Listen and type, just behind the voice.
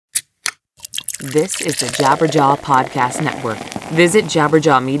This is the Jabberjaw Podcast Network. Visit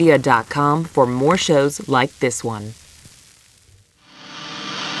jabberjawmedia.com for more shows like this one.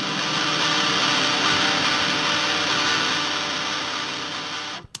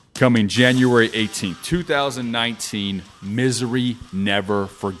 Coming January 18th, 2019, Misery Never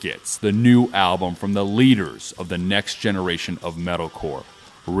Forgets, the new album from the leaders of the next generation of metalcore,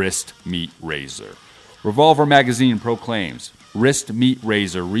 Wrist Meet Razor. Revolver magazine proclaims, Wrist Meet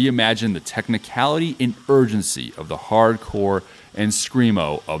Razor reimagined the technicality and urgency of the hardcore and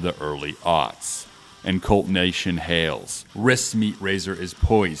screamo of the early aughts. And Cult Nation hails, Wrist Meet Razor is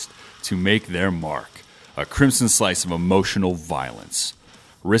poised to make their mark, a crimson slice of emotional violence.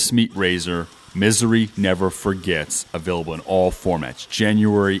 Wrist Meet Razor, Misery Never Forgets, available in all formats,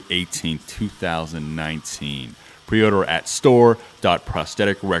 January 18, 2019. Pre-order at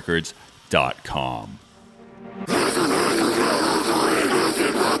store.prostheticrecords.com.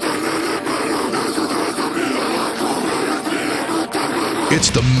 It's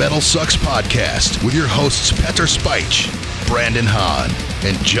the Metal Sucks Podcast with your hosts Petter Spych, Brandon Hahn,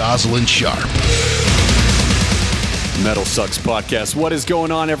 and Jocelyn Sharp. Metal Sucks Podcast. What is going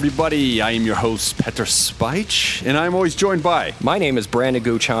on, everybody? I am your host, Petter Spych, and I'm always joined by... My name is Brandon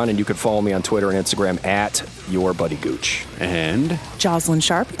Goochon, and you can follow me on Twitter and Instagram at YourBuddyGooch. And... Jocelyn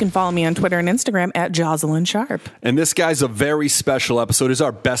Sharp. You can follow me on Twitter and Instagram at Jocelyn Sharp. And this guy's a very special episode. It's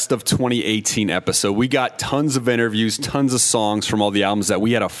our best of 2018 episode. We got tons of interviews, tons of songs from all the albums that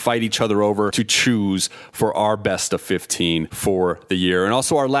we had to fight each other over to choose for our best of 15 for the year. And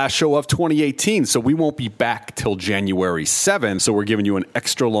also our last show of 2018, so we won't be back till January 7th. So we're giving you an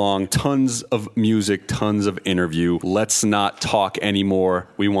extra long, tons of music, tons of interview. Let's not talk anymore.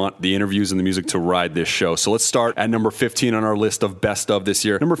 We want the interviews and the music to ride this show. So let's start at number 15 on our list of best of this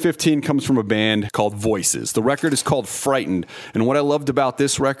year. Number 15 comes from a band called Voices. The record is called Frightened. And what I loved about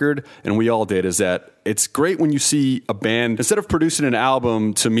this record, and we all did, is that it's great when you see a band, instead of producing an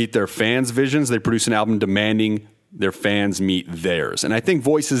album to meet their fans' visions, they produce an album demanding their fans meet theirs. And I think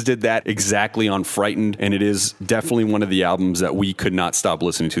Voices did that exactly on Frightened, and it is definitely one of the albums that we could not stop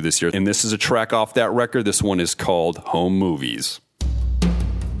listening to this year. And this is a track off that record. This one is called Home Movies.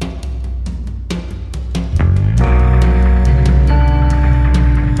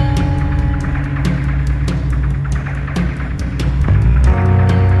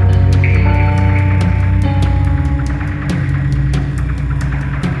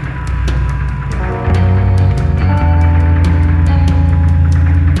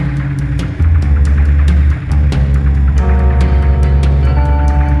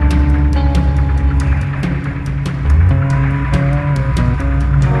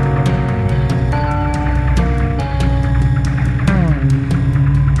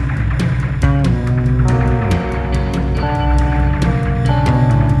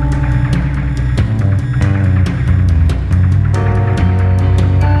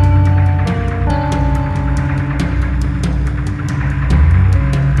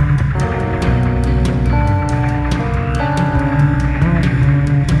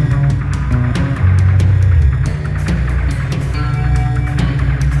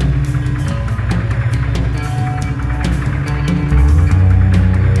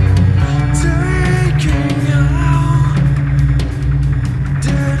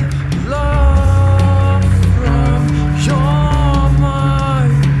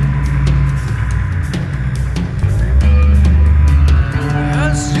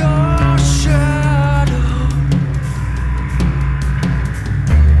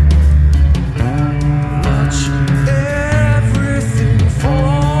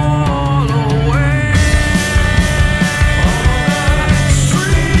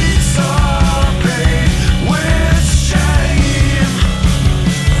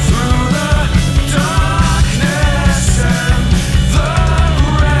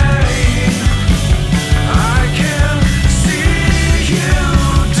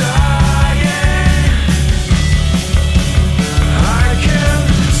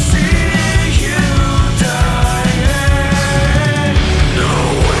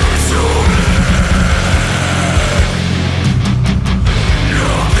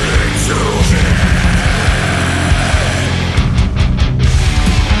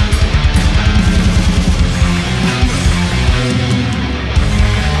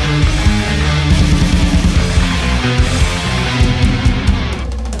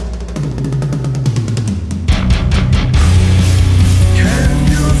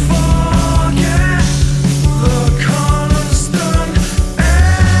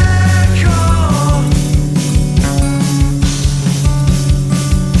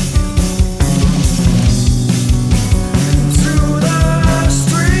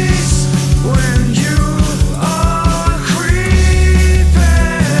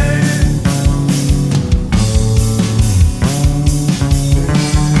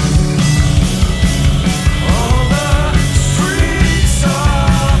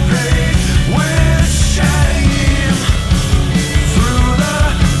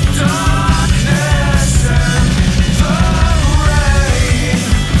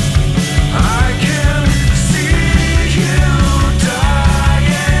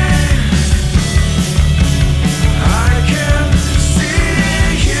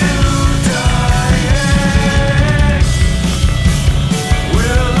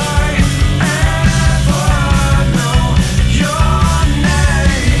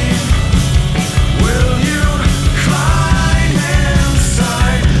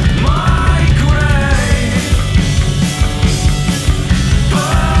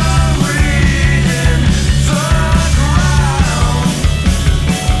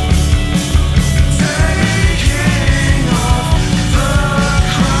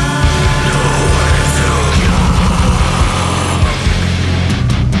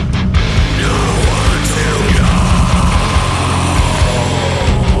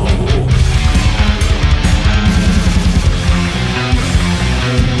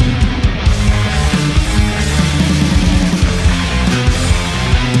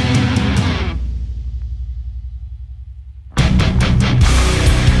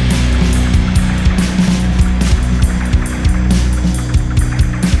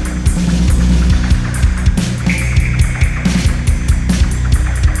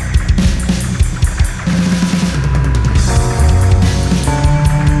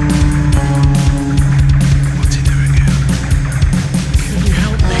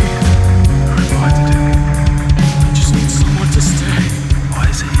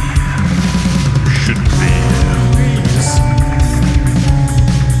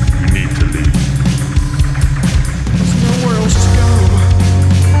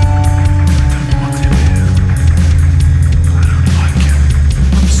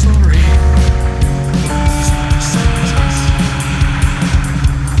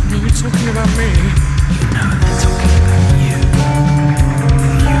 about me. You know they're talking about you.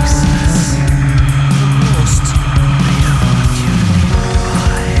 Useless. Lost. They don't want you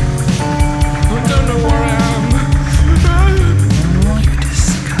nearby. I don't know where I am. You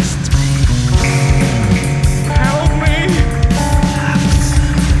disgust me. Help me.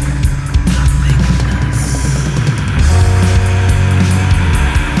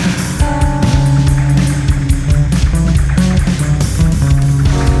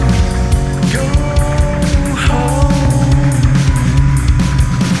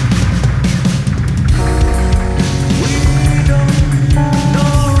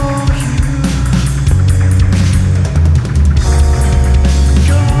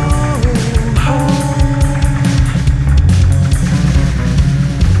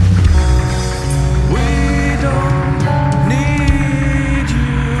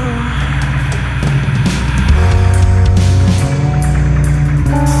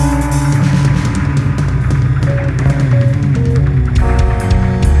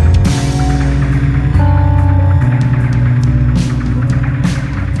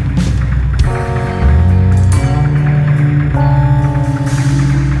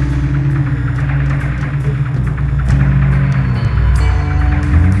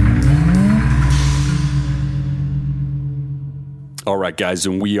 All right, guys,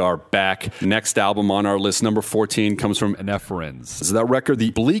 and we are back. Next album on our list, number 14, comes from Ephemerins. So that record,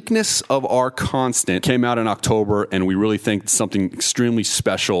 The Bleakness of Our Constant, came out in October, and we really think it's something extremely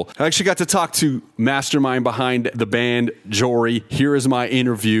special. I actually got to talk to mastermind behind the band, Jory. Here is my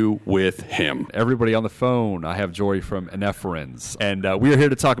interview with him. Everybody on the phone, I have Jory from Ephemerins, and we are here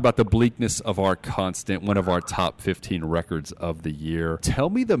to talk about The Bleakness of Our Constant, one of our top 15 records of the year. Tell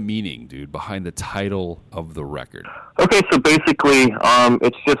me the meaning, dude, behind the title of the record. Okay, so basically,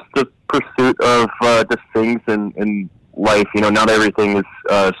 it's just the pursuit of just things in life. You know, not everything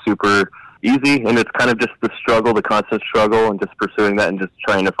is super easy, and it's kind of just the struggle, the constant struggle, and just pursuing that and just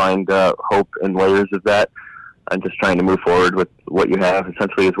trying to find hope and layers of that, and just trying to move forward with what you have,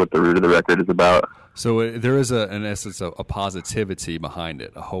 essentially, is what the root of the record is about. So there is, in essence, a positivity behind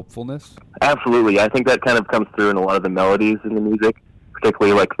it, a hopefulness? Absolutely. I think that kind of comes through in a lot of the melodies in the music,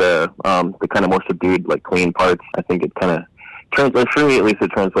 particularly like the kind of more subdued, like clean parts. I think it kind of translates, for me at least, it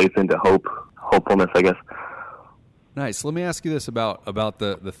translates into hopefulness, I guess. Nice. Let me ask you this about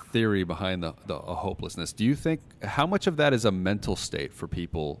the theory behind the hopelessness. Do you think, how much of that is a mental state for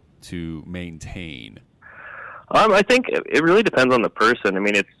people to maintain? I think it really depends on the person. I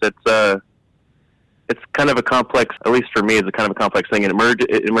mean, it's kind of a complex, at least for me, it's a kind of a complex thing. It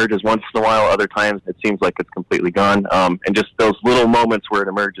emerges once in a while. Other times it seems like it's completely gone. And just those little moments where it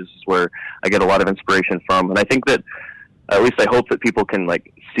emerges is where I get a lot of inspiration from. And I think that, at least I hope that people can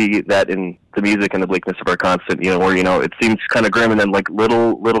like see that in the music and the bleakness of our constant, you know, where, you know, it seems kind of grim and then like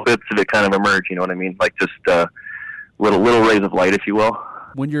little bits of it kind of emerge, you know what I mean? Like just little rays of light, if you will.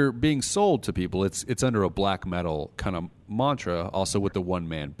 When you're being sold to people, it's under a black metal kind of mantra, also with the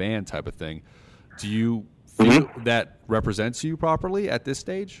one-man band type of thing. Do you feel that represents you properly at this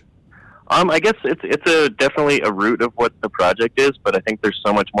stage? I guess it's definitely a root of what the project is, but I think there's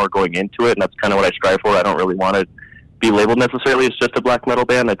so much more going into it, and that's kind of what I strive for. I don't really want to be labeled necessarily as just a black metal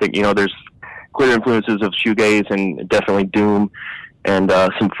band. I think, you know, there's clear influences of shoegaze and definitely doom and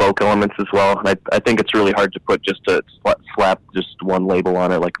some folk elements as well. And I think it's really hard to put just a slap just one label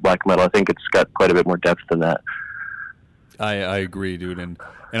on it like black metal. I think it's got quite a bit more depth than that. I agree, dude, and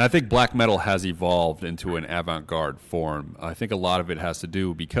I think black metal has evolved into an avant-garde form. I think a lot of it has to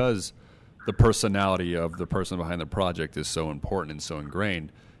do because the personality of the person behind the project is so important and so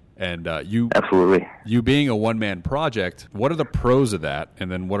ingrained. And absolutely, you being a one-man project, what are the pros of that, and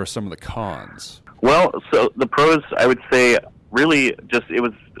then what are some of the cons? Well, so the pros, I would say, really just it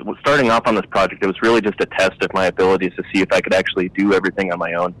was starting off on this project. It was really just a test of my abilities to see if I could actually do everything on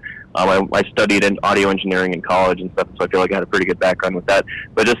my own. I studied in audio engineering in college and stuff, so I feel like I had a pretty good background with that.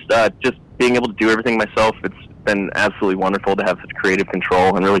 But just being able to do everything myself, it's been absolutely wonderful to have such creative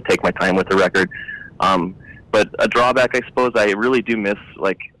control and really take my time with the record. But a drawback, I suppose, I really do miss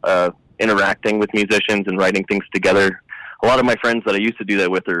like interacting with musicians and writing things together. A lot of my friends that I used to do that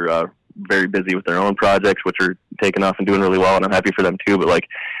with are very busy with their own projects, which are taking off and doing really well, and I'm happy for them too. But like,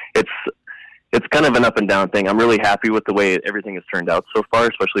 it's kind of an up and down thing. I'm really happy with the way everything has turned out so far,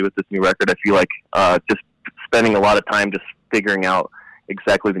 especially with this new record. I feel like just spending a lot of time just figuring out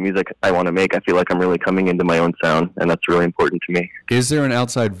exactly the music I want to make. I feel like I'm really coming into my own sound, and that's really important to me. Is there an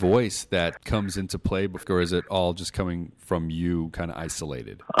outside voice that comes into play, or is it all just coming from you, kind of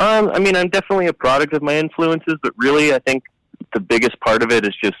isolated? I mean, I'm definitely a product of my influences, but really I think the biggest part of it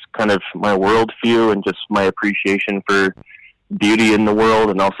is just kind of my worldview and just my appreciation for beauty in the world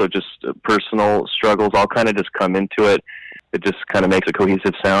and also just personal struggles all kind of just come into it. It just kind of makes a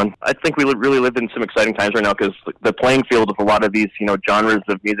cohesive sound. I think we really live in some exciting times right now because the playing field of a lot of these, genres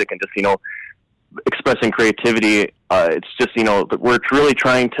of music and just, expressing creativity, it's just, we're really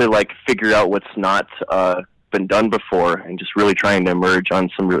trying to like figure out what's not been done before and just really trying to emerge on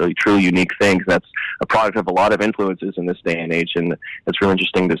some really truly unique things. That's a product of a lot of influences in this day and age, and it's really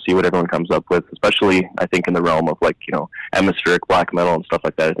interesting to see what everyone comes up with, especially I think in the realm of like, atmospheric black metal and stuff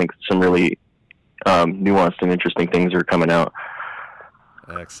like that. I think some really nuanced and interesting things are coming out.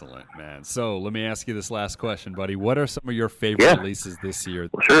 Excellent, man. So let me ask you this last question, buddy. What are some of your favorite releases this year?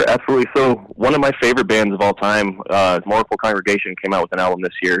 Well, sure, absolutely. So one of my favorite bands of all time, Mournful Congregation, came out with an album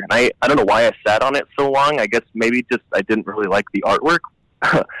this year. And I don't know why I sat on it so long. I guess maybe just I didn't really like the artwork.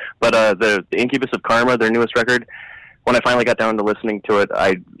 But the Incubus of Karma, their newest record, when I finally got down to listening to it,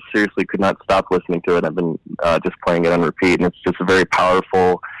 I seriously could not stop listening to it. I've been just playing it on repeat. And it's just a very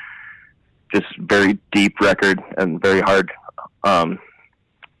powerful, just very deep record and very hard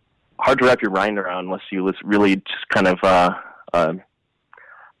to wrap your mind around unless you really just kind of, how am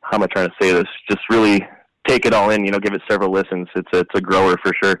I trying to say this? Just really take it all in, give it several listens. It's a grower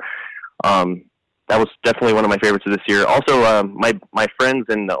for sure. That was definitely one of my favorites of this year. Also, my friends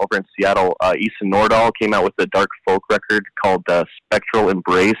over in Seattle, Easton Nordahl, came out with a dark folk record called Spectral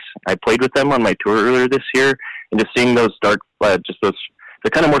Embrace. I played with them on my tour earlier this year, and just seeing those dark, they're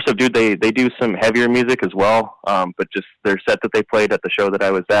kind of more subdued. They do some heavier music as well, but just their set that they played at the show that I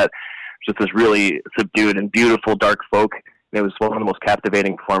was at, just this really subdued and beautiful dark folk. And it was one of the most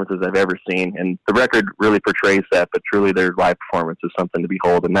captivating performances I've ever seen. And the record really portrays that, but truly their live performance is something to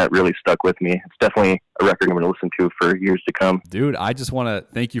behold, and that really stuck with me. It's definitely a record I'm going to listen to for years to come. Dude, I just want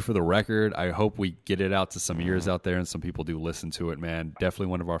to thank you for the record. I hope we get it out to some ears out there and some people do listen to it, man.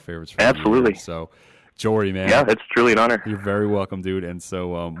 Definitely one of our favorites. Absolutely. So, Jory, man. Yeah, it's truly an honor. You're very welcome, dude. And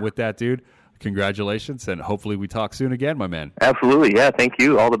so with that, dude, congratulations, and hopefully we talk soon again, my man. Absolutely. Yeah, thank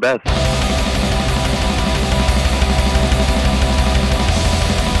you. All the best.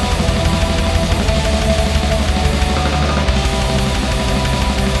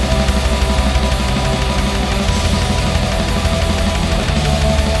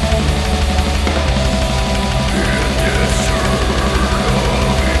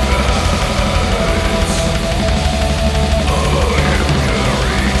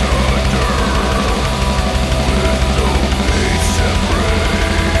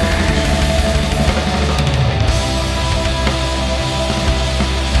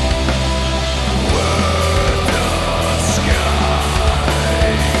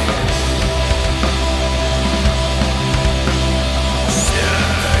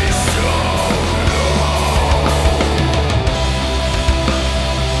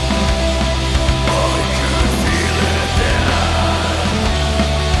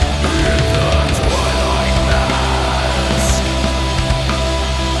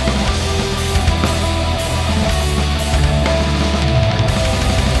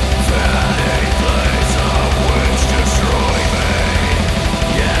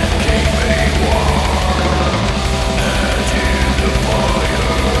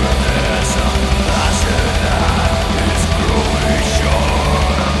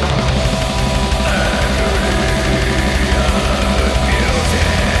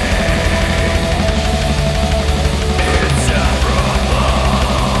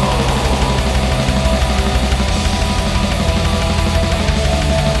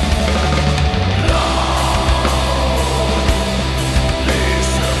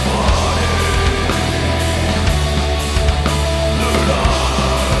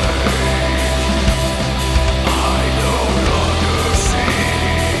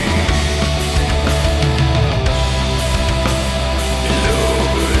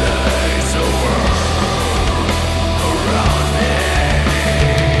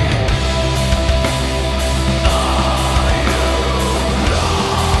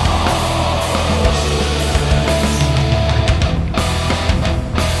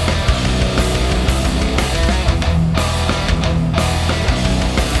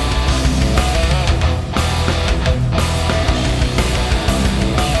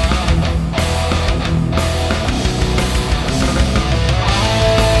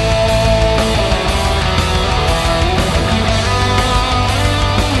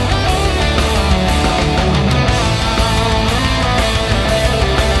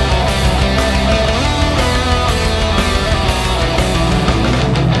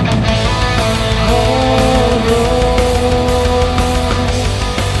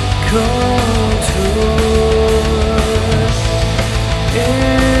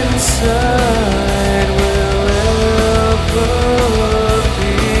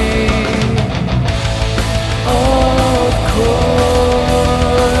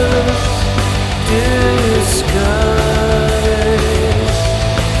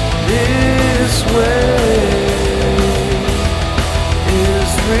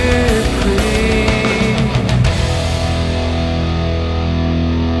 quickly.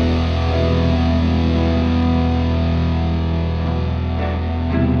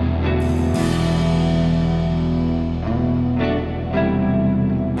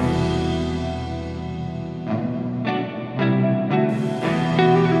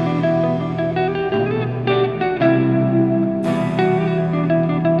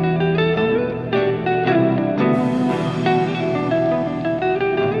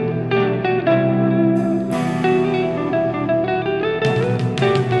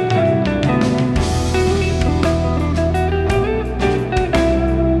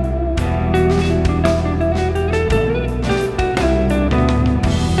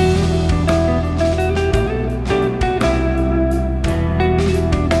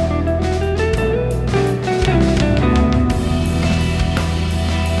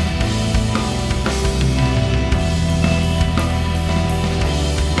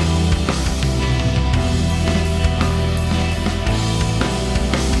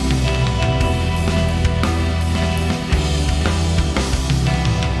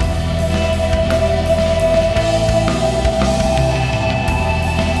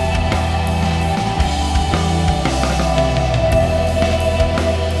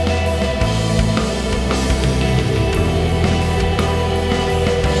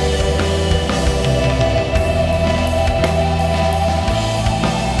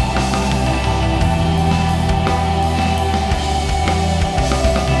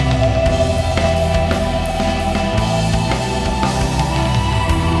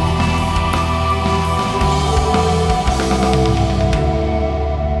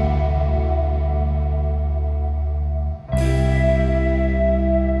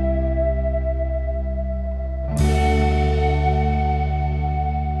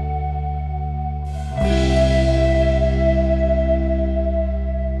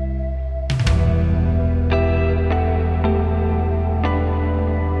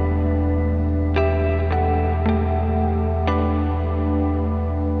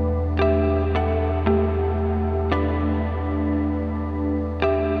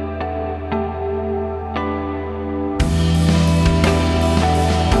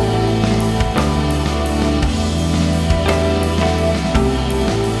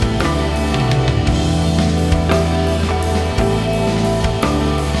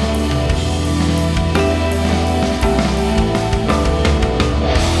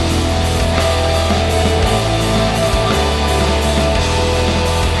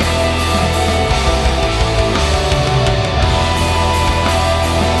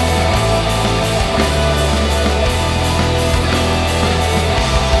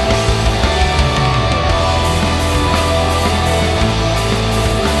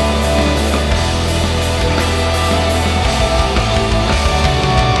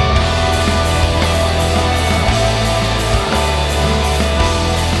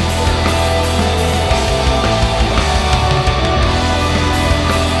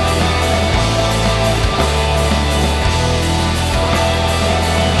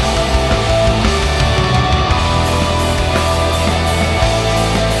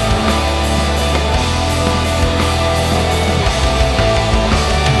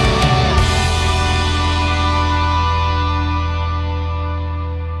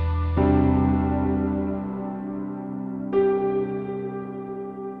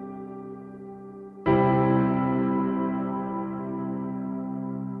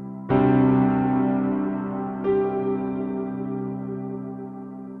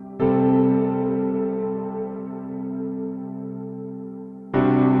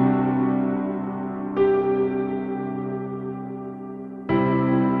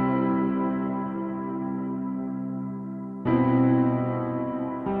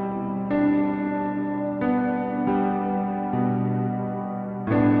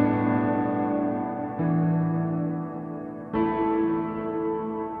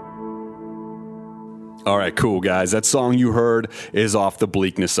 All right, cool, guys. That song you heard is off The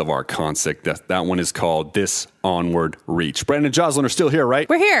Bleakness of Our Concept. That one is called This Onward Reach. Brandon and Jocelyn are still here, right?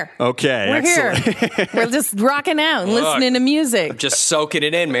 We're here. Okay, We're excellent. here. We're just rocking out and listening to music. Just soaking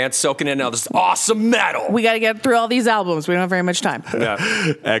it in, man. Soaking in all this awesome metal. We got to get through all these albums. We don't have very much time.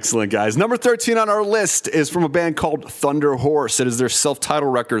 Excellent, guys. Number 13 on our list is from a band called Thunder Horse. It is their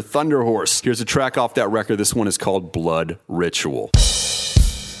self-titled record, Thunder Horse. Here's a track off that record. This one is called Blood Ritual.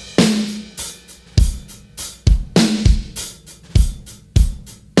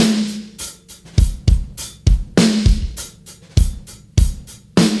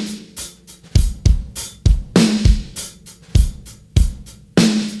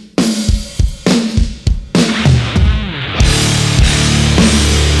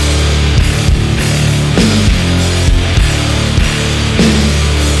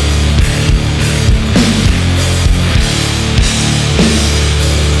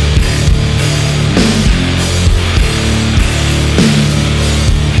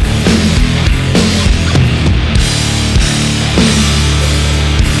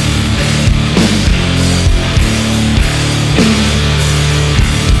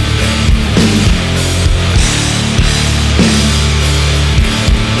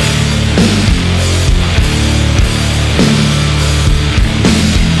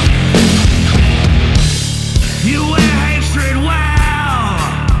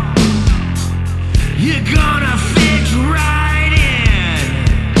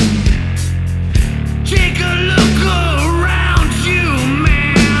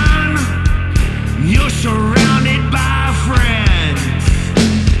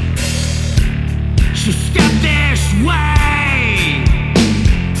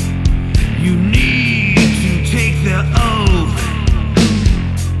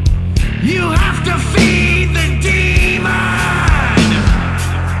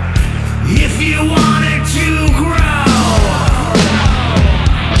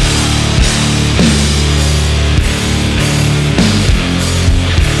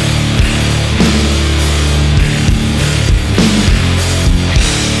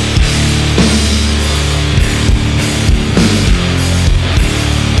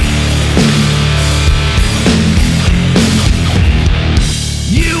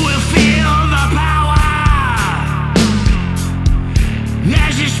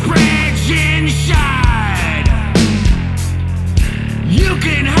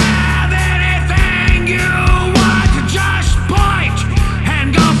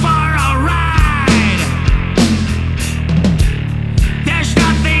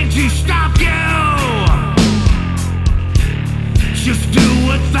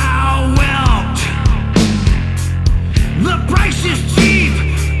 what thou wilt. The price is cheap,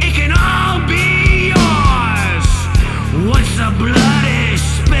 it can all be yours. Once the blood is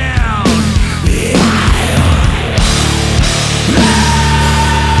spilled,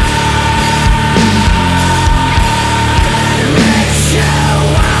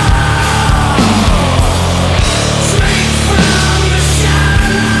 straight from the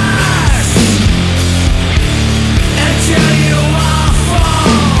shadows until you all fall.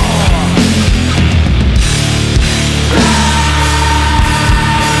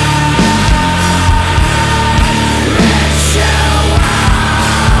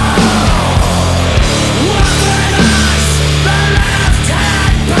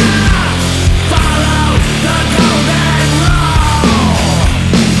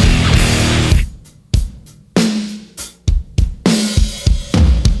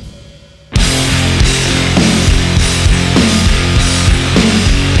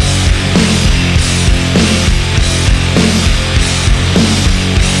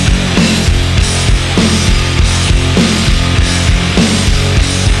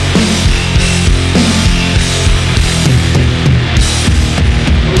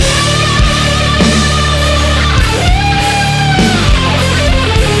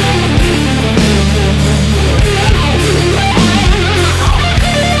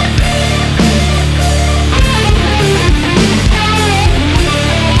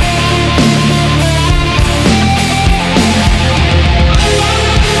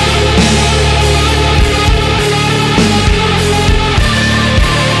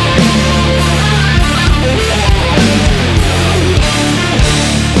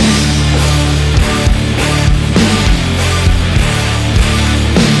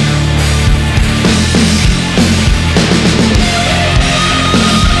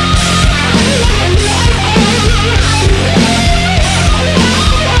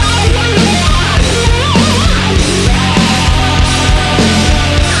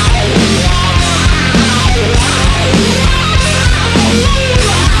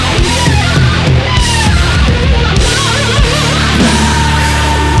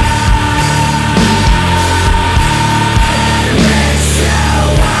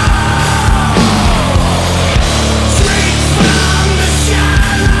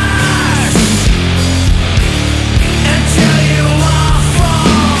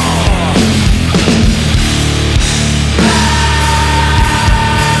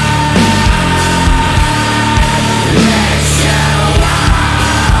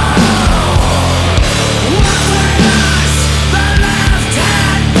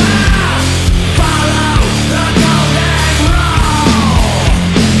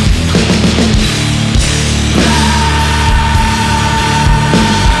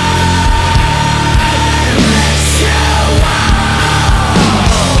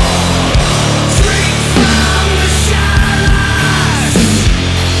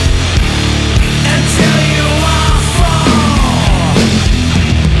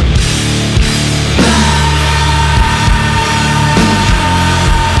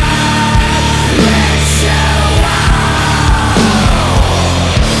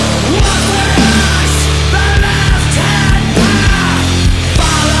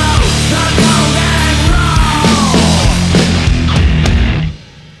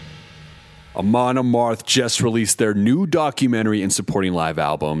 Amon Amarth just released their new documentary and supporting live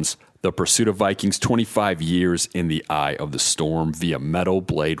albums, The Pursuit of Vikings 25 Years in the Eye of the Storm, via Metal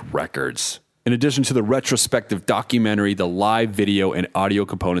Blade Records. In addition to the retrospective documentary, the live video and audio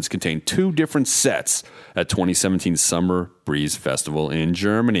components contain 2 different sets at 2017 Summer Breeze Festival in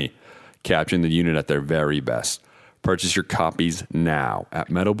Germany, capturing the unit at their very best. Purchase your copies now at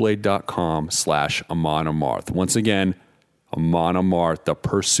metalblade.com/Amon Amarth. Once again, Amon Amarth, The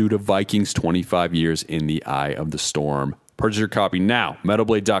Pursuit of Vikings 25 Years in the Eye of the Storm. Purchase your copy now,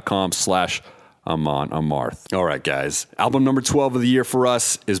 metalblade.com/Amon Amarth. All right, guys. Album number 12 of the year for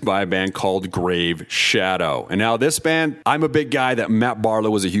us is by a band called Grave Shadow. And now this band, I'm a big guy that Matt Barlow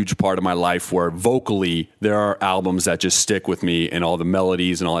was a huge part of my life, where vocally there are albums that just stick with me and all the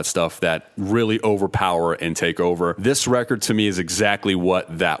melodies and all that stuff that really overpower and take over. This record to me is exactly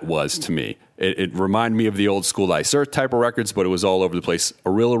what that was to me. It reminded me of the old school Ice Earth type of records, but it was all over the place. A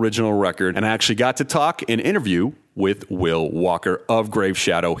real original record. And I actually got to talk and interview with Will Walker of Grave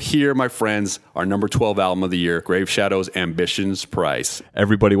Shadow. Here, my friends, our number 12 album of the year, Grave Shadow's Ambition's Price.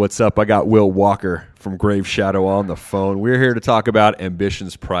 Everybody, what's up? I got Will Walker from Grave Shadow on the phone. We're here to talk about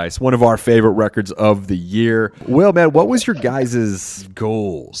Ambition's Price, one of our favorite records of the year. Will, man, what was your guys'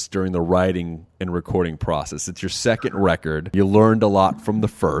 goals during the writing and recording process? It's your second record. You learned a lot from the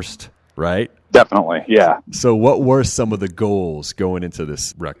first. right? Definitely, yeah. So what were some of the goals going into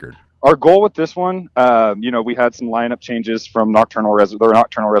this record? Our goal with this one, we had some lineup changes from Nocturnal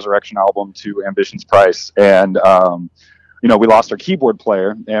Resurrection album to Ambition's Price. And, we lost our keyboard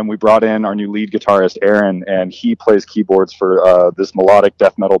player, and we brought in our new lead guitarist, Aaron, and he plays keyboards for this melodic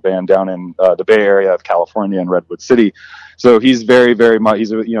death metal band down in the Bay Area of California in Redwood City. So he's very, very much,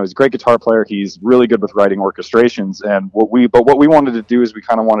 he's a great guitar player. He's really good with writing orchestrations. And what we wanted to do is we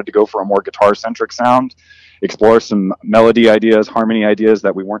kind of wanted to go for a more guitar-centric sound, explore some melody ideas, harmony ideas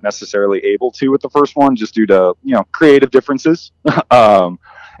that we weren't necessarily able to with the first one, just due to, creative differences.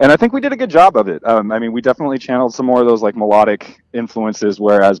 And I think we did a good job of it. We definitely channeled some more of those like melodic influences,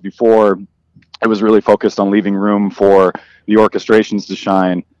 whereas before it was really focused on leaving room for the orchestrations to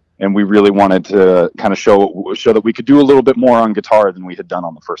shine. And we really wanted to kind of show that we could do a little bit more on guitar than we had done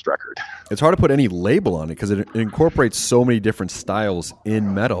on the first record. It's hard to put any label on it because it incorporates so many different styles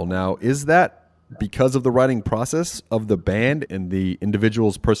in metal. Now, is that because of the writing process of the band and the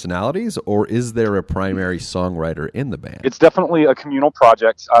individuals' personalities, or is there a primary songwriter in the band? It's definitely a communal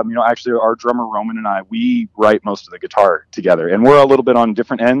project. Actually, our drummer Roman and I, we write most of the guitar together, and we're a little bit on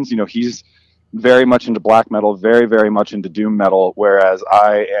different ends. He's very much into black metal, very, very much into doom metal, whereas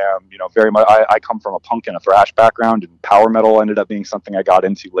I am, very much, I come from a punk and a thrash background, and power metal ended up being something I got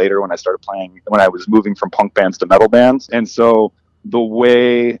into later when I was moving from punk bands to metal bands. And so the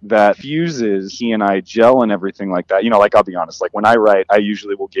way that fuses, he and I gel and everything like that, I'll be honest, like when I write, I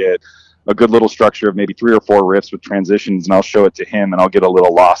usually will get a good little structure of maybe 3 or 4 riffs with transitions, and I'll show it to him, and I'll get a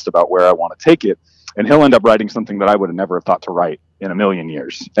little lost about where I want to take it. And he'll end up writing something that I would have never have thought to write in a million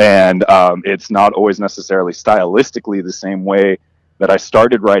years. And it's not always necessarily stylistically the same way that I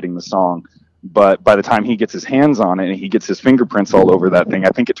started writing the song. But by the time he gets his hands on it and he gets his fingerprints all over that thing, I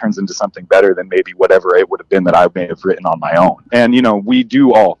think it turns into something better than maybe whatever it would have been that I may have written on my own. And, we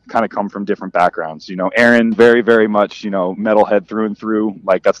do all kind of come from different backgrounds. Aaron, very, very much, metalhead through and through.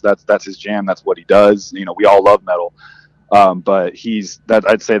 Like that's his jam. That's what he does. We all love metal. But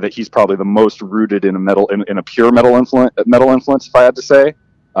I'd say that he's probably the most rooted in a pure metal influence, if I had to say.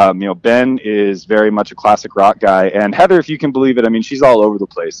 Ben is very much a classic rock guy, and Heather, if you can believe it, she's all over the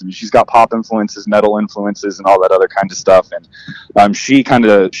place. She's got pop influences, metal influences, and all that other kind of stuff. And she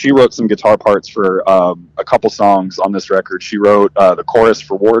wrote some guitar parts for a couple songs on this record. She wrote the chorus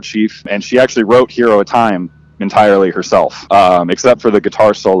for War Chief, and she actually wrote Hero of Time entirely herself, except for the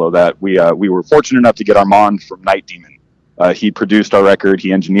guitar solo that we were fortunate enough to get Armand from Night Demon. He produced our record,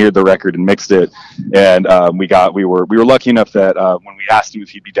 he engineered the record and mixed it, and we were lucky enough that when we asked him if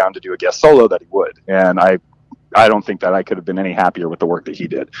he'd be down to do a guest solo, that he would. And I don't think that I could have been any happier with the work that he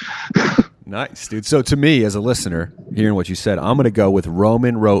did. Nice, dude. So to me, as a listener, hearing what you said, I'm going to go with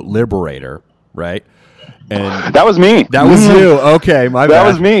Roman wrote Liberator, right? And that was me. That was you. Okay, my bad. That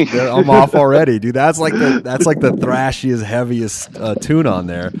was me. I'm off already, dude. That's like the thrashiest, heaviest tune on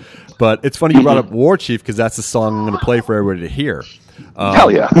there. But it's funny you brought up War Chief because that's the song I'm going to play for everybody to hear.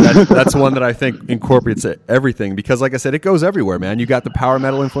 Hell yeah. That's one that I think incorporates everything because, like I said, it goes everywhere, man. You got the power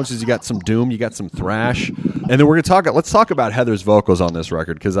metal influences, you got some doom, you got some thrash. And then let's talk about Heather's vocals on this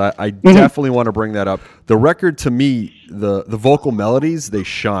record because I definitely want to bring that up. The record, to me, the vocal melodies, they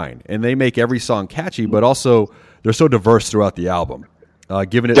shine. And they make every song catchy, but also they're so diverse throughout the album.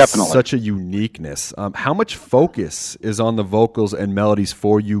 Giving it such a uniqueness. How much focus is on the vocals and melodies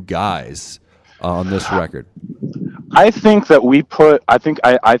for you guys on this record? I think that we put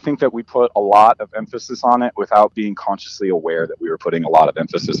a lot of emphasis on it without being consciously aware that we were putting a lot of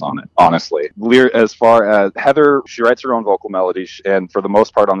emphasis on it, honestly. As far as Heather, she writes her own vocal melodies, and for the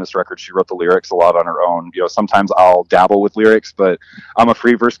most part on this record, she wrote the lyrics a lot on her own. Sometimes I'll dabble with lyrics, but I'm a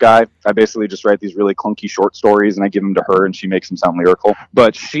free verse guy. I basically just write these really clunky short stories, and I give them to her, and she makes them sound lyrical.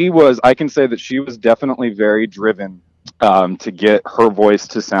 But I can say that she was definitely very driven to get her voice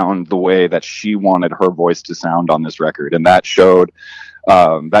to sound the way that she wanted her voice to sound on this record. And that showed,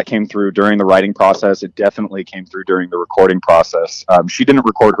 that came through during the writing process. It definitely came through during the recording process. She didn't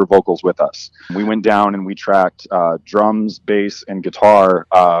record her vocals with us. We went down and we tracked drums, bass, and guitar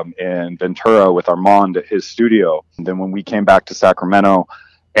in Ventura with Armand at his studio. And then when we came back to Sacramento,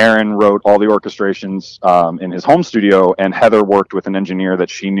 Aaron wrote all the orchestrations in his home studio, and Heather worked with an engineer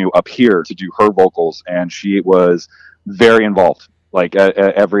that she knew up here to do her vocals, and she was very involved, like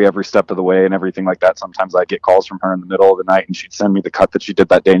every step of the way and everything like that. Sometimes I get calls from her in the middle of the night, and she'd send me the cut that she did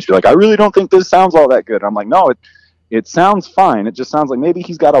that day, and she'd be like, "I really don't think this sounds all that good." And I'm like, "No, it sounds fine. It just sounds like maybe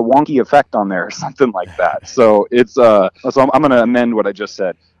he's got a wonky effect on there or something like that." So I'm going to amend what I just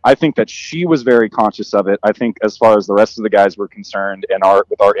said. I think that she was very conscious of it. I think as far as the rest of the guys were concerned and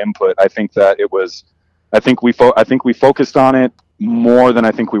with our input, I think that we focused on it. more than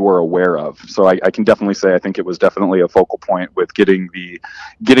I think we were aware of. So I can definitely say I think it was definitely a focal point with getting the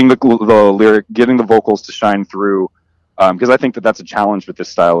vocals to shine through, because I think that's a challenge with this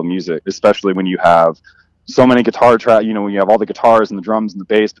style of music, especially when you have so many guitar tracks. You know, when you have all the guitars and the drums and the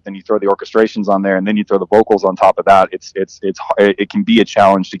bass, but then you throw the orchestrations on there, and then you throw the vocals on top of that. It can be a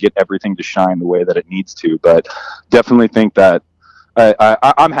challenge to get everything to shine the way that it needs to. But definitely think that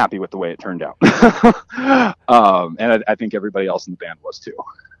I'm happy with the way it turned out. And I think everybody else in the band was too.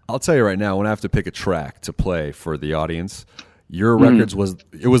 I'll tell you right now, when I have to pick a track to play for the audience, your records was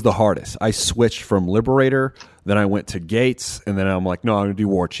the hardest. I switched from Liberator, then I went to Gates, and then I'm like, no, I'm going to do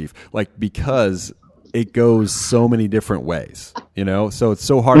War Chief. Like, because it goes so many different ways, you know? So it's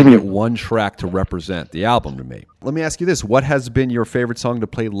so hard to get one track to represent the album to me. Let me ask you this. What has been your favorite song to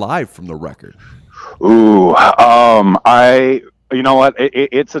play live from the record? Ooh, you know what?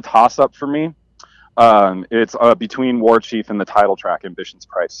 It's a toss-up for me. It's between War Chief and the title track, Ambition's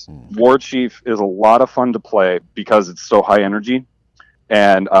Price. War Chief is a lot of fun to play because it's so high energy.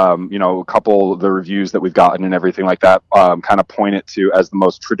 And, you know, a couple of the reviews that we've gotten and everything like that kind of point it to as the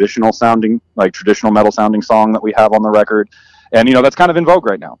most traditional metal sounding song that we have on the record. And, you know, that's kind of in vogue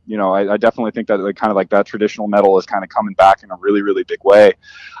right now. You know, I definitely think that kind of like that traditional metal is kind of coming back in a really, really big way.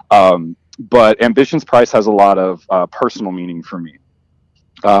 But Ambition's Price has a lot of personal meaning for me.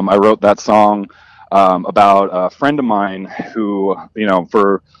 I wrote that song about a friend of mine who, you know,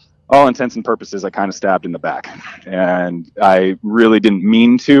 for all intents and purposes, I kind of stabbed in the back. And I really didn't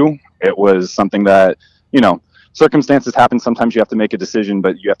mean to. It was something that, you know, circumstances happen. Sometimes you have to make a decision,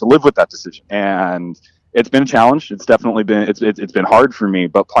 but you have to live with that decision. And it's been a challenge. It's definitely been, it's been hard for me,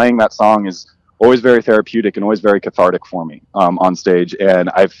 but playing that song is always very therapeutic and always very cathartic for me on stage.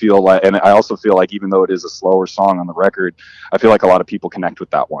 And I also feel like even though it is a slower song on the record, I feel like a lot of people connect with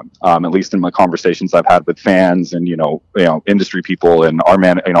that one. At least in my conversations I've had with fans and, you know, industry people and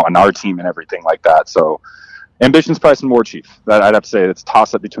and our team and everything like that. So Ambition's Price and War Chief. That I'd have to say it's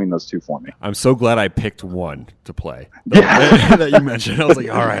toss up between those two for me. I'm so glad I picked one to play. That you mentioned. I was like,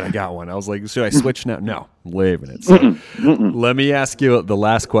 all right, I got one. I was like, should I switch now? No, I'm leaving it. So let me ask you the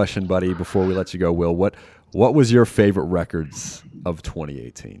last question, buddy, before we let you go, Will. What was your favorite records of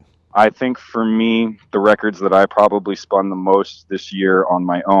 2018? I think for me, the records that I probably spun the most this year on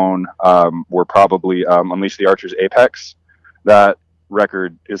my own were probably Unleash the Archer's Apex. That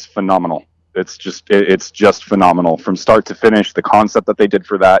record is phenomenal. It's just phenomenal from start to finish. The concept that they did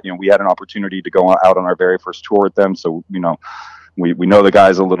for that, you know, we had an opportunity to go out on our very first tour with them. So, you know, we know the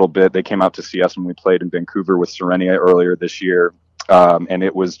guys a little bit. They came out to see us when we played in Vancouver with Serenia earlier this year. And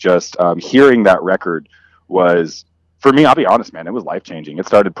it was just, hearing that record was, for me, I'll be honest, man, it was life-changing. It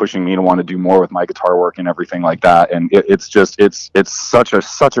started pushing me to want to do more with my guitar work and everything like that. And it's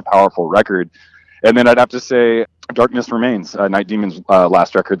such a powerful record. And then I'd have to say Darkness Remains, Night Demon's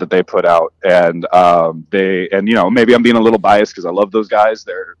last record that they put out. And you know, maybe I'm being a little biased because I love those guys.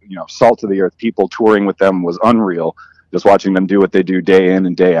 They're, you know, salt of the earth people. Touring with them was unreal. Just watching them do what they do day in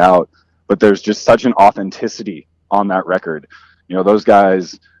and day out. But there's just such an authenticity on that record. You know, those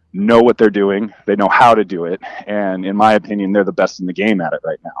guys know what they're doing. They know how to do it. And in my opinion, they're the best in the game at it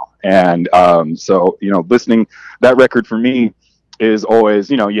right now. And so, you know, listening, that record for me is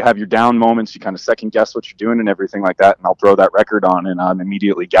always, you know, you have your down moments, you kind of second guess what you're doing and everything like that. And I'll throw that record on and I'm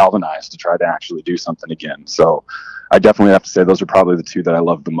immediately galvanized to try to actually do something again. So I definitely have to say those are probably the two that I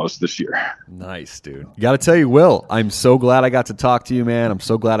love the most this year. Nice, dude. Got to tell you, Will, I'm so glad I got to talk to you, man. I'm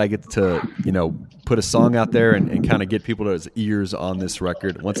so glad I get to, you know, put a song out there and kind of get people's ears on this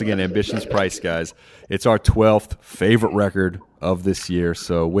record. Once again, Ambition's Price, guys. It's our 12th favorite record of this year.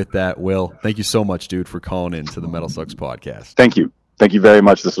 So with that, Will, thank you so much, dude, for calling in to the Metal Sucks podcast. Thank you. Thank you very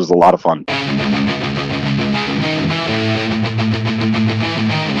much. This was a lot of fun.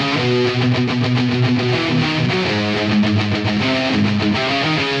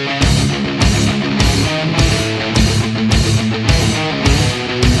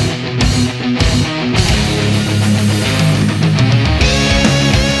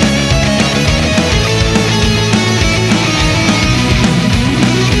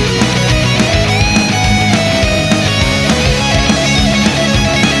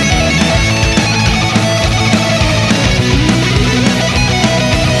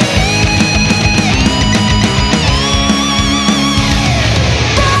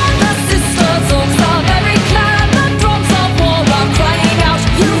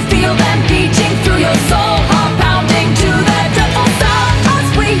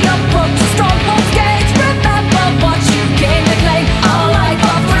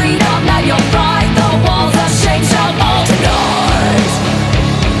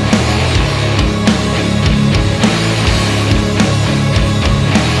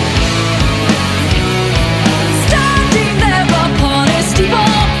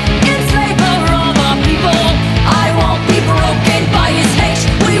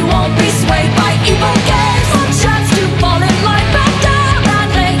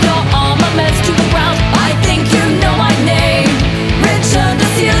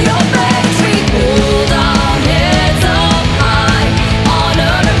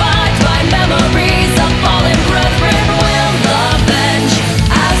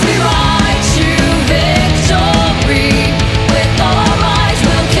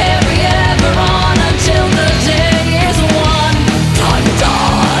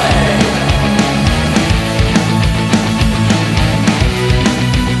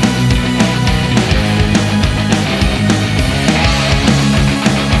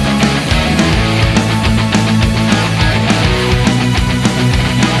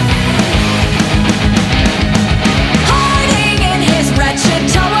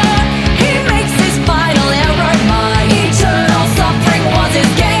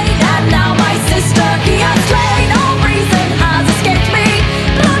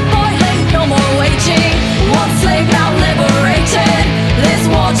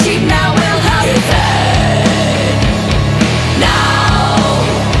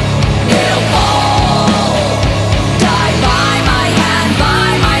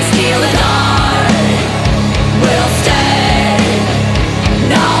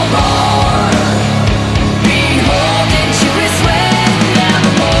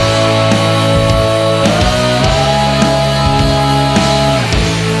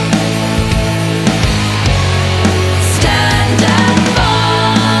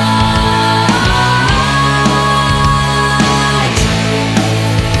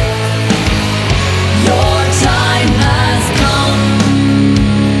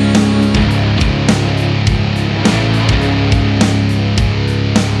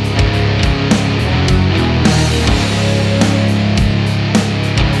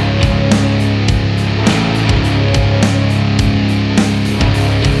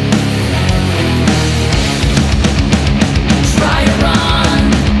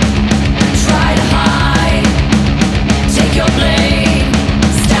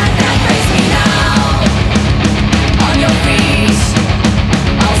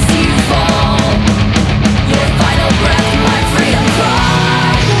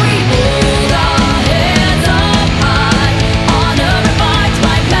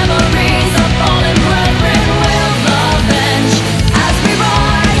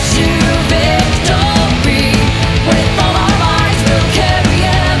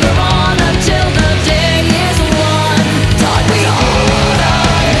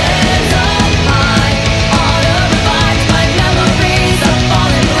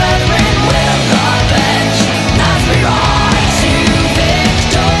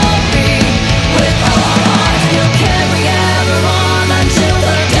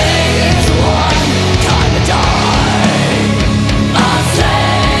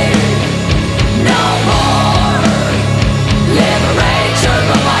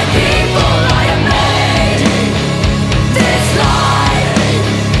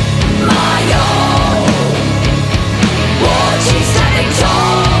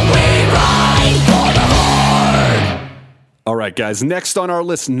 right, guys. Next on our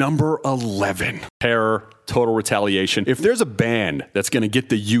list, number 11. Terror, Total Retaliation. If there's a band that's going to get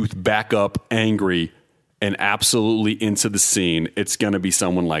the youth back up, angry, and absolutely into the scene, it's going to be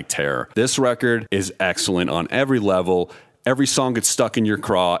someone like Terror. This record is excellent on every level. Every song gets stuck in your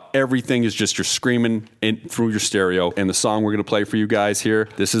craw. Everything is just you're screaming through your stereo. And the song we're going to play for you guys here,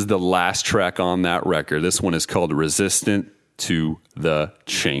 this is the last track on that record. This one is called Resistant to the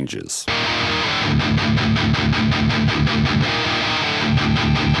Changes.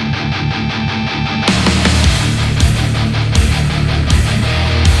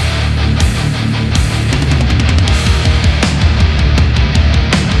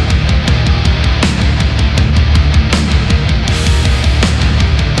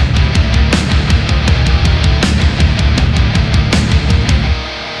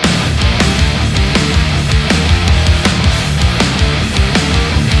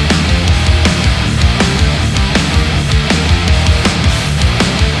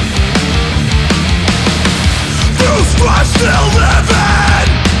 Still living,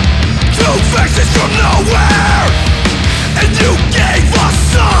 two faces from nowhere, and you gave us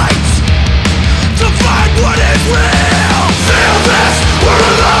sight to find what is real. Feel this, we're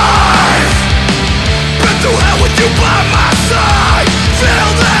alive. Been through hell with you by my side.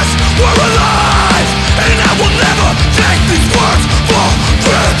 Feel this, we're alive, and I will never take these words for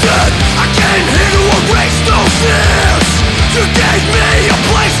granted. I came here to erase those fears. You gave me a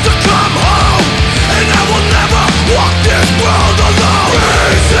place to come home, and I will never walk this world alone.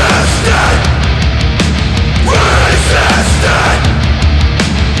 Resistant, resistant.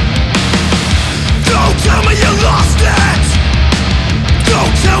 Don't tell me you lost it.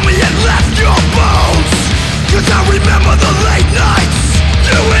 Don't tell me it left your bones. 'Cause I remember the late nights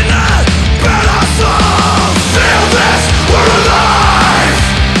you and I bet our souls. Feel this, we're alive.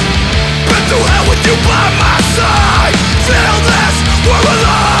 Been through hell with you by my side. Feel this, we're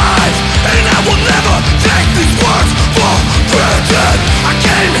alive, and I will never take these words for granted. I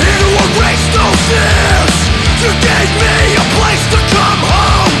came here to erase those fears. You gave me a place to come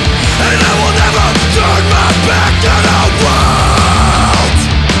home, and I will never turn my back on the world.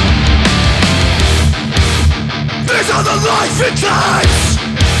 These are the life and times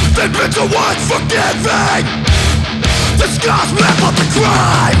they've been so unforgiving. The scars map up the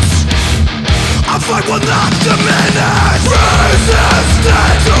crimes. Our fight will not diminish.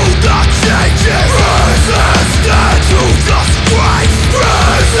 Resistant to the changes. Resistant to the strife.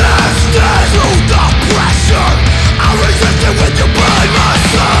 Resistant to the pressure. I resisted with you by my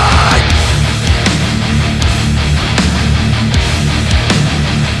side.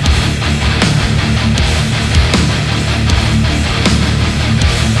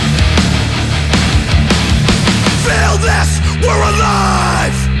 Feel this, we're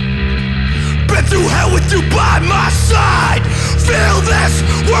alive. Been through hell with you by my side. Feel this,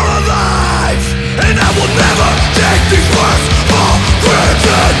 we're alive, and I will never take these words for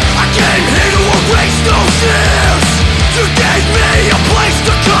granted. I came here to erase those fears. You gave me a place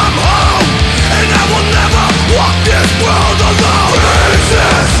to come home, and I will never walk this world alone.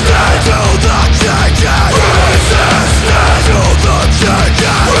 Resistant to the changes. Resistant to the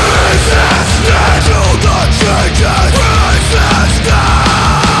changes. Resistant to the changes. Resistant.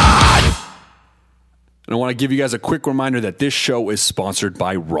 And I want to give you guys a quick reminder that this show is sponsored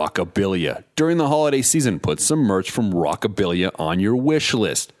by Rockabilia. During the holiday season, put some merch from Rockabilia on your wish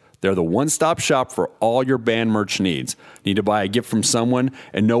list. They're the one-stop shop for all your band merch needs. Need to buy a gift from someone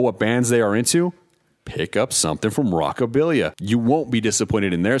and know what bands they are into? Pick up something from Rockabilia. You won't be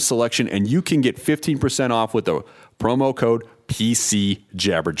disappointed in their selection, and you can get 15% off with the promo code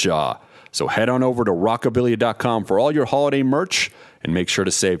PCJabberjaw. So head on over to rockabilia.com for all your holiday merch, and make sure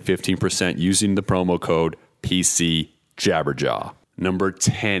to save 15% using the promo code PCJabberjaw. Number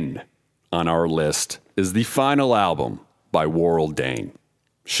 10 on our list is the final album by Warrell Dane,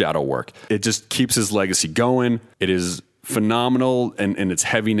 Shadow Work. It just keeps his legacy going. It is phenomenal in its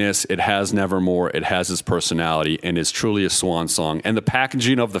heaviness. It has Nevermore. It has his personality, and is truly a swan song. And the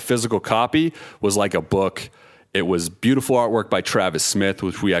packaging of the physical copy was like a book. It was beautiful artwork by Travis Smith,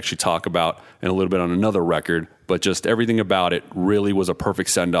 which we actually talk about in a little bit on another record, but just everything about it really was a perfect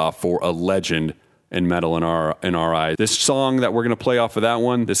send-off for a legend in metal in our eyes. This song that we're going to play off of that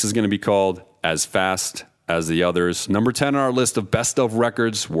one, this is going to be called As Fast as the Others. Number 10 on our list of best of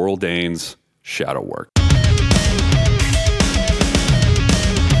records, Warrell Dane's Shadow Work.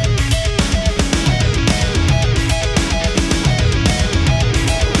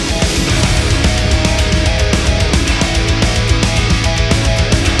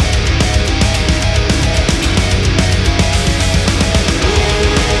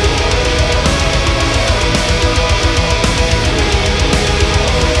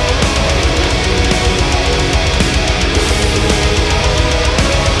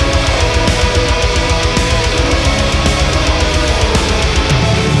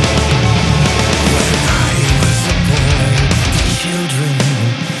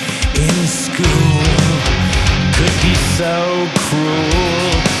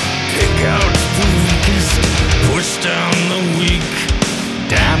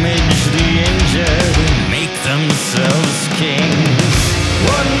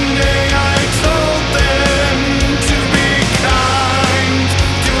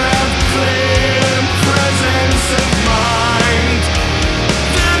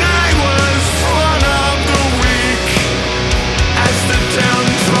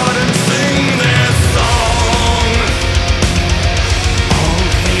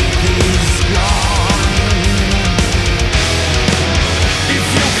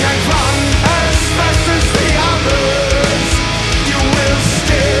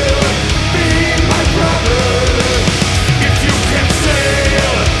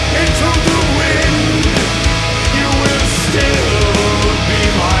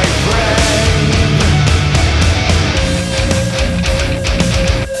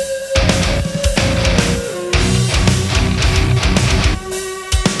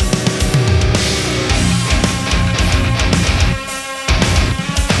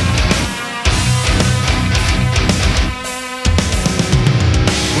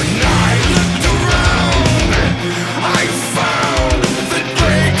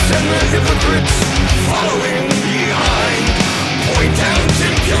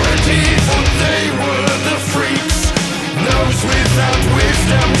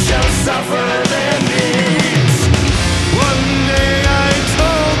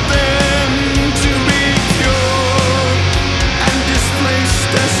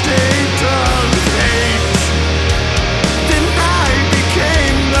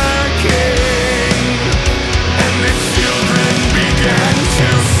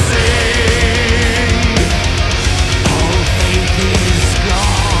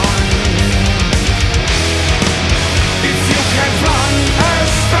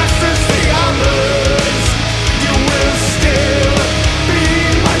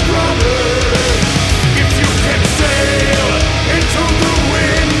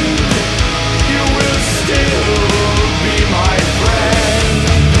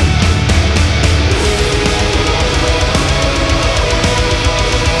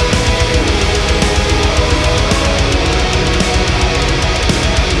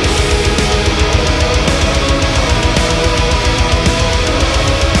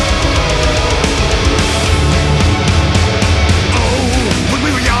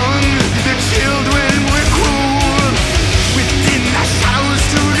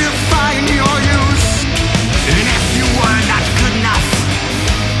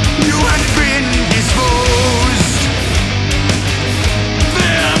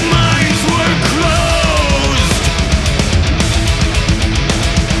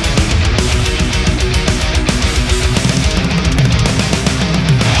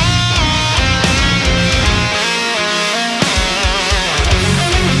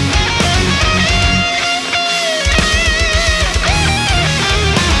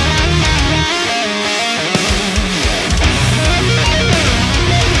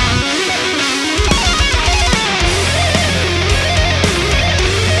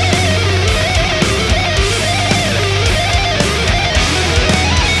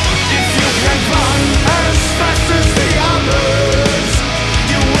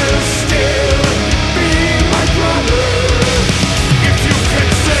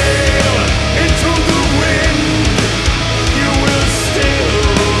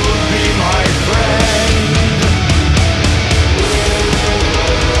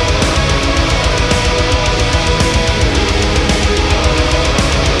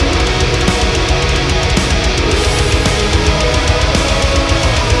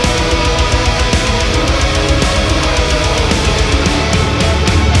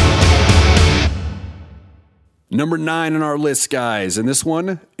 Number 9 on our list, guys, and this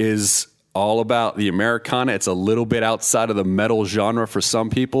one is all about the Americana. It's a little bit outside of the metal genre for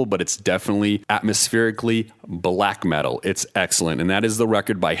some people, but it's definitely atmospherically black metal. It's excellent, and that is the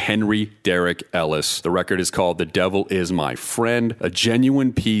record by Henry Derek Ellis. The record is called The Devil Is My Friend, a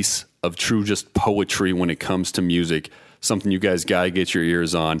genuine piece of true just poetry when it comes to music, something you guys got to get your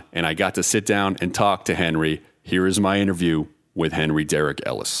ears on, and I got to sit down and talk to Henry. Here is my interview with Henry Derek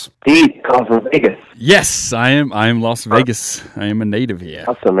Ellis. Pete, calling from Vegas. Yes, I am Las Vegas. I am a native here.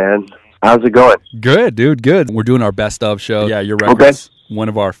 Awesome, man. How's it going? Good, dude, good. We're doing our best of show. Yeah, your record's one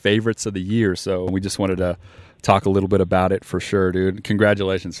of our favorites of the year, so we just wanted to talk a little bit about it for sure, dude.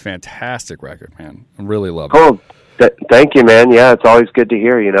 Congratulations. Fantastic record, man. I really love it. Cool. Thank you, man. Yeah, it's always good to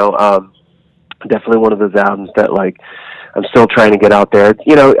hear, you know. Definitely one of those albums that, like, I'm still trying to get out there.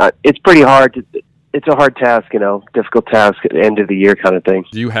 You know, it's pretty hard. It's a hard task, you know, difficult task at the end of the year kind of thing.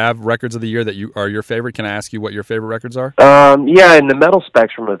 Do you have records of the year that you are your favorite? Can I ask you what your favorite records are? Yeah, in the metal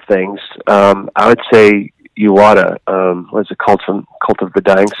spectrum of things, I would say Uwada. What is it called? Cult of the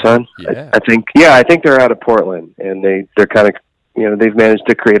Dying Sun. Yeah. I think they're out of Portland, and they're kind of, you know, they've managed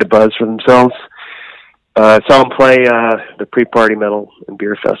to create a buzz for themselves. I saw them play the Pre-Party Metal and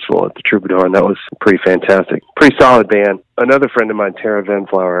Beer Festival at the Troubadour, and that was pretty fantastic. Pretty solid band. Another friend of mine, Tara Van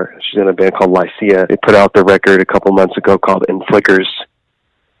Flower, she's in a band called Lycia. They put out their record a couple months ago called In Flickers,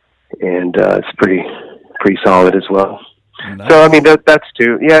 and it's pretty solid as well. Nice. So, I mean, that's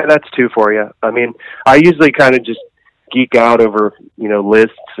two. Yeah, that's two for you. I mean, I usually kind of just geek out over, you know,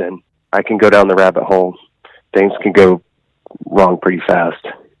 lists, and I can go down the rabbit hole. Things can go wrong pretty fast.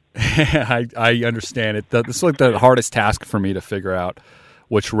 I understand it. This is like the hardest task for me to figure out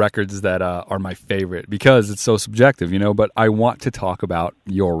which records that are my favorite because it's so subjective, you know, but I want to talk about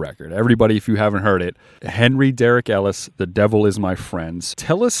your record. Everybody, if you haven't heard it, Henry Derek Ellis, The Devil Is My Friend.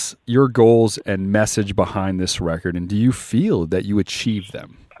 Tell us your goals and message behind this record, and do you feel that you achieved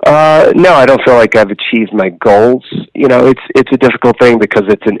them? No, I don't feel like I've achieved my goals. You know, it's a difficult thing because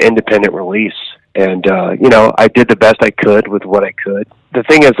it's an independent release. And, you know, I did the best I could with what I could. The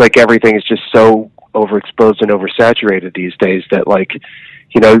thing is, like, everything is just so overexposed and oversaturated these days that, like,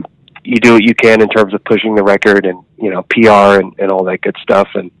 you know, you do what you can in terms of pushing the record and, you know, PR and all that good stuff.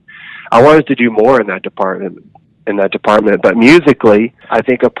 And I wanted to do more in that department. But musically, I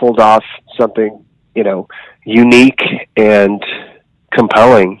think I pulled off something, you know, unique and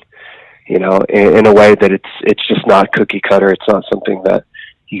compelling, you know, in a way that it's just not cookie cutter. It's not something that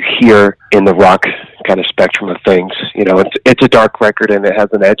you hear in the rock kind of spectrum of things. You know, it's a dark record and it has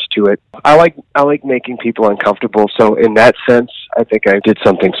an edge to it. I like making people uncomfortable. So in that sense, I think I did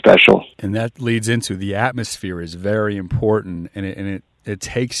something special. And that leads into the atmosphere is very important, and it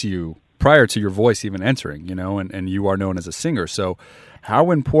takes you prior to your voice even entering, you know, and you are known as a singer. So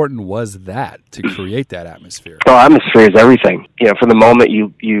how important was that to create that atmosphere? Well, atmosphere is everything. You know, from the moment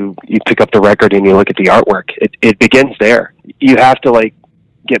you pick up the record and you look at the artwork, it begins there. You have to, like,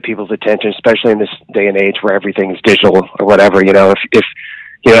 get people's attention, especially in this day and age where everything is digital or whatever. You know, if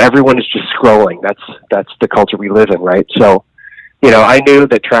you know, everyone is just scrolling. That's the culture we live in, right? So, you know, I knew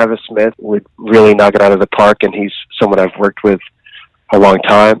that Travis Smith would really knock it out of the park, and he's someone I've worked with a long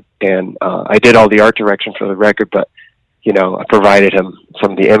time. And I did all the art direction for the record, but, you know, I provided him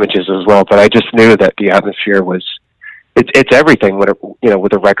some of the images as well. But I just knew that the atmosphere was, it's everything with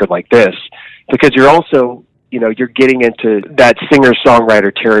a record like this, because you're also, you know, you're getting into that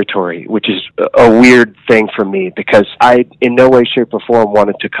singer-songwriter territory, which is a weird thing for me because I, in no way, shape, or form,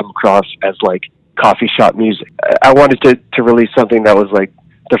 wanted to come across as, like, coffee shop music. I wanted to release something that was, like,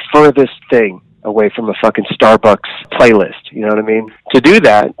 the furthest thing away from a fucking Starbucks playlist, you know what I mean? To do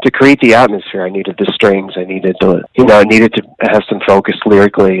that, to create the atmosphere, I needed the strings, I needed to have some focus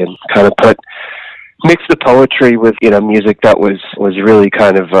lyrically and kind of mix the poetry with, you know, music that was really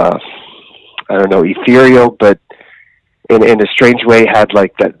kind of, I don't know, ethereal, but in a strange way had,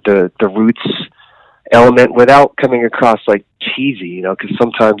 like, the roots element without coming across, like, cheesy, you know, because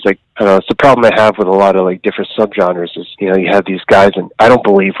sometimes, like, I don't know, it's the problem I have with a lot of, like, different subgenres is, you know, you have these guys and I don't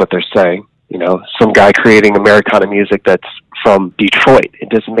believe what they're saying. You know, some guy creating Americana music that's from Detroit. It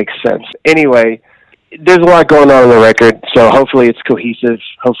doesn't make sense. Anyway, there's a lot going on the record, so hopefully it's cohesive.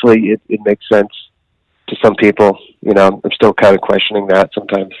 Hopefully it makes sense to some people. You know, I'm still kind of questioning that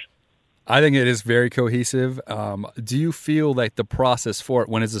sometimes. I think it is very cohesive. Do you feel like the process for it,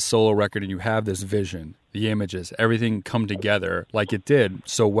 when it's a solo record and you have this vision, the images, everything come together like it did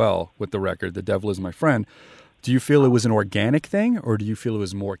so well with the record, The Devil Is My Friend, do you feel it was an organic thing, or do you feel it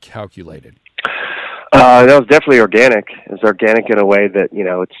was more calculated? That was definitely organic. It was organic in a way that, you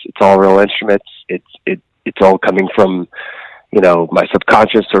know, it's all real instruments. It's all coming from, you know, my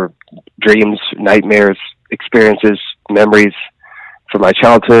subconscious or dreams, nightmares, experiences, memories from my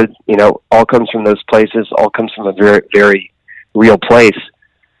childhood, all comes from those places, all comes from a very, very real place.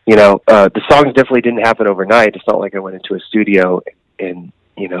 The songs definitely didn't happen overnight. It's not like I went into a studio and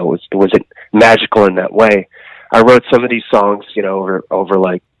it wasn't magical in that way. I wrote some of these songs, over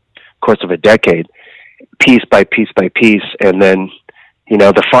like course of a decade, piece by piece by piece. And then,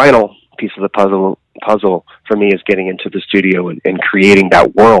 the final piece of the puzzle for me is getting into the studio and creating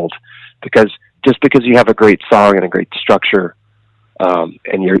that world, because just because you have a great song and a great structure,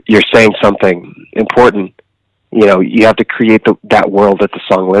 and you're saying something important, you have to create that world that the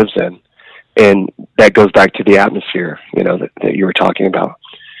song lives in. And that goes back to the atmosphere, that you were talking about.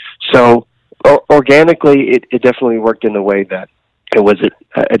 So organically, it definitely worked in the way that I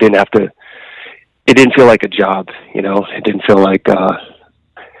didn't have to, it didn't feel like a job, it didn't feel like, and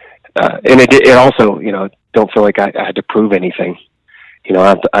it also, don't feel like I had to prove anything. I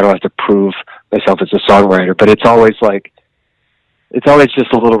don't have to prove myself as a songwriter, but it's always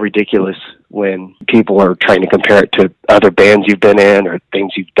just a little ridiculous when people are trying to compare it to other bands you've been in or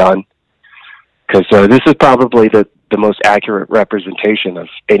things you've done. Because this is probably the most accurate representation of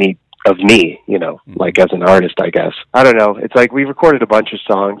me, like as an artist, I guess. I don't know. It's like we recorded a bunch of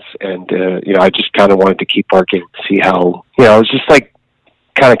songs, and I just kind of wanted to keep working, see how, it was just like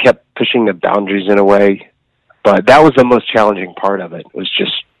kind of kept pushing the boundaries in a way. But that was the most challenging part of it, was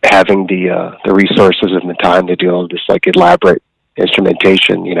just having the resources and the time to do all this like elaborate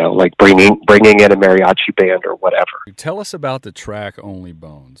instrumentation, like bringing in a mariachi band or whatever. Tell us about the track Only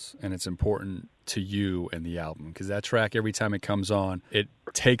Bones, and it's important to you and the album, because that track, every time it comes on, it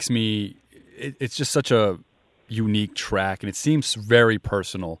takes me, it's just such a unique track, and it seems very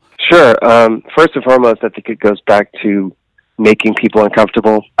personal. Sure. First and foremost, I think it goes back to making people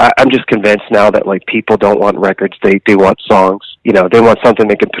uncomfortable. I'm just convinced now that like people don't want records, they want songs. They want something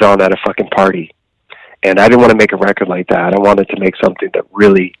they can put on at a fucking party. And I didn't want to make a record like that. I wanted to make something that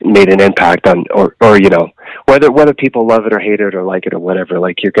really made an impact on, or whether people love it or hate it or like it or whatever,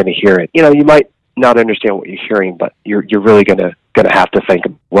 like you're going to hear it. You might not understand what you're hearing, but you're really gonna have to think,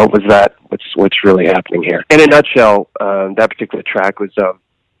 what was that? What's really happening here? In a nutshell, that particular track was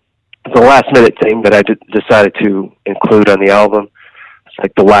the last minute thing that I decided to include on the album. It's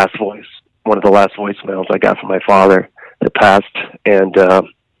like the last voice, one of the last voicemails I got from my father that passed, and the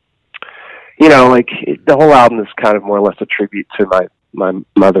whole album is kind of more or less a tribute to my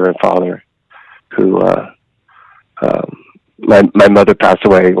mother and father, who my mother passed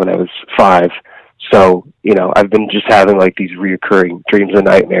away when I was 5. So, I've been just having like these reoccurring dreams and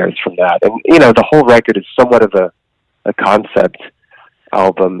nightmares from that. And, the whole record is somewhat of a concept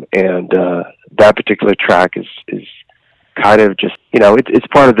album. And that particular track is kind of just, it's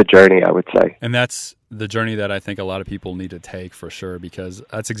part of the journey, I would say. And that's the journey that I think a lot of people need to take for sure, because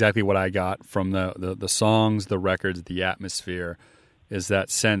that's exactly what I got from the songs, the records, the atmosphere, is that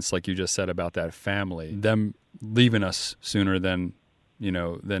sense, like you just said, about that family, them leaving us sooner than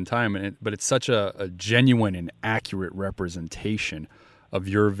time. But it's such a genuine and accurate representation of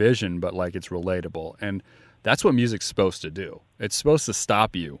your vision, but like it's relatable. And that's what music's supposed to do. It's supposed to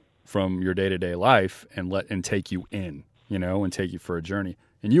stop you from your day-to-day life and take you in, and take you for a journey.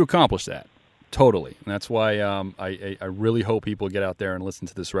 And you accomplish that. Totally. And that's why I really hope people get out there and listen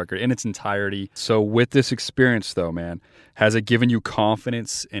to this record in its entirety. So with this experience, though, man, has it given you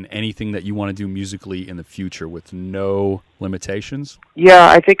confidence in anything that you want to do musically in the future with no limitations? Yeah,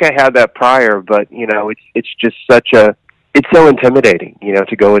 I think I had that prior, but, it's just it's so intimidating,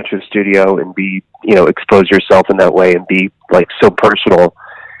 to go into a studio and be, expose yourself in that way and be, like, so personal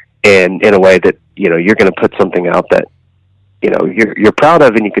and in a way that, you're going to put something out that, you're proud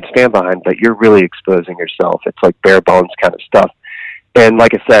of and you can stand behind, but you're really exposing yourself. It's like bare bones kind of stuff. And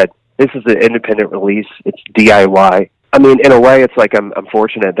like I said, this is an independent release. It's DIY. I mean, in a way, it's like I'm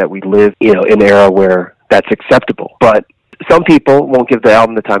fortunate that we live, in an era where that's acceptable. But some people won't give the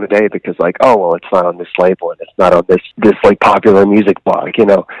album the time of day because, like, oh, well, it's not on this label and it's not on this like popular music blog,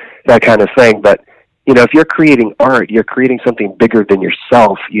 that kind of thing. But if you're creating art, you're creating something bigger than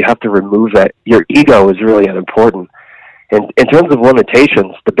yourself. You have to remove that. Your ego is really unimportant. And in terms of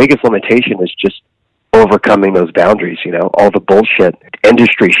limitations, the biggest limitation is just overcoming those boundaries, all the bullshit,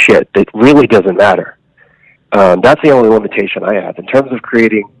 industry shit that really doesn't matter. That's the only limitation I have. In terms of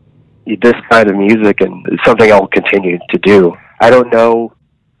creating this kind of music, and it's something I'll continue to do. I don't know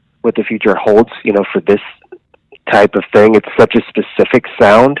what the future holds, for this type of thing. It's such a specific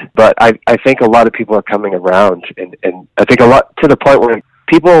sound, but I think a lot of people are coming around, and I think a lot to the point where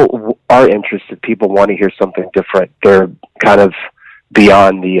people are interested. People want to hear something different. They're kind of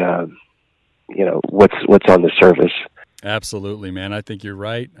beyond the, what's on the surface. Absolutely, man. I think you're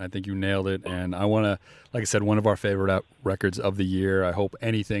right. I think you nailed it. And I want to, like I said, one of our favorite records of the year. I hope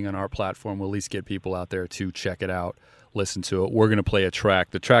anything on our platform will at least get people out there to check it out, listen to it. We're going to play a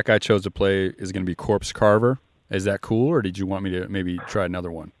track. The track I chose to play is going to be Corpse Carver. Is that cool, or did you want me to maybe try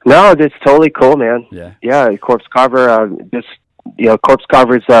another one? No, that's totally cool, man. Yeah, Corpse Carver. Corpse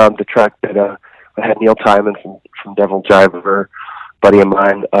Carver is the track that I had Neil Timon from Devil Driver, buddy of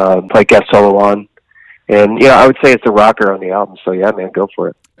mine, play guest solo on, and I would say it's a rocker on the album. So yeah, man, go for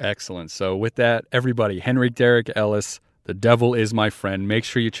it. Excellent. So with that, everybody, Henrik Derek Ellis, The Devil Is My Friend. Make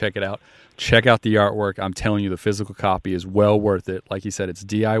sure you check it out. Check out the artwork. I'm telling you, the physical copy is well worth it. Like you said, it's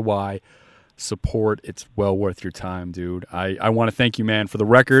DIY. Support. It's well worth your time, dude. I want to thank you, man, for the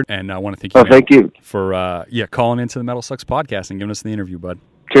record, and I want to thank you, man, thank you for calling into the Metal Sucks podcast and giving us the interview, bud.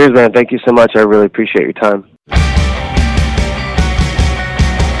 Cheers, man. Thank you so much. I really appreciate your time.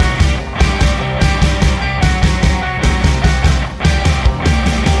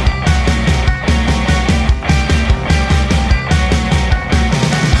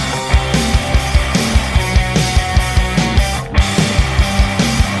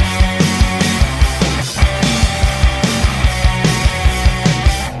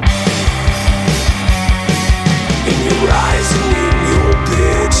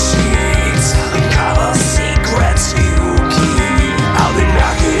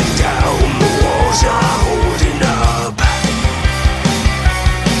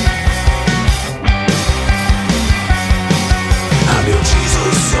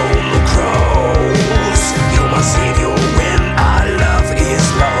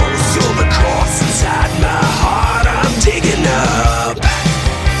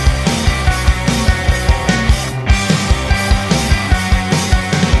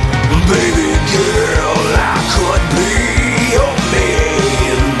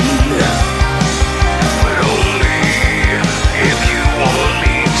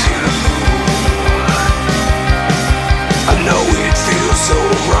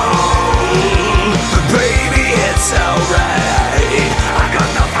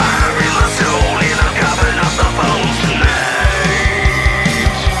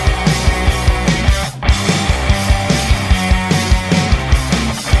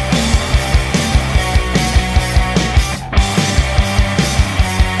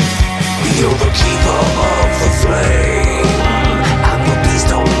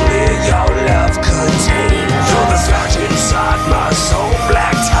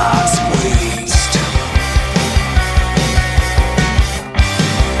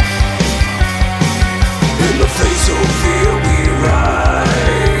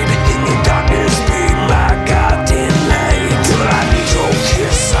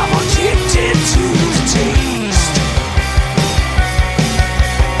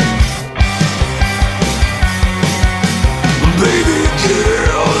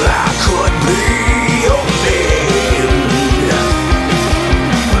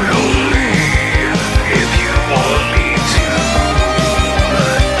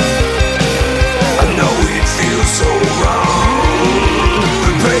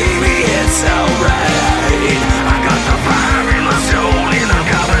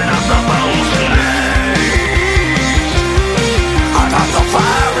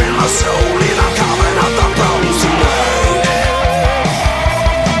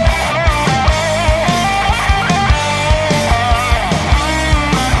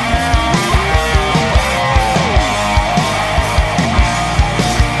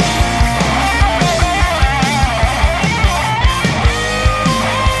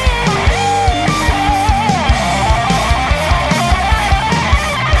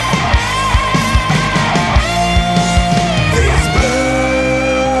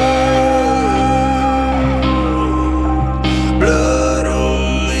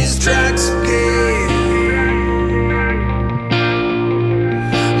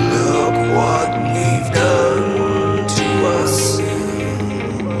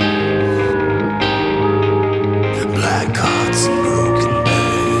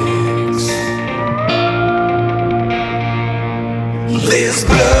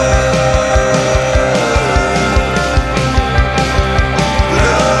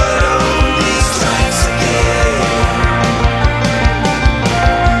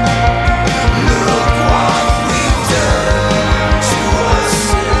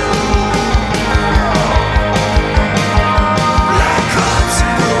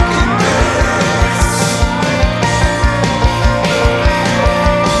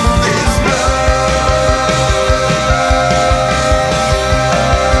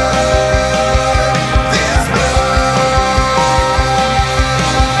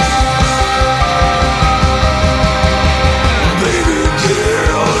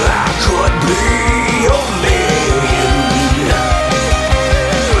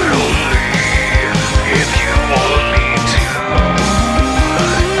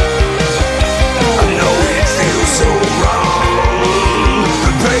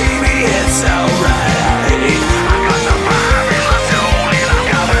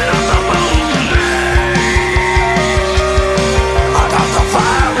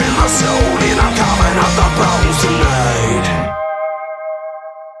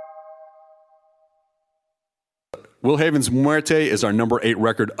 Will Haven's Muerte is our number 8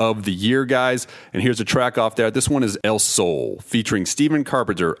 record of the year, guys. And here's a track off there. This one is El Sol, featuring Stephen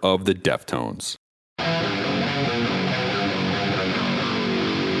Carpenter of the Deftones.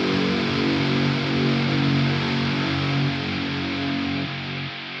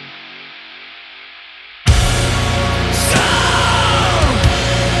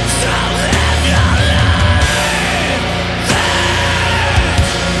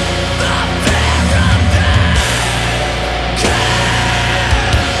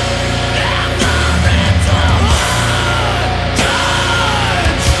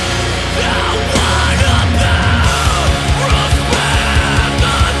 Up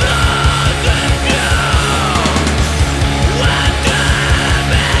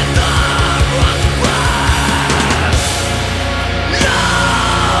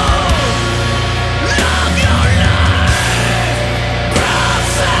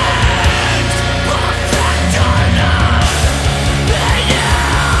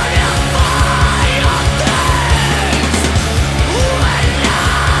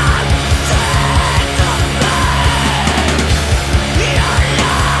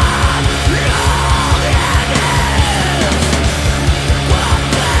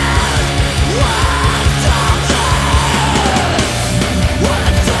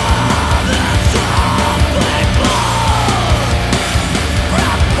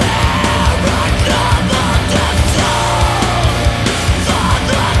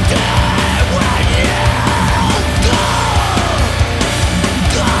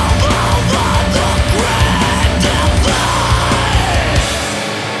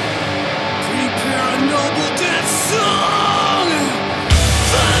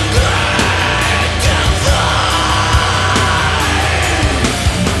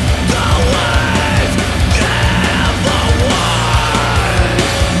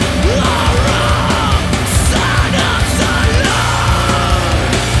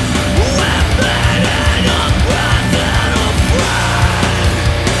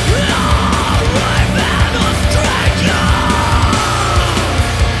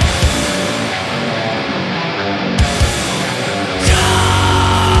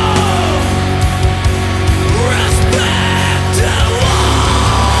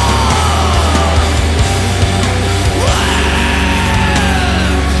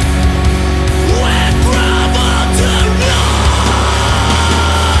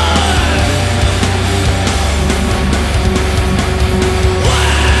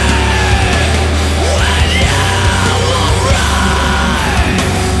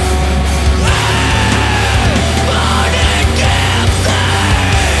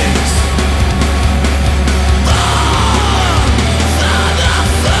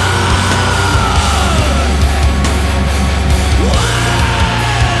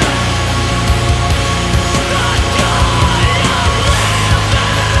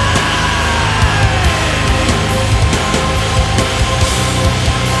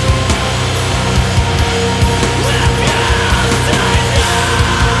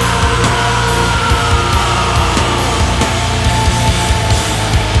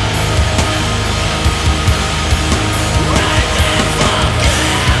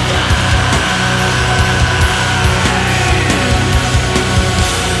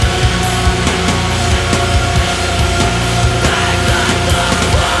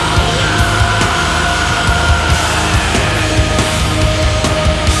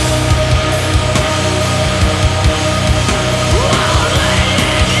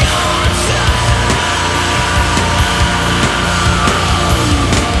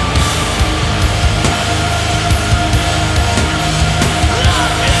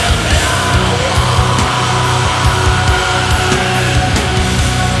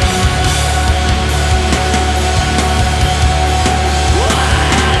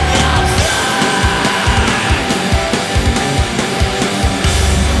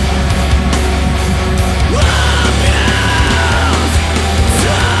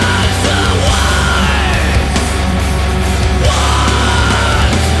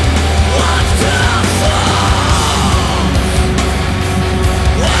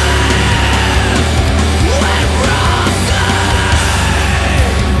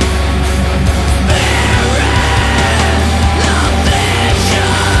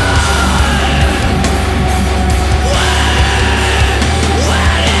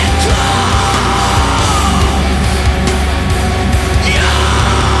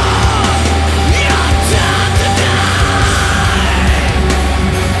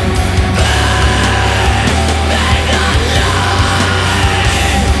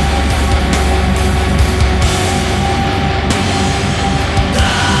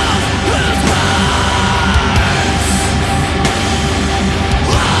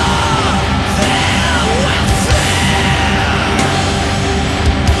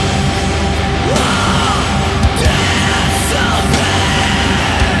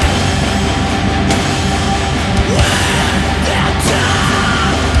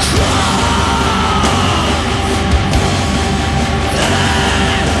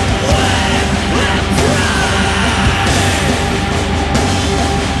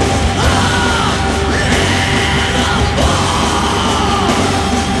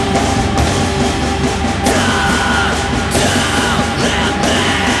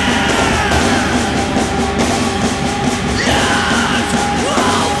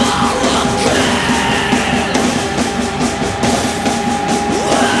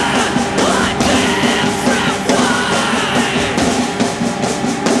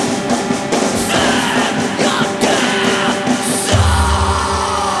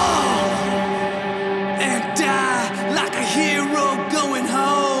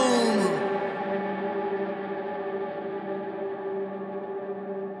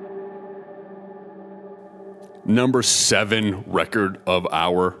number 7 record of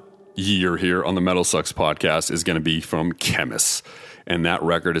our year here on the Metal Sucks podcast is going to be from Chemist, and that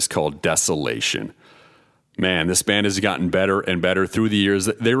record is called Desolation. Man, this band has gotten better and better through the years.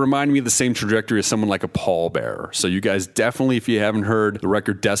 They remind me of the same trajectory as someone like a Pallbearer. So you guys definitely, if you haven't heard the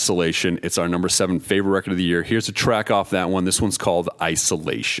record Desolation, it's our number 7 favorite record of the year. Here's a track off that one. This one's called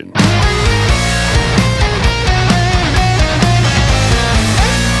Isolation.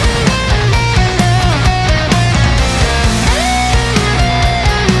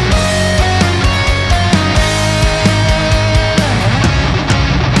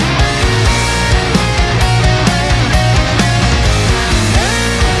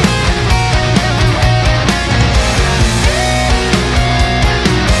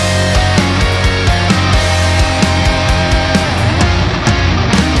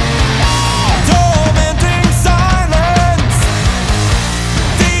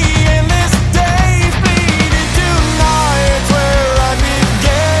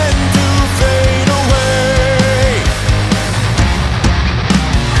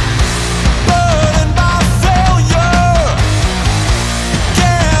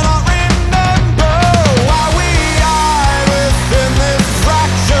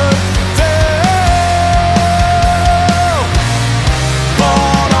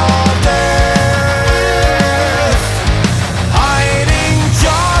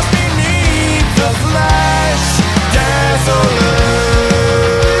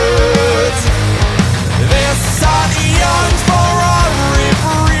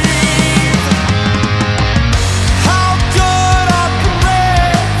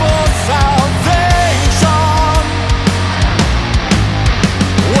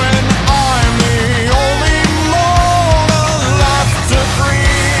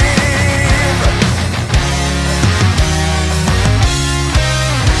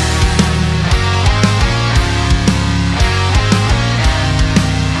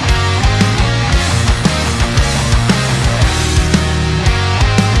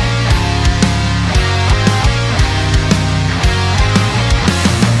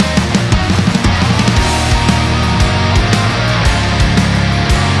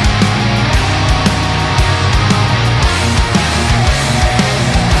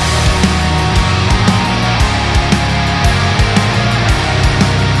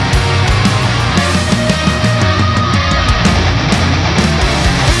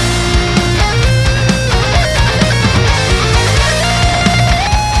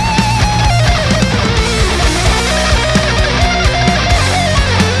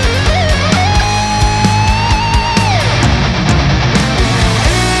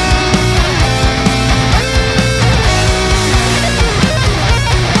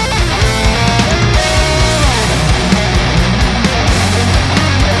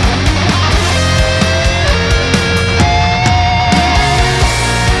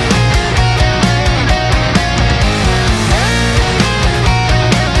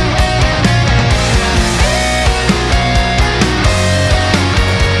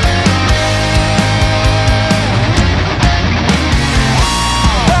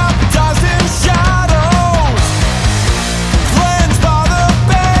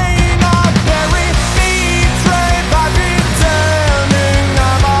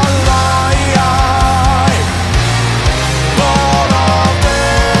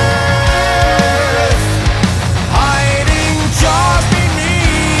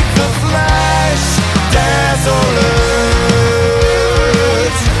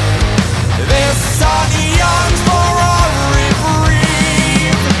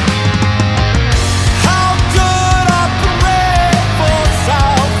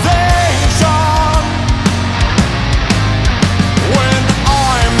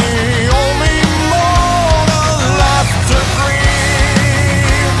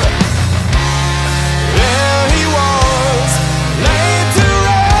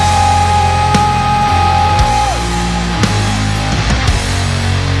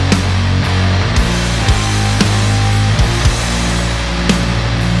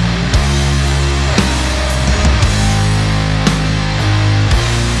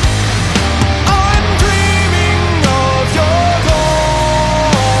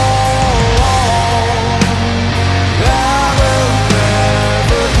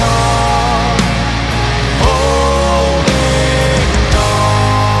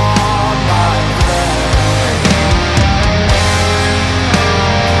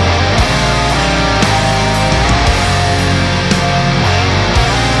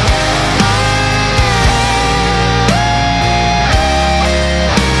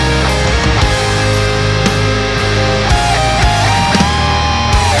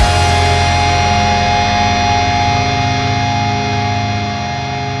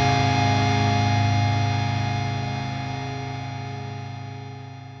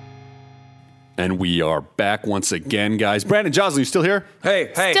 And we are back once again, guys. Brandon Joslin, you still here?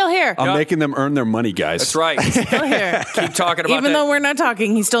 Hey. Still here. I'm making them earn their money, guys. That's right. Still here. Keep talking about Even that. though we're not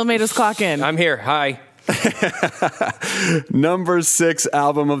talking, he still made us clock in. I'm here. Hi. Number 6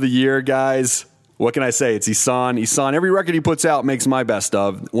 album of the year, guys. What can I say? It's Ihsahn. Ihsahn, every record he puts out makes my best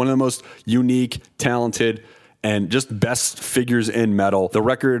of. One of the most unique, talented, and just best figures in metal. The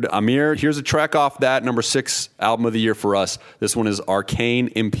record, Amir, here's a track off that, number 6 album of the year for us. This one is Arcane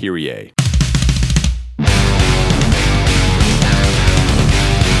Imperie.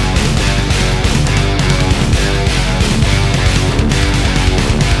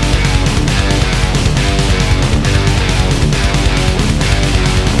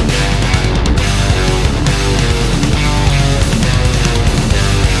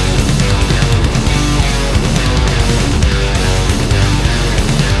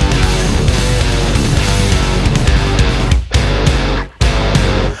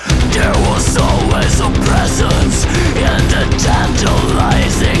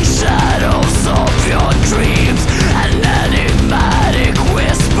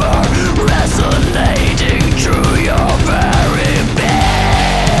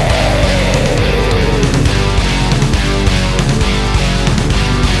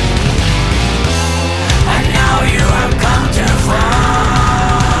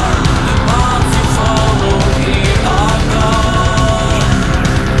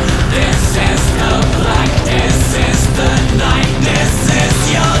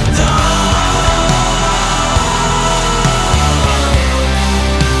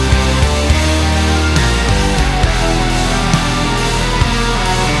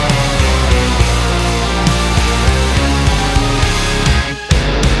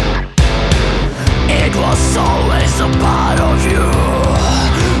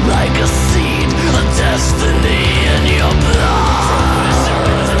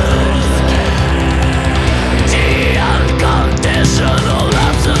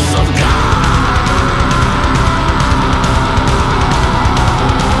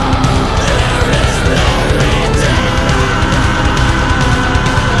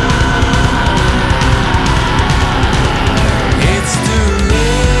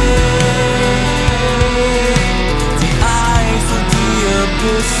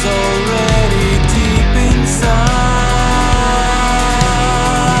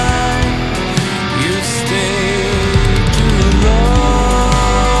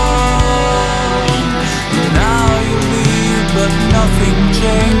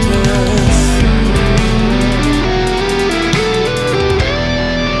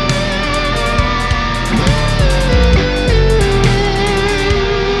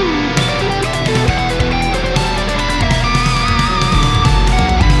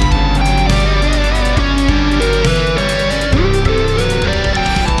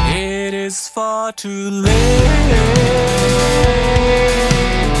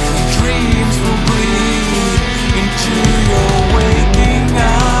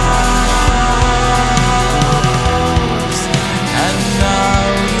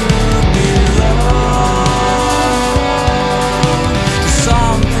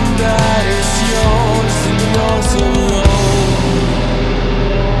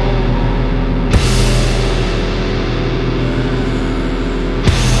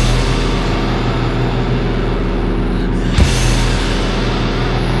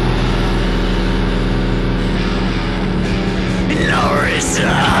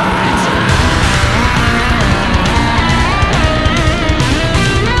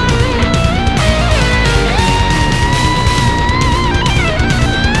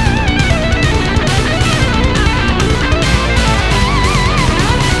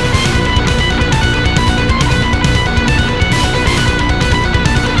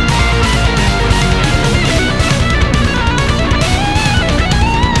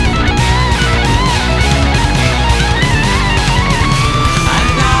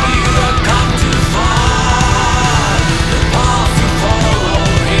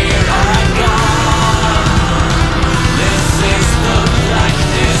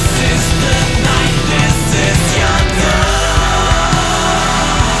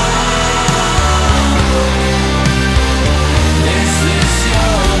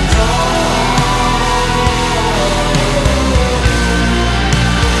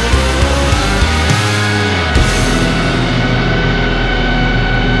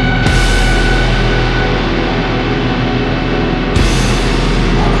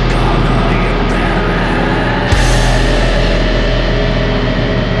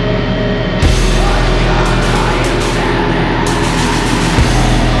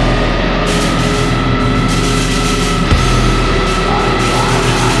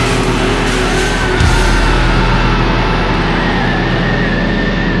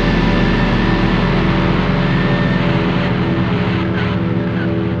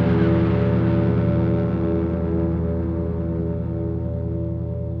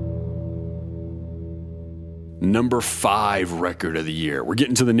 number 5 record of the year. We're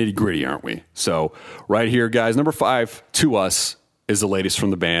getting to the nitty gritty, aren't we? So right here, guys, number 5 to us is the latest from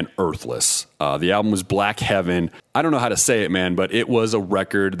the band Earthless. The album was Black Heaven. I don't know how to say it, man, but it was a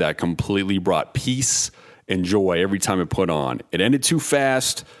record that completely brought peace and joy every time it put on. It ended too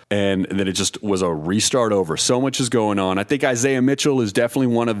fast, and then it just was a restart over. So much is going on. I think Isaiah Mitchell is definitely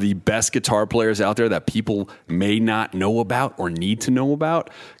one of the best guitar players out there that people may not know about or need to know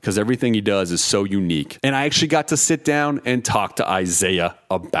about, because everything he does is so unique. And I actually got to sit down and talk to Isaiah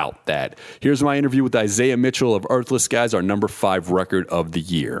about that. Here's my interview with Isaiah Mitchell of Earthless, guys, our number 5 record of the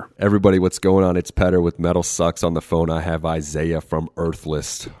year. Everybody, what's going on? It's Petter with Metal Sucks on the phone. I have Isaiah from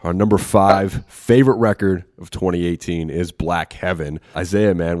Earthless. Our number 5 favorite record of 2018 is Black Heaven.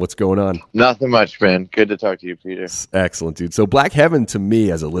 Isaiah, man, what's going on? Nothing much, man. Good to talk to you, Peter. Excellent, dude. So Black Heaven, to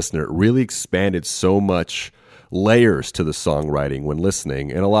me as a listener, really expanded so much layers to the songwriting when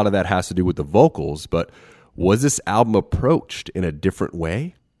listening, and a lot of that has to do with the vocals, but was this album approached in a different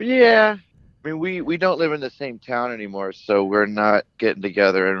way? Yeah. I mean, we don't live in the same town anymore, so we're not getting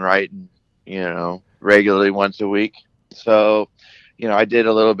together and writing, regularly once a week. So, I did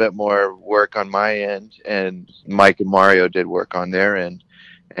a little bit more work on my end, and Mike and Mario did work on their end.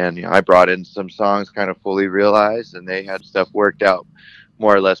 And I brought in some songs kind of fully realized, and they had stuff worked out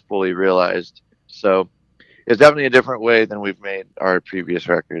more or less fully realized. So it's definitely a different way than we've made our previous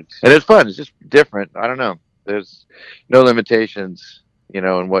records. And it's fun. It's just different. I don't know. There's no limitations,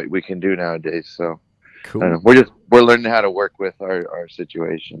 in what we can do nowadays. So cool. I don't know. We're learning how to work with our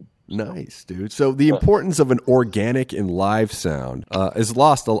situation. Nice, dude. So the importance of an organic and live sound is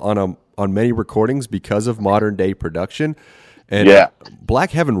lost on many recordings because of modern day production. And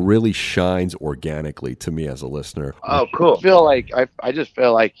Black Heaven really shines organically to me as a listener. Oh, cool. I just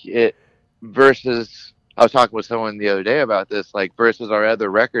feel like it versus, I was talking with someone the other day about this, like versus our other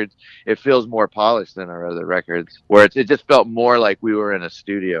records, it feels more polished than our other records, where it just felt more like we were in a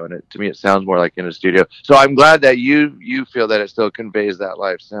studio, and to me it sounds more like in a studio. So I'm glad that you feel that it still conveys that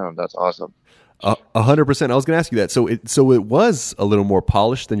live sound. That's awesome. 100%. I was going to ask you that. So it was a little more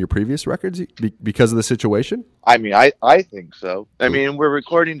polished than your previous records because of the situation? I mean, I think so. I mean, we're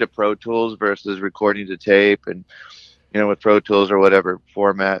recording to Pro Tools versus recording to tape, and with Pro Tools or whatever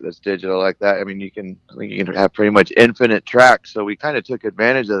format that's digital like that, I mean, you can have pretty much infinite tracks. So we kind of took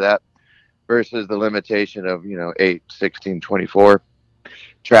advantage of that versus the limitation of 8, 16, 24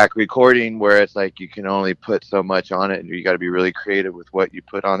 track recording, where it's like you can only put so much on it, and you got to be really creative with what you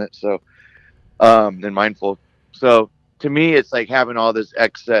put on it. So and mindful. So to me, it's like having all this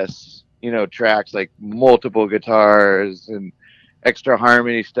excess, tracks, like multiple guitars and extra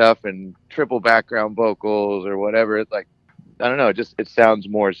harmony stuff and triple background vocals or whatever. It's like, I don't know, it sounds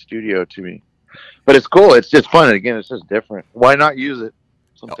more studio to me. But it's cool. It's just fun. And again, it's just different. Why not use it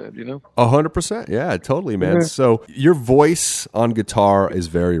sometimes, 100%. Yeah, totally, man. Mm-hmm. So your voice on guitar is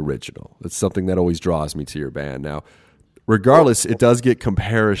very original. It's something that always draws me to your band. Now, regardless, it does get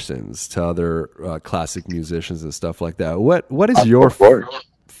comparisons to other classic musicians and stuff like that. What is your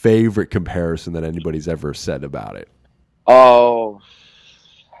favorite comparison that anybody's ever said about it? Oh,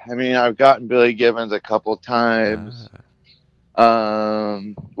 I mean, I've gotten Billy Gibbons a couple times,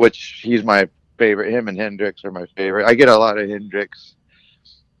 which he's my favorite. Him and Hendrix are my favorite. I get a lot of Hendrix.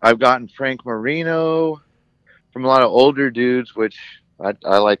 I've gotten Frank Marino from a lot of older dudes, which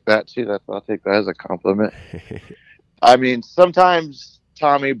I like that too. I'll take that as a compliment. I mean, sometimes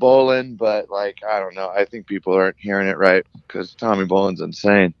Tommy Bolin, but I don't know. I think people aren't hearing it right because Tommy Bolin's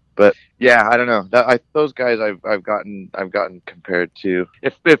insane. But yeah, I don't know. Those guys I've gotten compared to.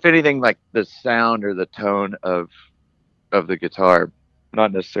 If anything, like the sound or the tone of the guitar,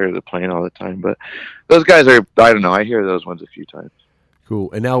 not necessarily the playing all the time, but those guys are. I don't know. I hear those ones a few times. Cool.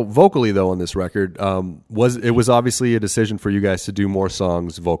 And now vocally though on this record, was obviously a decision for you guys to do more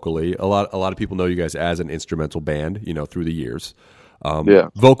songs vocally. A lot of people know you guys as an instrumental band, through the years.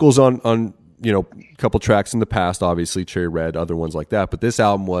 Vocals on a couple tracks in the past, obviously Cherry Red, other ones like that. But this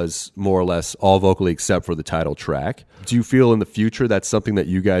album was more or less all vocally except for the title track. Do you feel in the future that's something that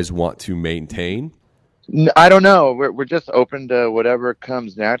you guys want to maintain? I don't know. We're just open to whatever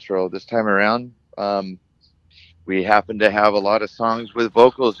comes natural this time around. We happen to have a lot of songs with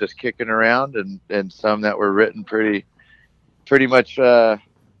vocals just kicking around, and some that were written pretty much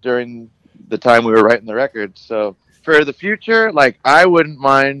during the time we were writing the record. So for the future, I wouldn't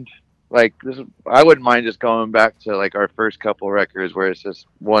mind just going back to our first couple records where it's just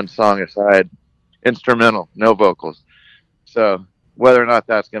one song aside, instrumental, no vocals. So whether or not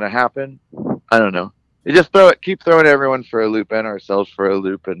that's going to happen, I don't know. You just keep throwing everyone for a loop and ourselves for a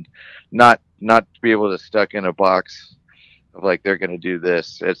loop, and not be able to stuck in a box of like they're going to do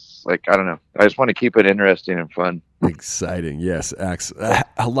this. It's like, I don't know. I just want to keep it interesting and fun. Exciting, yes.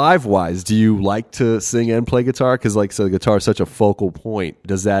 Live wise, do you like to sing and play guitar? Because like so, the guitar is such a focal point.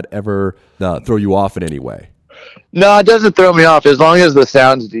 Does that ever throw you off in any way? No, it doesn't throw me off as long as the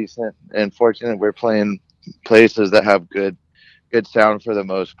sound's decent. And fortunately, we're playing places that have good sound for the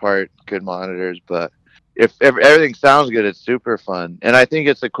most part, good monitors. But if everything sounds good, it's super fun. And I think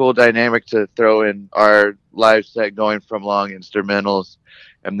it's a cool dynamic to throw in our live set, going from long instrumentals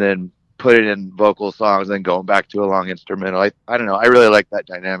and then put it in vocal songs, then going back to a long instrumental. I don't know. I really like that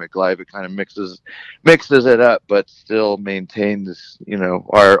dynamic live. It kind of mixes it up, but still maintains,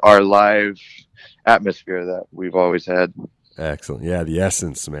 our live atmosphere that we've always had. Excellent. Yeah, the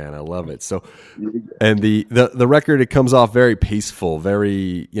essence, man. I love it. So, and the record, it comes off very peaceful,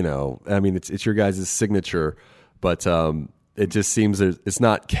 very, I mean, it's your guys' signature, but it just seems it's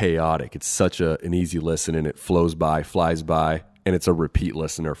not chaotic. It's such an easy listen, and it flies by, and it's a repeat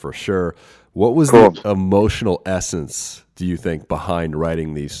listener for sure. What was the emotional essence, do you think, behind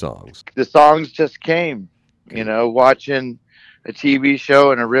writing these songs? The songs just came, watching a TV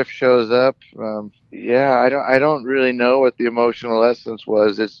show and a riff shows up. I don't really know what the emotional essence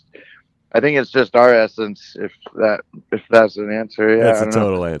was. I think it's just our essence, if that's an answer. Yeah, that's a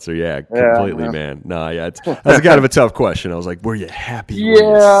total answer. Yeah, completely, man. No, yeah, that's kind of a tough question. I was like, were you happy? Were you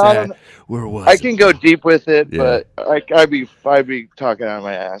sad? Where was I can go deep with it, but I'd be talking out of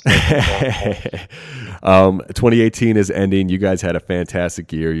my ass. 2018 is ending. You guys had a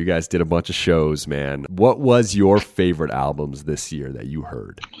fantastic year. You guys did a bunch of shows, man. What was your favorite albums this year that you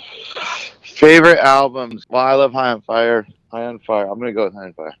heard? Favorite albums? Well, I love High on Fire. High on Fire. I'm going to go with High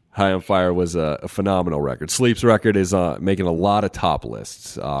on Fire. High on Fire was a phenomenal record. Sleep's record is making a lot of top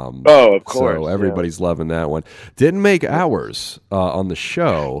lists. Of course. So everybody's loving that one. Didn't make ours on the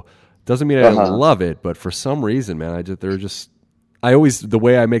show. Doesn't mean I didn't love it, but for some reason, man, the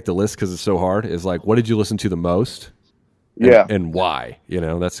way I make the list, because it's so hard, is like, what did you listen to the most? And why?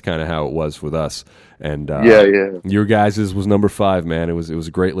 That's kind of how it was with us. And your guys' was number 5, man. It was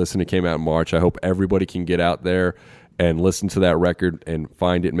a great listen. It came out in March. I hope everybody can get out there and listen to that record and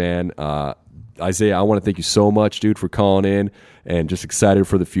find it, man. Isaiah, I want to thank you so much, dude, for calling in, and just excited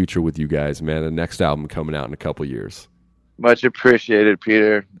for the future with you guys, man. The next album coming out in a couple years. Much appreciated,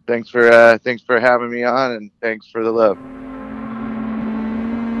 Peter. Thanks for having me on, and thanks for the love.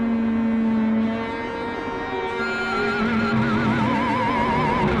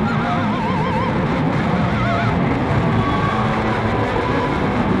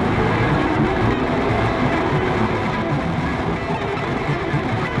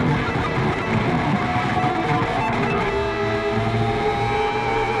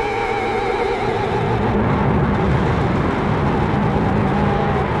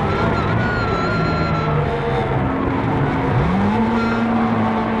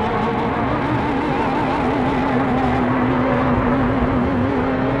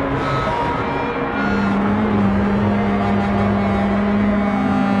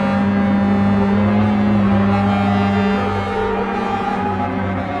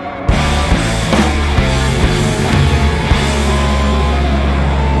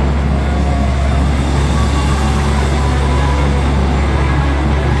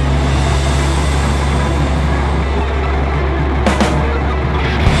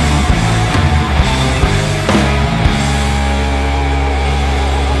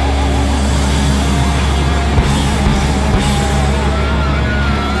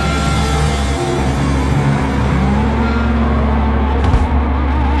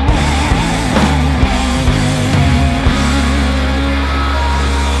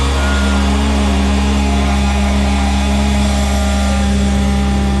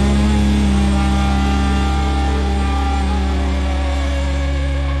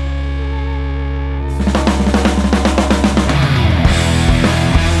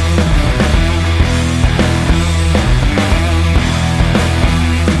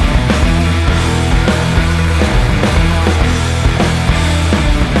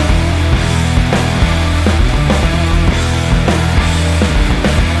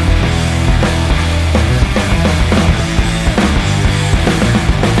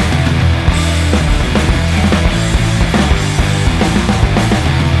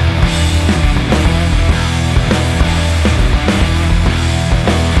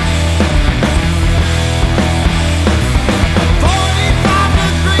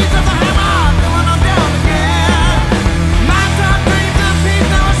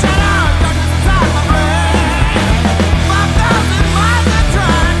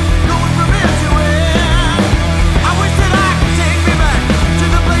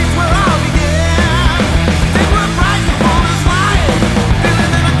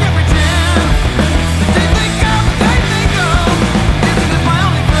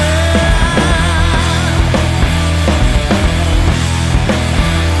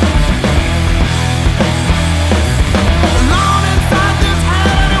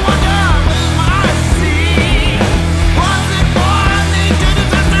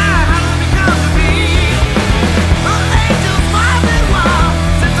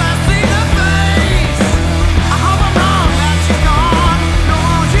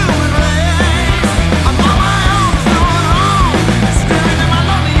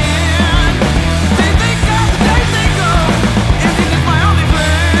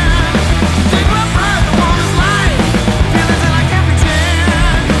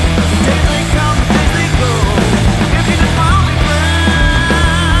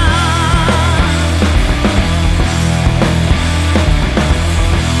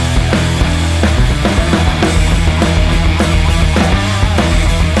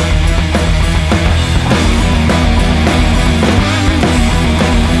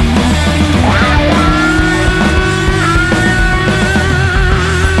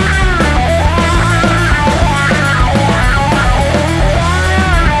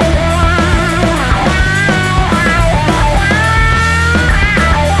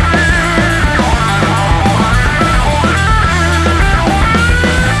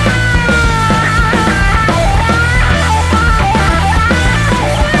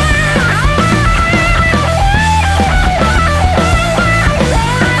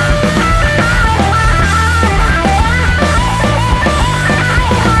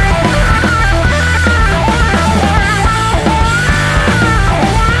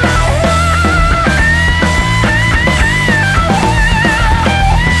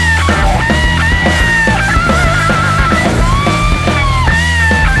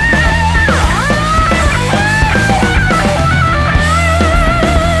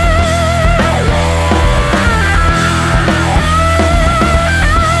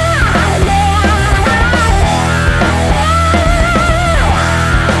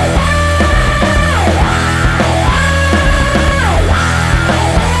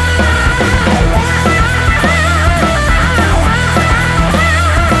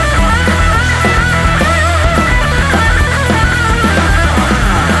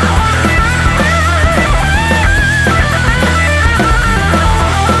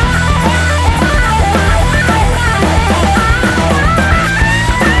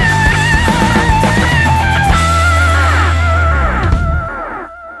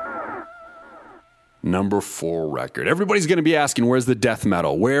 number 4 record. Everybody's going to be asking, where's the death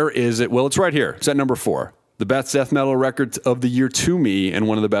metal? Where is it? Well, it's right here. It's at number 4. The best death metal record of the year to me, and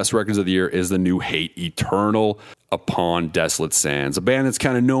one of the best records of the year, is the new Hate Eternal, Upon Desolate Sands. A band that's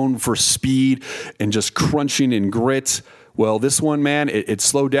kind of known for speed and just crunching and grit. Well, this one, man, it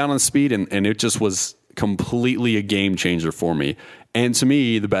slowed down on speed, and it just was completely a game changer for me. And to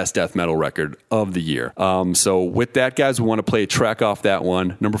me, the best death metal record of the year. So with that, guys, we want to play a track off that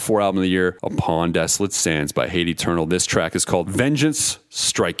one. Number 4 album of the year, Upon Desolate Sands by Hate Eternal. This track is called Vengeance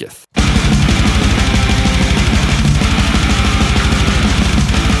Striketh.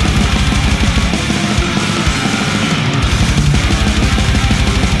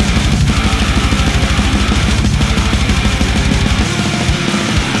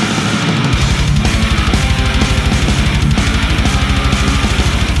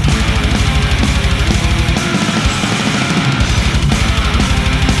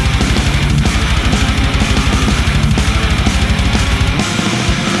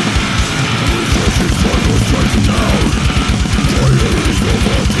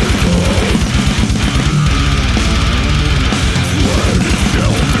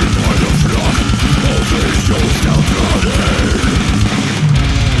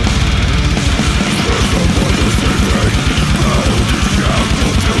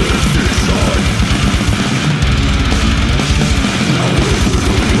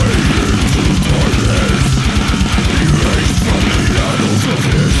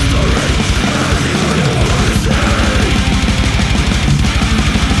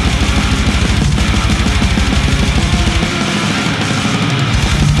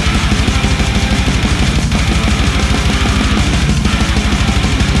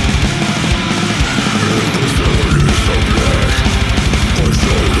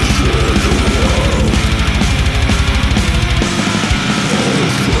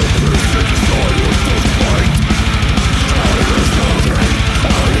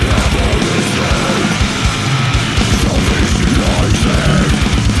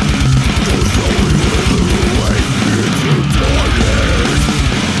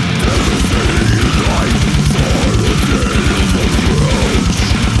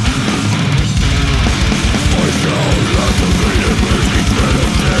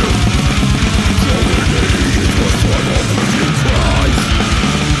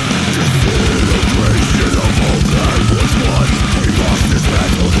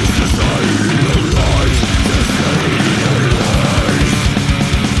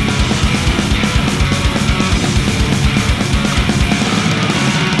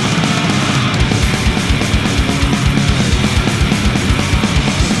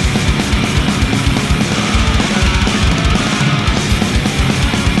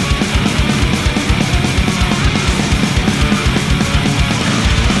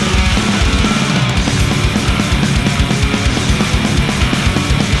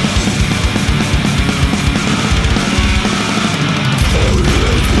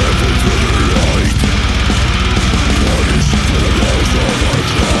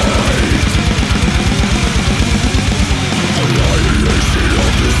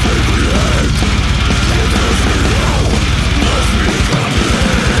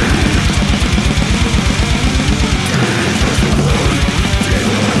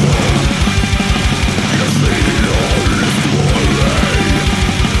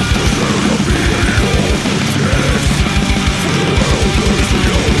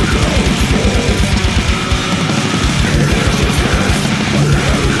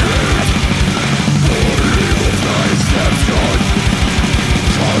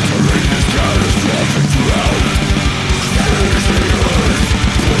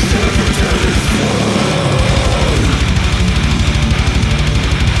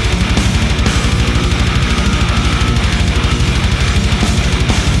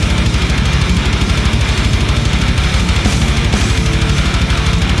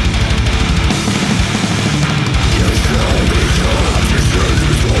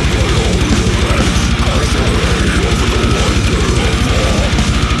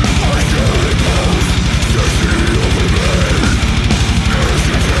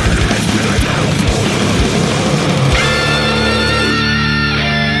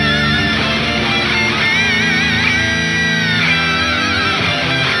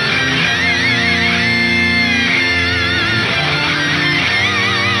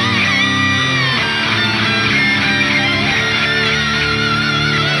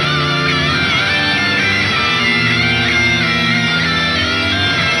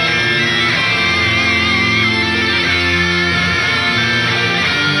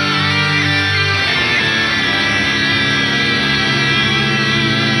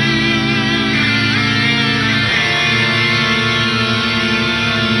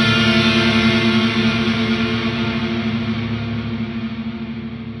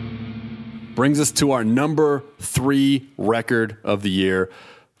 Brings us to our number 3 record of the year.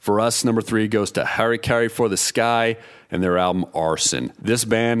 For us, number 3 goes to Harry Carey for the Sky and their album Arson. This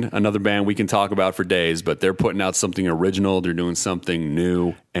band, another band we can talk about for days, but they're putting out something original. They're doing something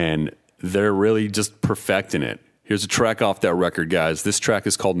new, and they're really just perfecting it. Here's a track off that record, guys. This track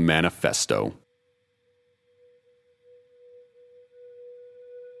is called Manifesto.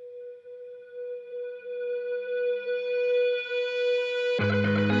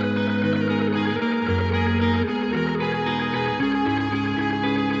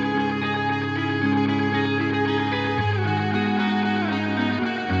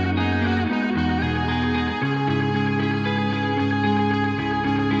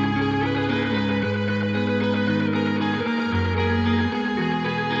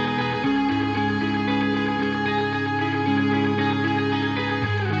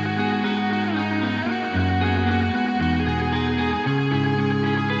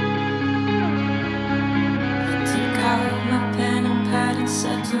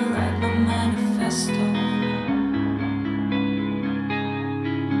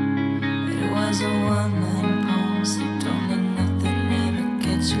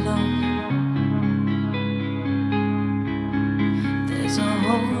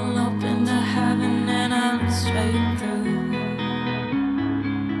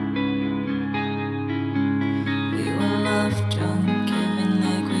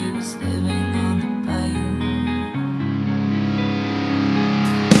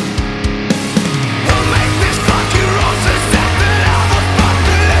 Fucking roses that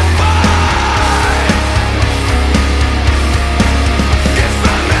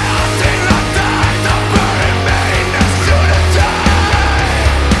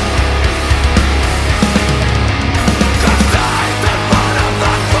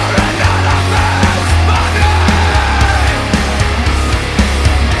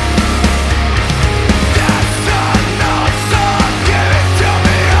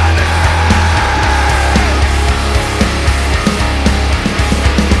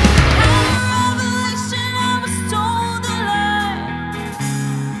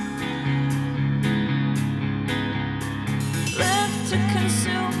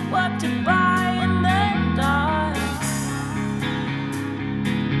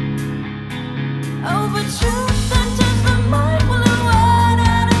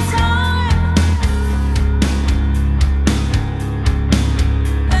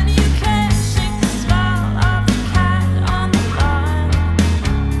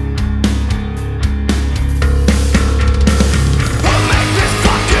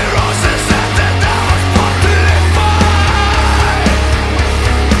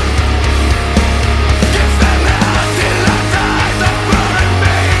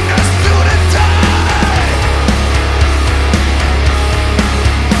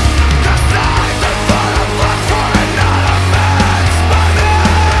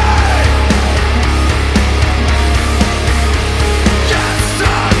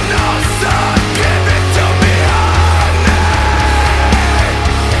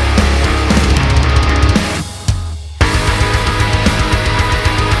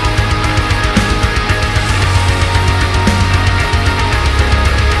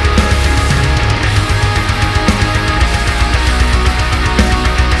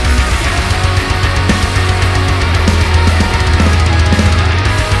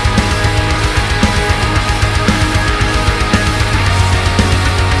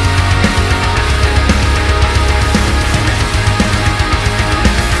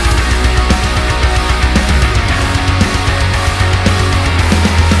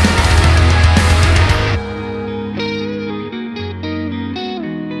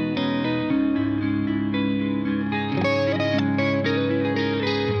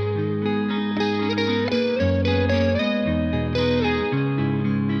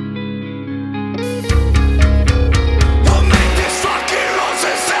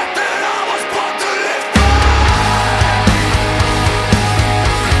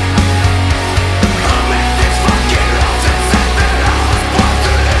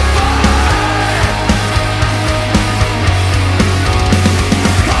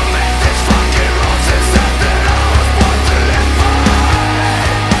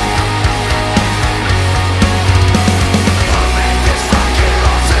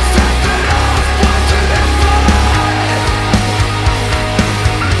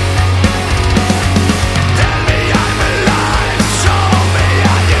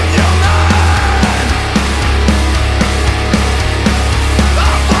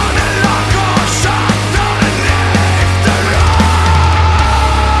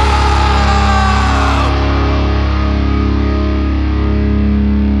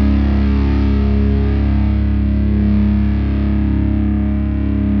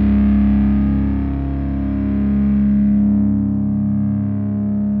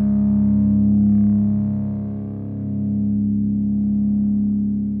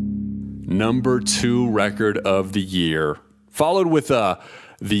number 2 record of the year, followed with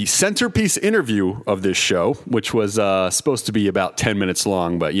the centerpiece interview of this show, which was supposed to be about 10 minutes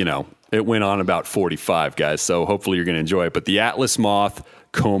long, but, it went on about 45, guys, so hopefully you're going to enjoy it. But the Atlas Moth,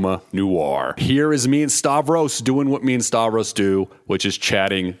 Coma Noir. Here is me and Stavros doing what me and Stavros do, which is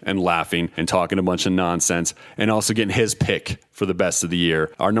chatting and laughing and talking a bunch of nonsense, and also getting his pick for the best of the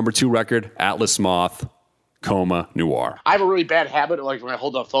year. Our number 2 record, Atlas Moth, Coma Noir. I have a really bad habit of, like, when I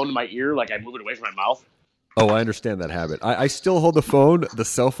hold the phone to my ear, like, I move it away from my mouth. Oh, I understand that habit. I still hold the phone, the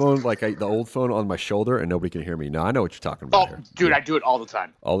cell phone, the old phone on my shoulder, and nobody can hear me. No, I know what you're talking about here. Dude, I do it all the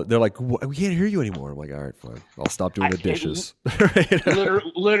time. They're like, we can't hear you anymore. I'm like, all right, fine. I'll stop doing the dishes.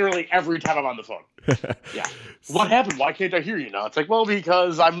 Literally every time I'm on the phone. Yeah. What happened? Why can't I hear you now? It's like, well,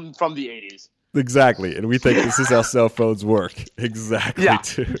 because I'm from the 80s. Exactly. And we think this is how cell phones work. Exactly, yeah.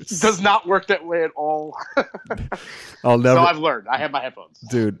 dude. Does not work that way at all. I'll never. So I've learned. I have my headphones.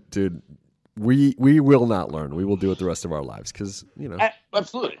 Dude. We will not learn. We will do it the rest of our lives because,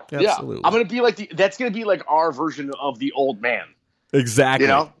 Absolutely. Absolutely. Yeah. I'm going to be like that's going to be like our version of the old man. Exactly.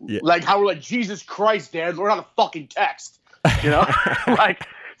 Yeah. Like how we're like, Jesus Christ, Dad, we're not a fucking text. Like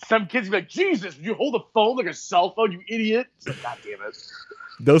some kids be like, Jesus, would you hold a phone like a cell phone, you idiot? It's like, God damn it.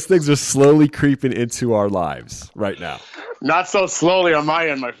 Those things are slowly creeping into our lives right now. Not so slowly on my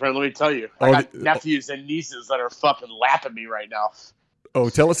end, my friend. Let me tell you. I got nephews and nieces that are fucking lapping me right now. Oh,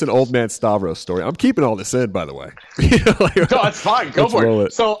 tell us an old man Stavros story. I'm keeping all this in, by the way. No, it's fine. Go for it.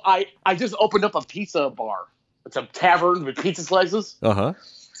 it. So I just opened up a pizza bar. It's a tavern with pizza slices. Uh-huh.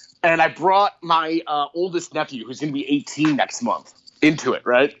 And I brought my oldest nephew, who's going to be 18 next month, into it,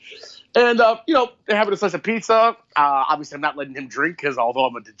 right? And, they're having a slice of pizza. Obviously, I'm not letting him drink because although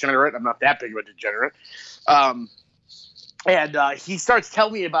I'm a degenerate, I'm not that big of a degenerate. And he starts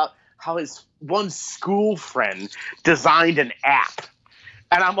telling me about how his one school friend designed an app.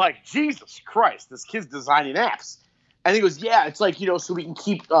 And I'm like, Jesus Christ, this kid's designing apps. And he goes, yeah, it's like, so we can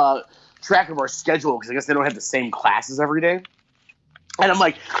keep track of our schedule because I guess they don't have the same classes every day. And I'm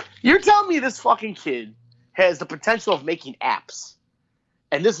like, you're telling me this fucking kid has the potential of making apps.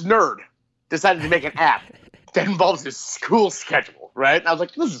 And this nerd decided to make an app that involves his school schedule, right? And I was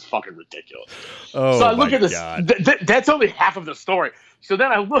like, this is fucking ridiculous. Oh, so I look at this. God. That's only half of the story. So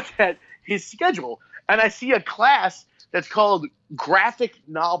then I look at his schedule and I see a class that's called graphic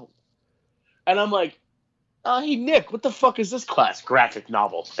novel. And I'm like, hey, Nick, what the fuck is this class, graphic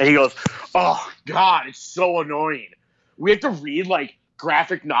novel? And he goes, oh, God, it's so annoying. We have to read,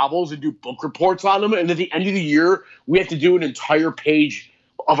 graphic novels and do book reports on them. And at the end of the year, we have to do an entire page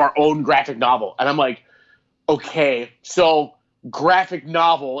of our own graphic novel. And I'm like, okay, so graphic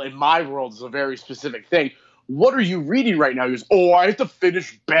novel in my world is a very specific thing. What are you reading right now? He goes, I have to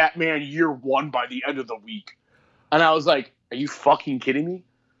finish Batman Year 1 by the end of the week. And I was like, are you fucking kidding me?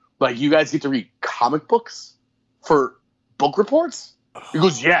 Like, you guys get to read comic books for book reports? He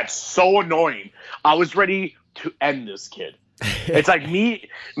goes, yeah, it's so annoying. I was ready to end this kid. It's like me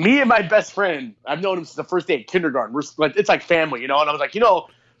and my best friend, I've known him since the first day of kindergarten. We're like, it's like family, And I was like,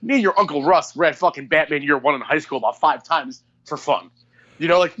 me and your Uncle Russ read fucking Batman Year 1 in high school about 5 times for fun.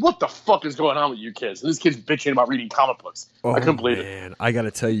 What the fuck is going on with you kids? And this kid's bitching about reading comic books. I couldn't believe it. I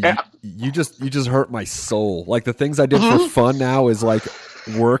gotta tell you, you just hurt my soul. Like the things I did for fun now is like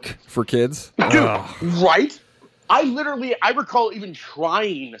work for kids. Dude, right? I recall even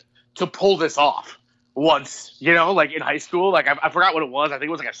trying to pull this off once, in high school. I forgot what it was. I think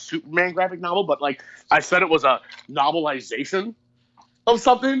it was like a Superman graphic novel, but I said it was a novelization of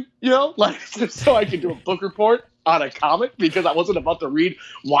something, just so I could do a book report on a comic because I wasn't about to read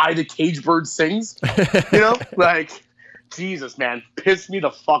Why the Cage Bird Sings. Jesus, man, pissed me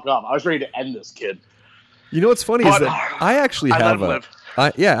the fuck off. I was ready to end this kid. What's funny is that I actually have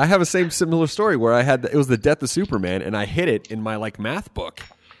I have a similar story where it was the Death of Superman and I hid it in my math book.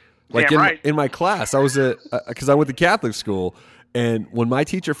 In my class, I was because I went to Catholic school. And when my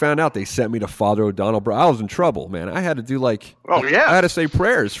teacher found out, they sent me to Father O'Donnell Brown. I was in trouble, man. I had to do I had to say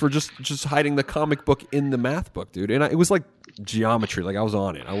prayers for just hiding the comic book in the math book, dude. And it was like geometry, I was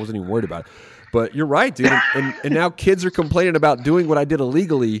on it. I wasn't even worried about it. But you're right, dude. And now kids are complaining about doing what I did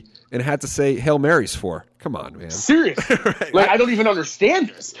illegally and had to say Hail Marys for. Come on, man. Seriously, right? I don't even understand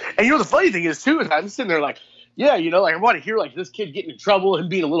this. And the funny thing is too is I'm sitting there I want to hear this kid getting in trouble and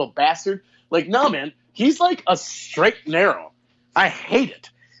being a little bastard. No, man, he's a straight and narrow. I hate it.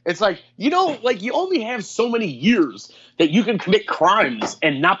 It's you only have so many years that you can commit crimes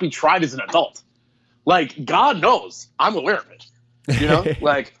and not be tried as an adult. God knows I'm aware of it.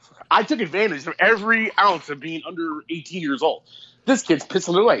 I took advantage of every ounce of being under 18 years old. This kid's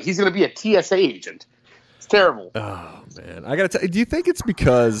pissing it away. He's going to be a TSA agent. It's terrible. Oh man, I gotta tell you, do you think it's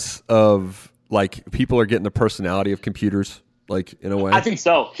because of like people are getting the personality of computers, like in a way? I think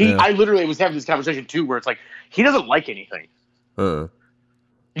so. I literally was having this conversation too, where it's like he doesn't like anything. You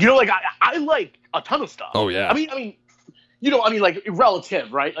know, like I like a ton of stuff. Oh yeah. I mean, you know, like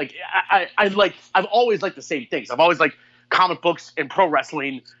relative, right? Like I've always liked the same things. I've always liked comic books and pro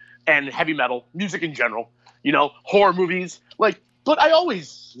wrestling and heavy metal, music in general. You know, horror movies, like. But I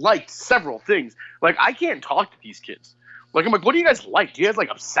always liked several things. Like, I can't talk to these kids. Like, I'm like, what do you guys like? Do you guys, like,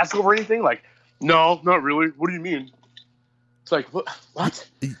 obsess over anything? Like, no, not really. What do you mean? It's like, what?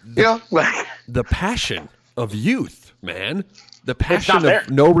 You know? Like, the passion of youth, man. The passion of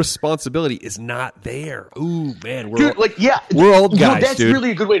no responsibility is not there. Ooh, man. We're old guys, that's dude.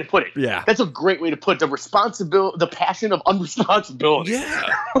 really a good way to put it. Yeah. That's a great way to put the passion of unresponsibility.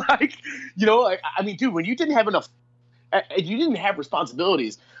 Yeah. Like, you know, like, I mean, dude, when you didn't have enough, if you didn't have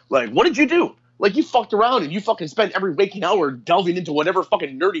responsibilities, like, what did you do? Like, you fucked around and you fucking spent every waking hour delving into whatever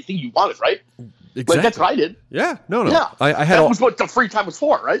fucking nerdy thing you wanted, right? Exactly. Like, that's what I did. Yeah. No. Yeah. I had that was what the free time was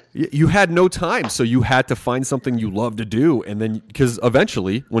for, right? You had no time, so you had to find something you love to do, and then because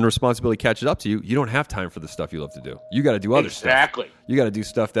eventually, when responsibility catches up to you, you don't have time for the stuff you love to do. You got to do other stuff. Exactly. You got to do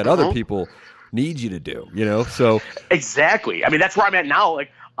stuff that other people need you to do. You know, so exactly. I mean, that's where I'm at now.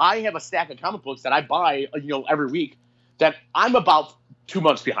 Like, I have a stack of comic books that I buy, you know, every week. That I'm about 2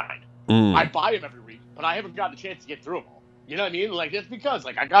 months behind. I buy them every week, but I haven't gotten a chance to get through them all. You know what I mean? Like, it's because,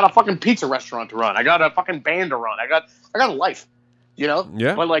 like, I got a fucking pizza restaurant to run. I got a fucking band to run. I got a life. You know?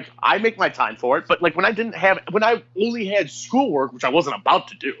 Yeah. But, like, I make my time for it. But, like, when I only had schoolwork, which I wasn't about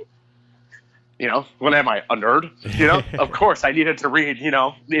to do, you know, when am I a nerd? You know? Of course, I needed to read, you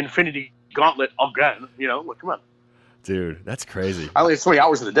know, the Infinity Gauntlet again. You know? Like, come on. Dude, that's crazy. I only have 20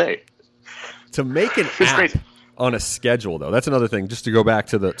 hours in a day. To make an app crazy. On a schedule, though, that's another thing. Just to go back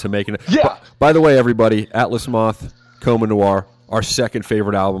to making it. Yeah. By the way, everybody, Atlas Moth, Coma Noir, our second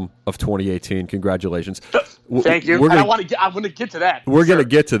favorite album of 2018. Congratulations. Thank you. I want to get to that. We're going to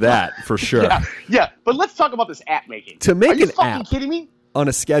get to that for sure. Yeah. But let's talk about this app making. To make Are you an fucking app kidding me? on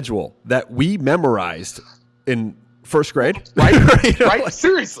a schedule that we memorized in first grade, right? You know, right?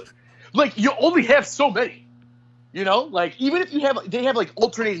 Seriously, like you only have so many. You know, like even if you have, they have like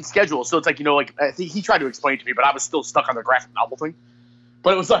alternating schedules. So it's like, you know, like I think he tried to explain it to me, but I was still stuck on the graphic novel thing.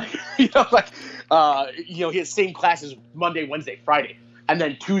 But it was like, you know, like, you know, he has same classes Monday, Wednesday, Friday, and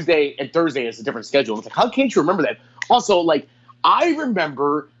then Tuesday and Thursday is a different schedule. It's like, how can't you remember that? Also, like, I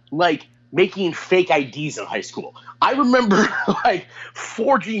remember like making fake IDs in high school. I remember like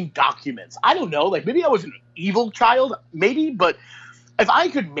forging documents. I don't know, like maybe I was an evil child, maybe, but if I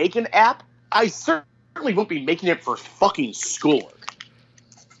could make an app, I certainly won't be making it for fucking schoolwork.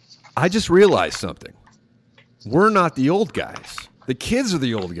 I just realized something. We're not the old guys. The kids are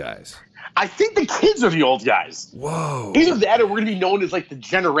the old guys. I think the kids are the old guys. Whoa. Either that or we're going to be known as like the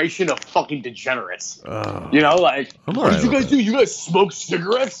generation of fucking degenerates. You know, like, what did you guys do? You guys smoke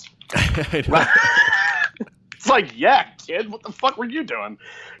cigarettes? Right? It's like, yeah, kid, what the fuck were you doing?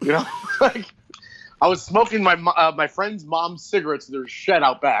 You know, like, I was smoking my friend's mom's cigarettes in their shed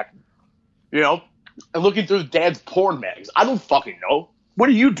out back, you know, and looking through dad's porn mags. I don't fucking know. What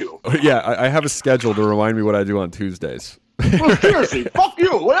do you do? Yeah, I have a schedule to remind me what I do on Tuesdays. Well, seriously, fuck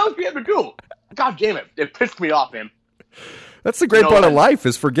you. What else do you have to do? God damn it. It pissed me off, man. That's the great part of life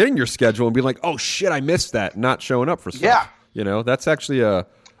is forgetting your schedule and being like, oh, shit, I missed that, not showing up for stuff. Yeah. You know, that's actually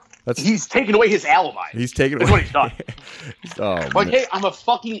he's taking away his alibi. He's taking That's away. what he's done. Oh, Like, man. hey, I'm a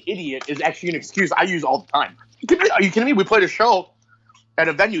fucking idiot is actually an excuse I use all the time. Are you kidding me? We played a show at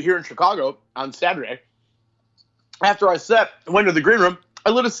a venue here in Chicago on Saturday. After I went to the green room,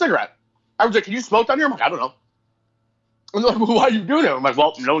 I lit a cigarette. I was like, can you smoke down here? I'm like, I don't know. And they're like, well, why are you doing it? I'm like,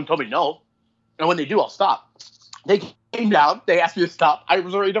 well, no one told me no. And when they do, I'll stop. They came down. They asked me to stop. I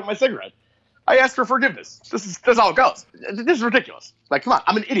was already done my cigarette. I asked for forgiveness. This is how it goes. This is ridiculous. Like, come on.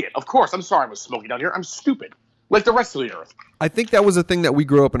 I'm an idiot. Of course. I'm sorry I was smoking down here. I'm stupid. Like the rest of the earth. I think that was the thing that we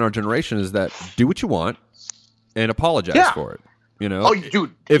grew up in our generation is that do what you want and apologize for it. You know, Oh,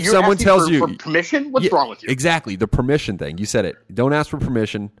 dude. if you're someone asking tells for permission, what's wrong with you? Exactly. The permission thing. You said it. Don't ask for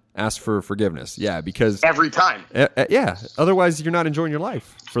permission. Ask for forgiveness. Yeah, because every time. Yeah. Otherwise, you're not enjoying your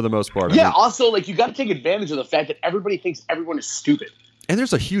life for the most part. Yeah. I mean, Also, like, you got to take advantage of the fact that everybody thinks everyone is stupid. and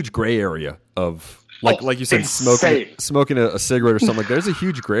there's a huge gray area of like you said, insane. smoking a cigarette or something like that. There's a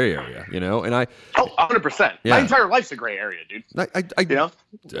huge gray area, you know. And 100%. Yeah. My entire life's a gray area, dude. you know,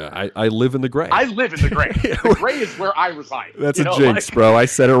 I live in the gray. I live in the gray. The gray is where I reside. That's you a know, jinx, like- bro. I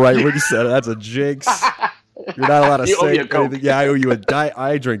said it right when you said it. That's a jinx. You're not allowed to You owe me say a Coke. anything. Yeah, I owe you a Diet.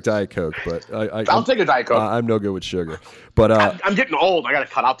 I drink Diet Coke, but I'll take a Diet Coke. I'm no good with sugar. But I'm getting old. I got to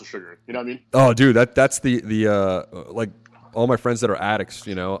cut out the sugar. You know what I mean? oh, dude, that's the like all my friends that are addicts.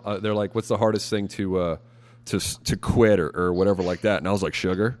 You know, they're like, "What's the hardest thing to quit or whatever like that?" And I was like,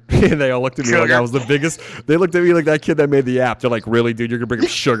 "Sugar." And they all looked at me like I was the biggest. They looked at me like that kid that made the app. They're like, "Really, dude? You're gonna bring up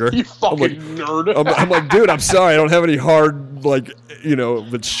sugar?" You fucking nerd. I'm like, dude, I'm sorry, I don't have any hard but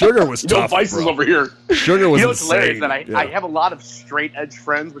sugar was no tough. vices bro. over here. Sugar was You know what's insane. hilarious that I have a lot of straight edge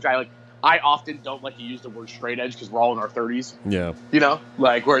friends, which I like. I often don't like to use the word straight edge because we're all in our 30s. Yeah. You know,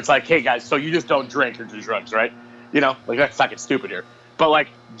 like where it's like, hey guys, so you just don't drink or do drugs, right? You know, like that's fucking stupid here. But like,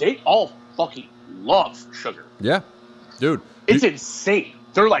 they all fucking love sugar. Yeah, dude, It's insane.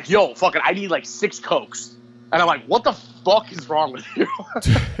 They're like, yo, fucking, I need like 6 Cokes. And I'm like, what the fuck is wrong with you?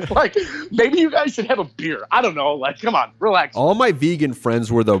 Like, maybe you guys should have a beer. I don't know. Like, come on, relax. all my vegan friends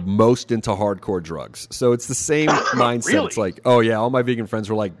were the most into hardcore drugs. So it's the same mindset. Really? It's like, oh yeah, all my vegan friends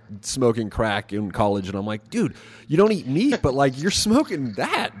were like smoking crack in college, and I'm like, dude, you don't eat meat, but like you're smoking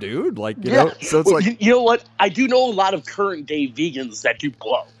that, dude. Like, you know, so it's Well, like, you know what? I do know a lot of current day vegans that do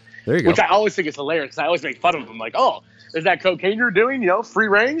blow. there you go. Which I always think is hilarious because I always make fun of them. Like, oh, is that cocaine you're doing? You know, free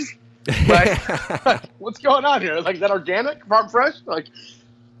range? Like, what's going on here? Like, is that organic, farm fresh? Like,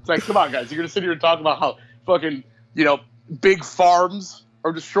 it's like, come on, guys. You're going to sit here and talk about how fucking, big farms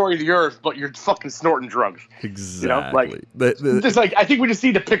are destroying the earth, but you're fucking snorting drugs. Exactly. You know, like, just like, I think we just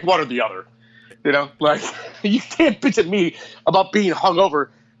need to pick one or the other. You know, like, you can't bitch at me about being hungover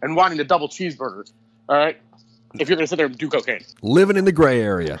and wanting a double cheeseburger. All right? If you're going to sit there and do cocaine. Living in the gray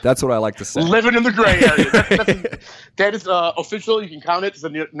area. That's what I like to say. Living in the gray area. That is official. You can count it. It's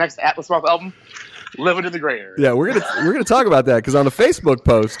the next Atlas Moth album. Living in the gray area. Yeah, we're gonna talk about that because on the Facebook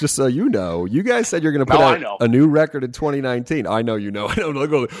post, just so you know, you guys said you're gonna put out a new record in 2019. I know you know. I don't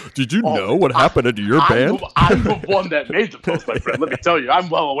know. Did you know what happened to your band? I'm the one that made the post, my friend. Let me tell you, I'm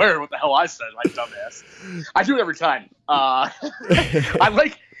well aware of what the hell I said, like dumbass. I do it every time.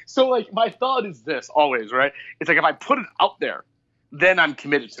 So my thought is this always, right? It's like if I put it out there, then I'm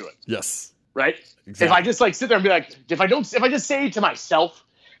committed to it. Yes. Right? Exactly. If I just sit there and be like, if I just say it to myself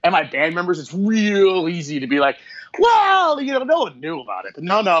and my band members, it's real easy to be like, well, no one knew about it. But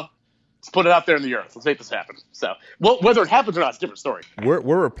no, let's put it out there in the earth. Let's make this happen. So, well, whether it happens or not, it's a different story. We're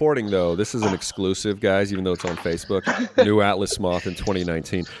reporting though. This is an exclusive, guys. Even though it's on Facebook, new Atlas Moth in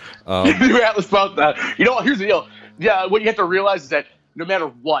 2019. New Atlas Moth. Here's the deal. Yeah, what you have to realize is that no matter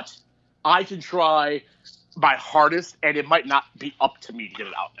what, I can try my hardest, and it might not be up to me to get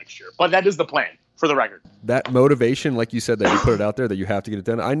it out next year. But that is the plan, for the record. That motivation, like you said, that you put it out there, that you have to get it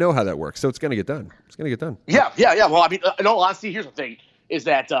done. I know how that works, so it's going to get done. It's going to get done. Yeah. Well, I mean, in all honesty, here's the thing, is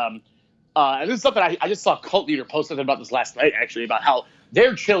that, and this is something I just saw Cult Leader post something about this last night, actually, about how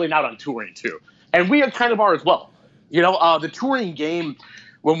they're chilling out on touring, too. And we kind of are as well. The touring game,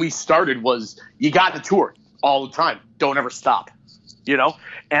 when we started, was you got to tour all the time. Don't ever stop. And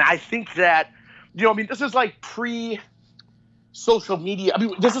I think that, this is like pre-social media. I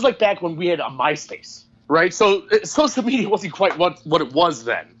mean, this is like back when we had a MySpace, right? So social media wasn't quite what it was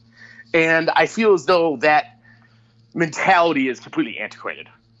then. And I feel as though that mentality is completely antiquated.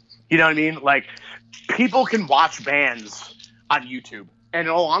 You know what I mean? Like, people can watch bands on YouTube. And in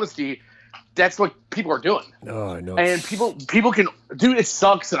all honesty, that's what people are doing. Oh, I know. And people can, dude, it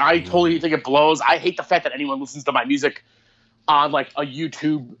sucks. And I totally think it blows. I hate the fact that anyone listens to my music on like a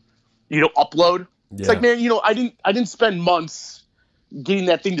YouTube, upload. Yeah. It's like, man, I didn't spend months getting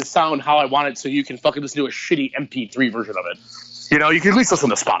that thing to sound how I want it, so you can fucking listen to a shitty MP3 version of it. You can at least listen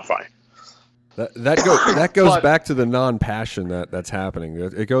to Spotify. That goes back to the non-passion that's happening.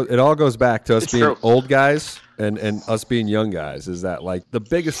 It all goes back to us being old guys and us being young guys. Is that like the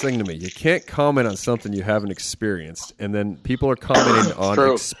biggest thing to me? You can't comment on something you haven't experienced, and then people are commenting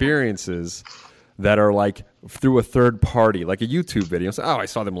on experiences that are like through a third party, like a YouTube video. So, I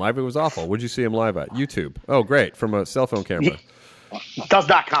saw them live. It was awful. Where'd you see them live at? YouTube. Oh, great. From a cell phone camera. Does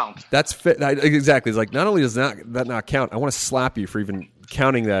not count. That's fit. Exactly. It's like, not only does that not count, I want to slap you for even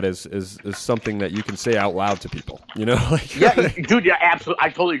counting that as something that you can say out loud to people. Yeah, dude. Yeah, absolutely. I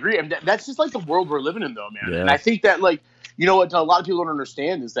totally agree. And that's just like the world we're living in, though, man. Yeah. And I think that, what a lot of people don't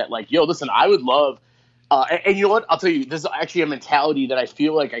understand is that, listen, I would love. And you know what? I'll tell you, this is actually a mentality that I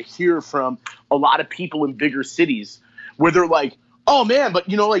feel like I hear from a lot of people in bigger cities where they're like, oh, man, but,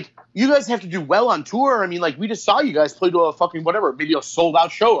 you guys have to do well on tour. I mean, we just saw you guys play to a fucking whatever, maybe a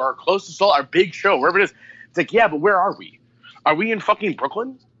sold-out show or close to sold, our big show, wherever it is. It's like, yeah, but where are we? Are we in fucking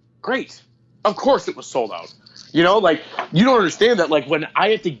Brooklyn? Great. Of course it was sold out. You don't understand that, when I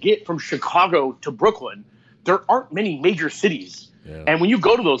have to get from Chicago to Brooklyn, there aren't many major cities Yeah. And when you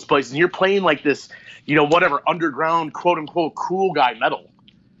go to those places and you're playing like this, whatever underground quote unquote cool guy metal,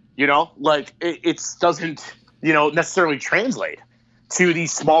 like it doesn't, necessarily translate to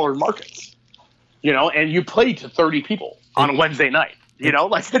these smaller markets, and you play to 30 people on a Wednesday night,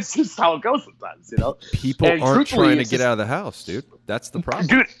 like that's just how it goes sometimes, People And aren't truthfully, trying to it's get just- out of the house, dude. That's the problem.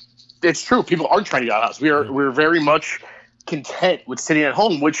 Dude, it's true. People aren't trying to get out of the house. We're very much content with sitting at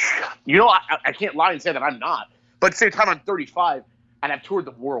home, which, I can't lie and say that I'm not. But at the same time, I'm 35, and I've toured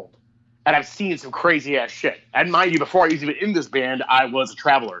the world. And I've seen some crazy-ass shit. And mind you, before I was even in this band, I was a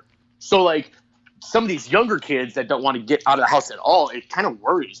traveler. So, like, some of these younger kids that don't want to get out of the house at all, it kind of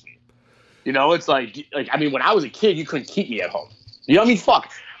worries me. It's like, I mean, when I was a kid, you couldn't keep me at home.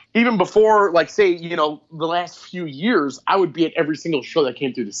 Fuck. Even before, like, say, the last few years, I would be at every single show that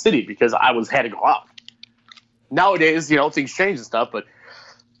came through the city because I had to go out. Nowadays, things change and stuff, but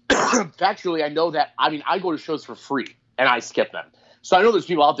factually, I know that, I go to shows for free, and I skip them. So I know there's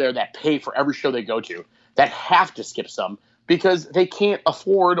people out there that pay for every show they go to that have to skip some because they can't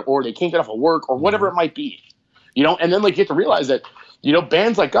afford or they can't get off of work or whatever it might be. And then, like, you have to realize that,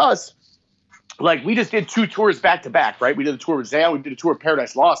 bands like us, like, we just did 2 tours back-to-back, right? We did a tour with Zaya, we did a tour with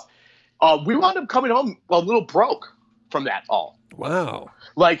Paradise Lost. We wound up coming home a little broke from that all. Wow.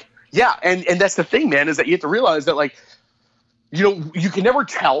 Like, yeah, and that's the thing, man, is that you have to realize that, like, you can never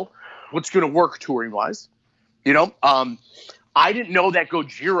tell what's going to work touring-wise. I didn't know that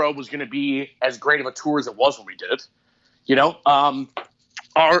Gojira was going to be as great of a tour as it was when we did it.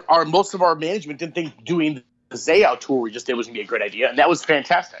 Our most of our management didn't think doing the Zaya tour we just did was going to be a great idea, and that was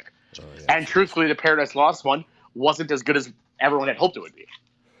fantastic. Oh, yeah. And truthfully, the Paradise Lost one wasn't as good as everyone had hoped it would be.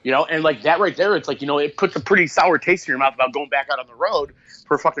 And like that right there, it's like, it puts a pretty sour taste in your mouth about going back out on the road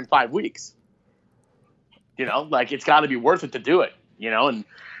for fucking 5 weeks. Like it's got to be worth it to do it, and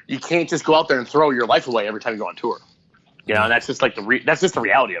you can't just go out there and throw your life away every time you go on tour. And that's just like that's just the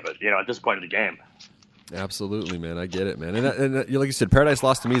reality of it, at this point of the game. Absolutely, man. I get it, man. And like you said, Paradise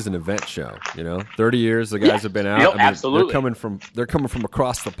Lost to me is an event show. 30 years the guys have been out. Absolutely. They're coming from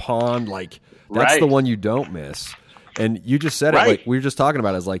across the pond. Like that's the one you don't miss. And you just said it, like we were just talking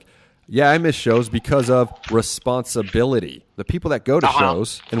about. Is like, yeah, I miss shows because of responsibility. The people that go to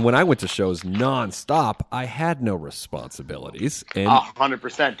shows, and when I went to shows nonstop, I had no responsibilities. And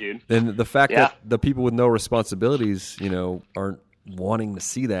 100%, dude. And the fact that the people with no responsibilities, aren't wanting to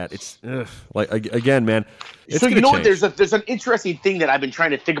see that, it's like, again, man. It's so you know what? change. There's an interesting thing that I've been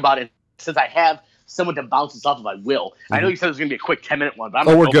trying to think about, and since I have someone to bounce this off of, I will. I know you said it was going to be a quick 10-minute one, but I'm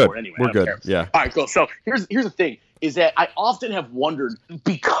going to go for it anyway. We're good. Yeah. All right, cool. So here's the thing. Is that I often have wondered,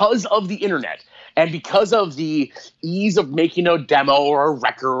 because of the internet and because of the ease of making a demo or a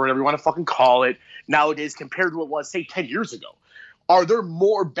record or whatever you want to fucking call it nowadays compared to what it was, say, 10 years ago, are there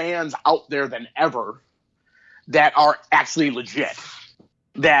more bands out there than ever that are actually legit,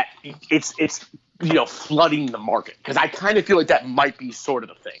 that it's flooding the market? Because I kind of feel like that might be sort of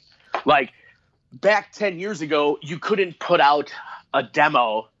the thing. Like, back 10 years ago, you couldn't put out a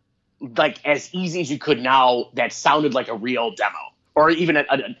demo like as easy as you could now that sounded like a real demo or even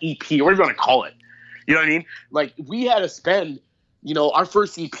an EP or whatever you want to call it. You know what I mean? Like, we had to spend, our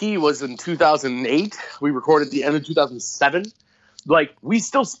first EP was in 2008. We recorded at the end of 2007. Like, we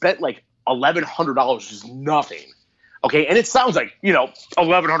still spent like $1,100, which is nothing. Okay. And it sounds like,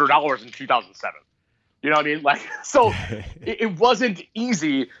 $1,100 in 2007. You know what I mean? Like, so it wasn't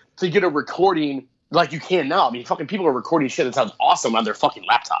easy to get a recording like you can now. I mean, fucking people are recording shit that sounds awesome on their fucking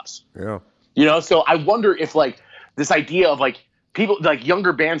laptops. Yeah. So I wonder if, like, this idea of, like, people, like,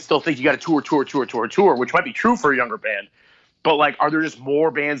 younger bands still think you got to tour, which might be true for a younger band. But, like, are there just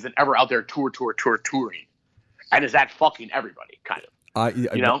more bands than ever out there touring? And is that fucking everybody, kind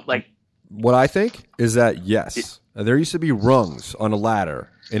of? Like. What I think is that, yes, there used to be rungs on a ladder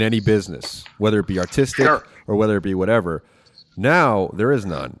in any business, whether it be artistic or whether it be whatever. Now there is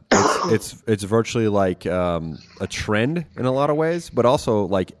none. It's virtually like a trend in a lot of ways, but also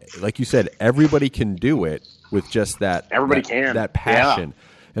like you said, everybody can do it with just that. Everybody can that passion,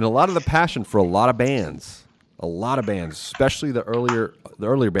 and a lot of the passion for a lot of bands, especially the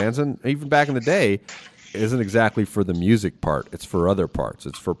earlier bands, and even back in the day, isn't exactly for the music part. It's for other parts.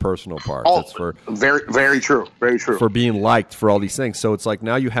 It's for personal parts. It's for very, very true. Very true. For being liked, for all these things. So it's like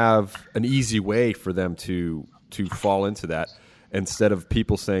now you have an easy way for them to fall into that. Instead of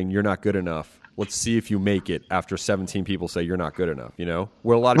people saying you're not good enough, let's see if you make it after 17 people say you're not good enough,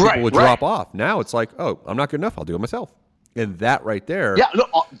 where a lot of people would drop off. Now it's like, oh, I'm not good enough, I'll do it myself. And that right there. Yeah, no,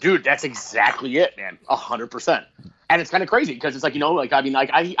 dude, that's exactly it, man. 100%. And it's kind of crazy because it's like,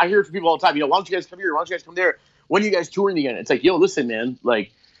 I hear from people all the time, why don't you guys come here? Why don't you guys come there? When are you guys touring again? It's like, listen, man,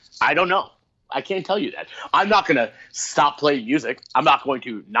 like, I don't know. I can't tell you that. I'm not going to stop playing music. I'm not going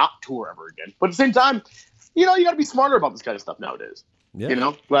to not tour ever again. But at the same time, you know, you got to be smarter about this kind of stuff nowadays. Yeah. You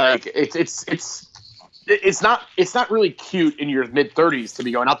know, like it's not really cute in your mid 30s to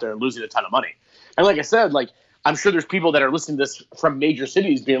be going out there and losing a ton of money. And like I said, like I'm sure there's people that are listening to this from major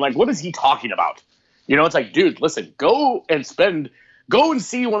cities being like, what is he talking about? You know, it's like, dude, listen, go and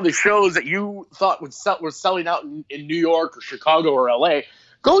see one of the shows that you thought was selling out in New York or Chicago or LA.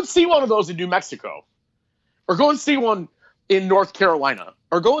 Go and see one of those in New Mexico, or go and see one in North Carolina,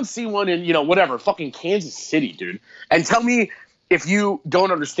 or go and see one in, you know, whatever, fucking Kansas City, dude. And tell me if you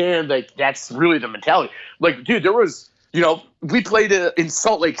don't understand that that's really the mentality. Like, dude, there was, you know, we played in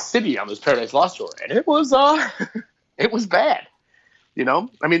Salt Lake City on this Paradise Lost tour, and it was it was bad. You know,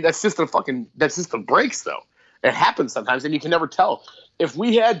 I mean, that's just the breaks, though. It happens sometimes, and you can never tell. If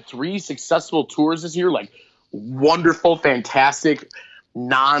we had 3 successful tours this year, like wonderful, fantastic,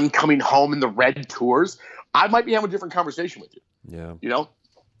 non-coming home in the red tours, I might be having a different conversation with you. Yeah. You know?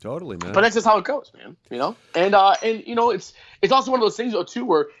 Totally, man. But that's just how it goes, man. You know? And you know, it's also one of those things, though, too,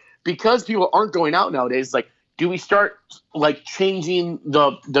 where because people aren't going out nowadays, like, do we start, like, changing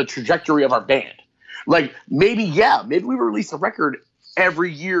the trajectory of our band? Like, maybe we release a record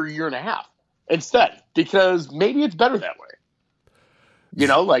every year and a half instead, because maybe it's better that way. You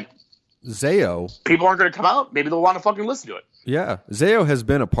know, like Zayo, people aren't going to come out. Maybe they'll want to fucking listen to it. Yeah, Zayo has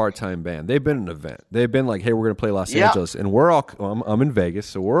been a part-time band. They've been an event. They've been like, hey, we're going to play Los Angeles, and we're all. I'm in Vegas,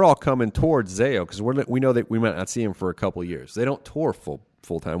 so we're all coming towards Zayo because we know that we might not see him for a couple of years. They don't tour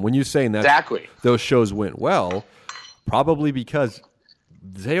full time. When you're saying that exactly, those shows went well, probably because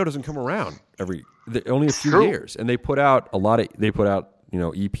Zayo doesn't come around only a few years, and they put out you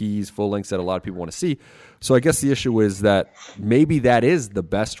know, EPs, full lengths that a lot of people want to see. So I guess the issue is that maybe that is the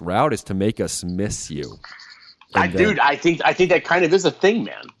best route, is to make us miss you. I think that kind of is a thing,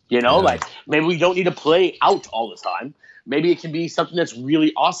 man. You know, like maybe we don't need to play out all the time. Maybe it can be something that's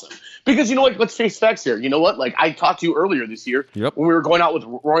really awesome. Because, you know what, let's face facts here. You know what? Like I talked to you earlier this year when we were going out with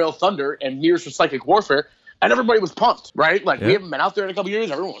Royal Thunder and Mirrors for Psychic Warfare, and everybody was pumped, right? Like we haven't been out there in a couple of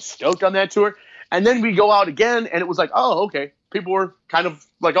years. Everyone was stoked on that tour. And then we go out again, and it was like, oh, okay. People were kind of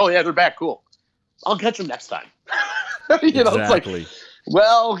like, oh, yeah, they're back. Cool. I'll catch them next time. You know, exactly. It's like,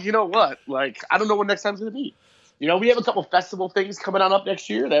 well, you know what? Like, I don't know what next time's going to be. You know, we have a couple festival things coming on up next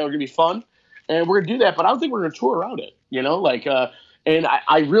year that are going to be fun, and we're going to do that, but I don't think we're going to tour around it. You know, like, and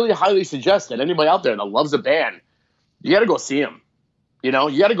I really highly suggest that anybody out there that loves a band, you got to go see them. You know,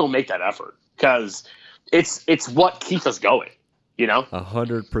 you got to go make that effort, because it's what keeps us going. You know,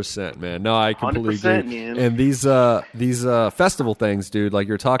 100%, man. No, I completely agree. Man. And these festival things, dude, like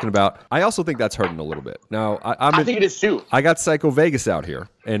you're talking about, I also think that's hurting a little bit. Now, I think it is too. I got Psycho Vegas out here,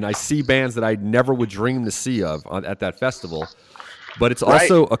 and I see bands that I never would dream to see at that festival. But it's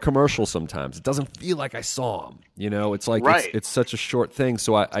also a commercial sometimes. It doesn't feel like I saw them. You know, it's like it's such a short thing.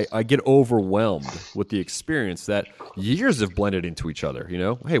 So I get overwhelmed with the experience that years have blended into each other. You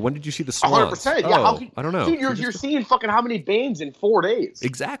know, hey, when did you see the Swans? 100%. Yeah, I don't know. Dude, you're seeing fucking how many bands in 4 days?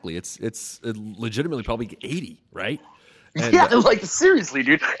 Exactly. It's legitimately probably 80, right? And, yeah, like seriously,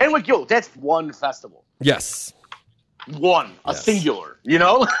 dude. And like, yo, that's one festival. Yes. A singular, you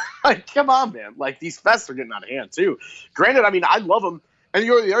know? Like, come on, man. Like, these fests are getting out of hand, too. Granted, I mean, I love them. And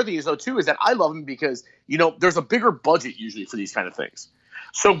the other thing is, though, too, is that I love them because, you know, there's a bigger budget usually for these kind of things.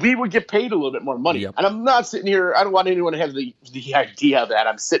 So we would get paid a little bit more money. Yep. And I'm not sitting here, I don't want anyone to have the idea that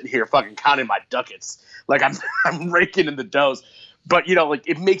I'm sitting here fucking counting my ducats. Like, I'm raking in the doughs. But, you know, like,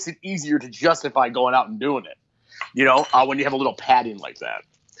 it makes it easier to justify going out and doing it, you know, when you have a little padding like that.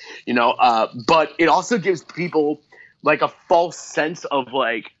 You know, but it also gives people like a false sense of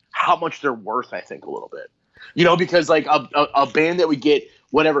like how much they're worth, I think, a little bit, you know, because like a band that would get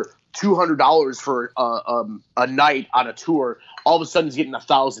whatever $200 for a night on a tour, all of a sudden is getting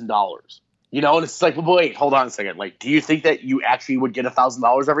 $1,000, you know, and it's like, well, wait, hold on a second. Like, do you think that you actually would get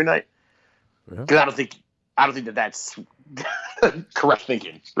 $1,000 every night? Because I don't think that that's correct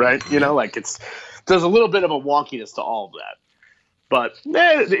thinking, right? You know, like there's a little bit of a wonkiness to all of that. But,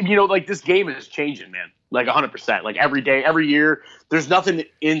 you know, like this game is changing, man, like 100%. Like every day, every year, there's nothing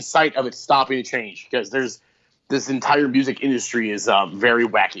in sight of it stopping to change because this entire music industry is very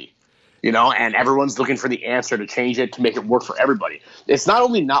wacky, you know, and everyone's looking for the answer to change it, to make it work for everybody. It's not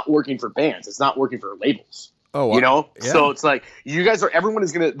only not working for bands, it's not working for labels, you know? Yeah. So it's like this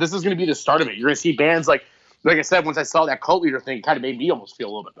is going to be the start of it. You're going to see bands like I said, once I saw that Cult Leader thing, it kind of made me almost feel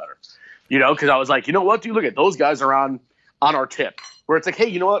a little bit better, you know, because I was like, you know what, dude, look at those guys are on our tip, where it's like, hey,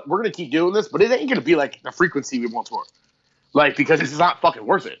 you know what? We're going to keep doing this, but it ain't going to be like the frequency we want tour. Like, because it's not fucking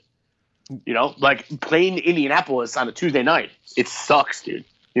worth it. You know, like playing Indianapolis on a Tuesday night, it sucks, dude.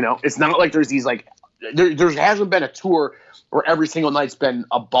 You know, it's not like there's these like there hasn't been a tour where every single night's been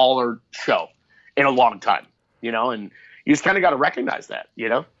a baller show in a long time. You know, and you just kind of got to recognize that. You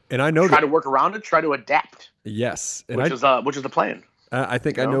know, and I know try to work around it, try to adapt. Yes, and which is the plan. I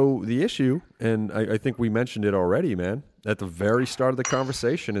think I know the issue, and I think we mentioned it already, man. At the very start of the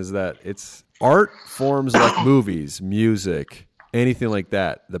conversation, is that it's art forms like movies, music, anything like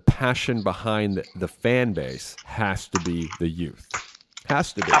that. The passion behind the fan base has to be the youth.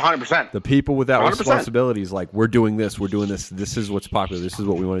 Has to be 100%. The people without 100%. responsibilities, like we're doing this. This is what's popular. This is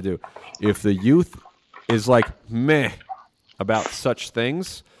what we want to do. If the youth is like meh about such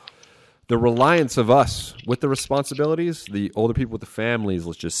things, the reliance of us with the responsibilities, the older people with the families,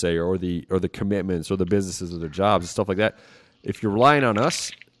 let's just say, or the commitments, or the businesses or their jobs and stuff like that. If you're relying on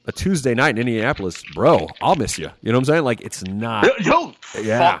us, a Tuesday night in Indianapolis, bro, I'll miss you. You know what I'm saying? Like, it's not.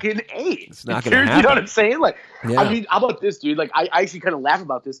 Fucking A. It's not going to happen. You know what I'm saying? Like, Yeah. I mean, how about this, dude? Like, I actually kind of laugh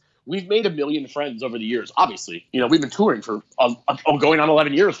about this. We've made 1 million friends over the years. Obviously, you know, we've been touring for going on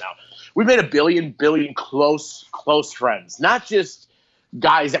 11 years now. We've made 1 billion close friends, not just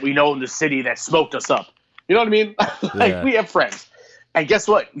guys that we know in the city that smoked us up. You know what I mean? Like, we have friends. And guess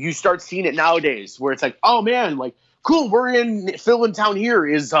what? You start seeing it nowadays where it's like, oh man, like, cool, we're in Phil in town here.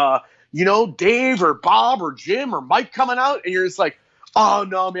 Is you know, Dave or Bob or Jim or Mike coming out? And you're just like, oh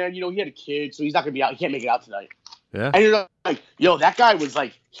no, man, you know, he had a kid, so he's not gonna be out. He can't make it out tonight. Yeah. And you're like, yo, that guy was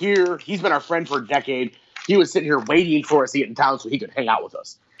like here, he's been our friend for a decade. He was sitting here waiting for us to get in town so he could hang out with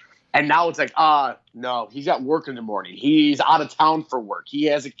us. And now it's like, no, he's got work in the morning. He's out of town for work. He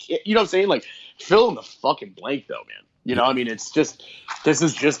has a kid. You know what I'm saying? Like, fill in the fucking blank, though, man. You know, I mean, it's just, this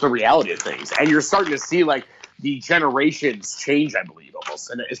is just the reality of things. And you're starting to see, like, the generations change, I believe, almost.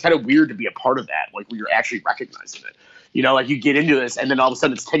 And it's kind of weird to be a part of that, like, when you're actually recognizing it. You know, like, you get into this, and then all of a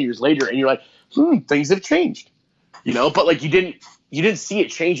sudden it's 10 years later, and you're like, things have changed. You know, but, like, you didn't see it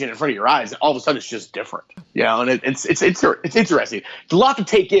changing in front of your eyes, and all of a sudden it's just different. You know, and it's interesting. It's a lot to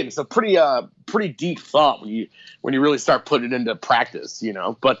take in. It's a pretty deep thought when you really start putting it into practice. You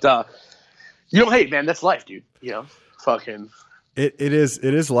know, but you know, hey man, that's life, dude. You know, fucking. It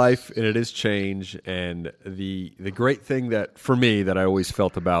is life, and it is change, and the great thing that for me that I always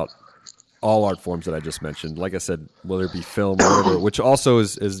felt about all art forms that I just mentioned, like I said, whether it be film or whatever, which also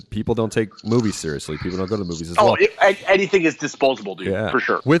is people don't take movies seriously. People don't go to the movies as well. Anything is disposable, dude, for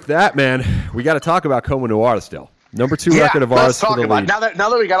sure. With that, man, we got to talk about Coma Noir still. Number 2 record of ours for the lead. Now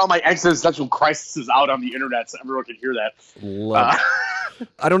that we got all my existential crises out on the internet so everyone can hear that.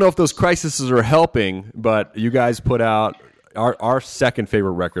 I don't know if those crises are helping, but you guys put out our second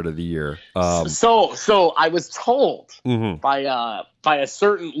favorite record of the year. So I was told by a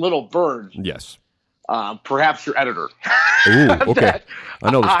certain little bird. Yes. Perhaps your editor. Ooh, okay.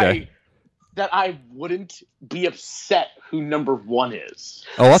 I know this guy. That I wouldn't be upset who number 1 is.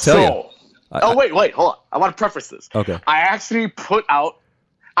 Oh, I'll tell you. Wait, hold on. I want to preface this. Okay. I actually put out.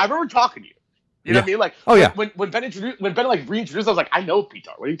 I remember talking to you. You know what I mean? Like, when Ben like reintroduced, I was like, I know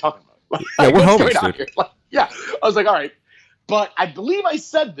Peter. What are you talking about? Yeah, we're homies, dude. Like, yeah, I was like, all right. But I believe I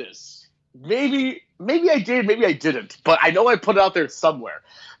said this. Maybe I did, maybe I didn't. But I know I put it out there somewhere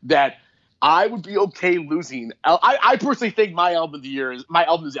that I would be okay losing. I personally think my album is the album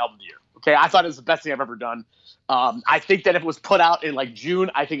of the year. Okay, I thought it was the best thing I've ever done. I think that if it was put out in like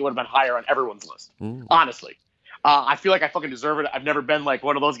June, I think it would have been higher on everyone's list. Honestly, I feel like I fucking deserve it. I've never been like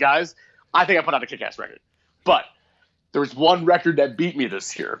one of those guys. I think I put out a kick-ass record. But there's one record that beat me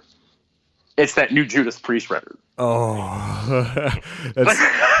this year. It's that new Judas Priest record. Oh,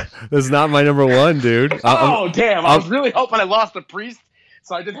 that's not my number 1, dude. Damn! I was really hoping I lost the Priest,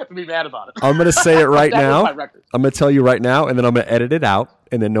 so I didn't have to be mad about it. I'm going to say it right That now. was my record. I'm going to tell you right now, and then I'm going to edit it out,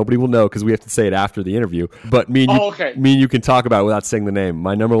 and then nobody will know because we have to say it after the interview. But me and you can talk about it without saying the name.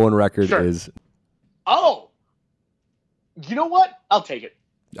 My number 1 record is. Oh, you know what? I'll take it.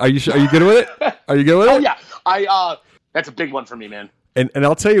 Are you good with it? Are you good with it? Oh yeah, that's a big one for me, man. And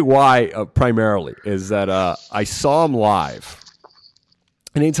I'll tell you why, primarily, is that I saw him live.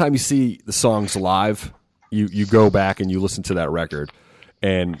 And anytime you see the songs live, you go back and you listen to that record.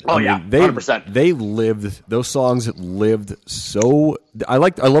 And they 100%. Those songs lived so. I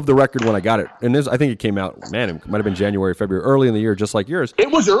love the record when I got it. And I think it came out, man, it might have been January, February, early in the year, just like yours.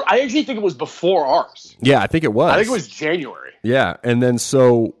 It was. I actually think it was before ours. Yeah, I think it was. I think it was January. Yeah, and then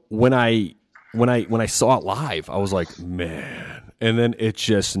so when I saw it live, I was like, man. And then it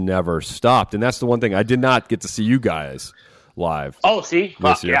just never stopped. And that's the one thing. I did not get to see you guys live. Oh, see?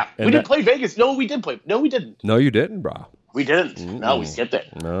 This year. Yeah. And we didn't play Vegas. No, we did play. No, we didn't. No, you didn't, bro. We didn't. No, we skipped it.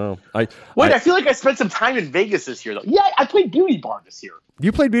 No. I feel like I spent some time in Vegas this year, though. Yeah, I played Beauty Bar this year.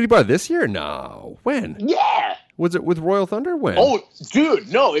 You played Beauty Bar this year? No. When? Yeah. Was it with Royal Thunder? When? Oh,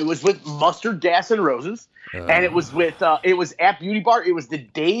 dude, no, it was with Mustard, Gas, and Roses, and it was with it was at Beauty Bar. It was the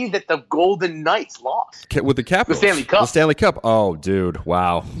day that the Golden Knights lost With the Capitals. the Stanley Cup. The Stanley Cup. Oh, dude,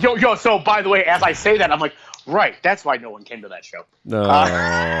 wow. Yo. So, by the way, as I say that, I'm like, right. That's why no one came to that show. No,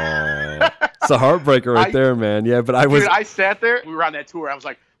 it's a heartbreaker right there, man. Yeah, but Dude, I sat there. We were on that tour. I was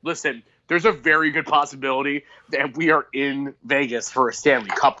like, listen, there's a very good possibility that we are in Vegas for a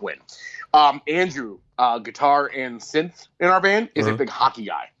Stanley Cup win. Andrew, guitar and synth in our band, is a big hockey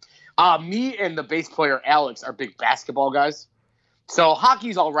guy. Me and the bass player, Alex, are big basketball guys. So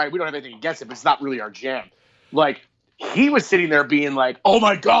hockey's all right. We don't have anything against it, but it's not really our jam. Like, he was sitting there being like, oh,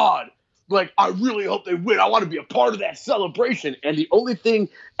 my God. Like, I really hope they win. I want to be a part of that celebration. And the only thing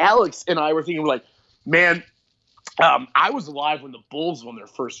Alex and I were thinking, like, man, I was alive when the Bulls won their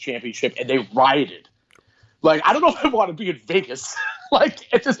first championship, and they rioted. Like, I don't know if I want to be in Vegas.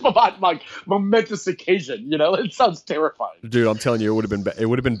 Like, it's just like momentous occasion, you know? It sounds terrifying. Dude, I'm telling you, it would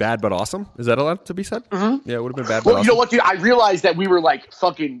have been bad but awesome. Is that allowed to be said? Mm-hmm. Yeah, it would have been bad but Well, awesome. you know what, dude? I realized that we were, like,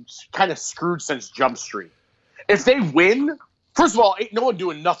 fucking kind of screwed since Jump Street. If they win, first of all, ain't no one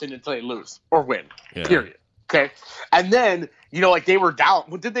doing nothing until they lose or win, period. Okay? And then, you know, like, they were down.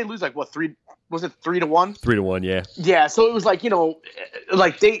 What did they lose? Like, what, 3? Was it 3-1? 3-1, yeah. Yeah, so it was like, you know,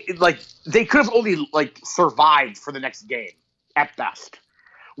 like they could have only like survived for the next game at best,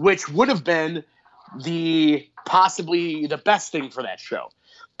 which would have been possibly the best thing for that show.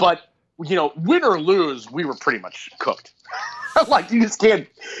 But, you know, win or lose, we were pretty much cooked. Like, you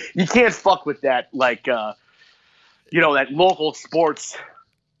can't fuck with that, like, you know, that local sports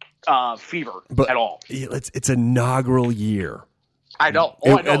fever at all. It's an inaugural year. I know.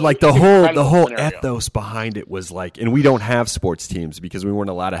 Oh, I know. And like the It's an whole incredible scenario. ethos behind it was like, and we don't have sports teams because we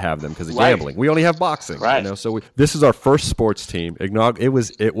weren't allowed to have them because of Right. gambling. We only have boxing, Right. you know. So this is our first sports team. It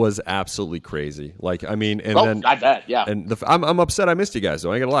was absolutely crazy. Like, I mean, and then I bet, yeah. And I'm upset I missed you guys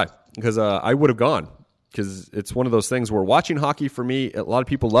though. I ain't gonna lie, because I would have gone. Because it's one of those things where watching hockey for me, a lot of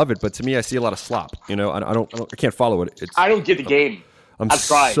people love it, but to me, I see a lot of slop. You know, I can't follow it. I don't get the game. I've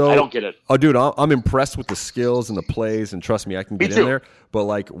tried. I don't get it. Oh, dude, I'm impressed with the skills and the plays, and trust me, I can get in there. But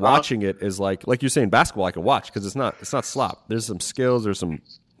like watching it is like you're saying, basketball I can watch because it's not slop. There's some skills, there's some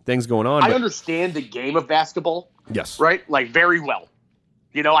things going on. I understand the game of basketball. Yes. Right? Like, very well.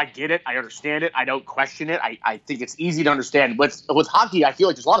 You know, I get it. I understand it. I don't question it. I think it's easy to understand. With hockey, I feel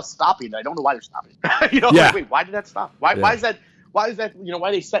like there's a lot of stopping, and I don't know why they're stopping. You know, Yeah. like, wait, why did that stop? Why is that? Why is that? You know, why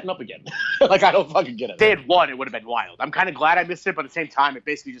are they setting up again? Like, I don't fucking get it. If they had won, it would have been wild. I'm kind of glad I missed it, but at the same time, it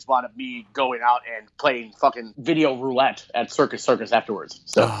basically just wanted me going out and playing fucking video roulette at Circus afterwards.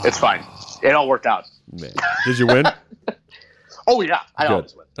 So it's fine. It all worked out. Man. Did you win? Oh yeah, I Good.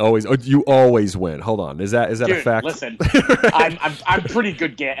 always win. Always. Oh, you always win. Hold on. Is that Dude, a fact? Listen, I'm pretty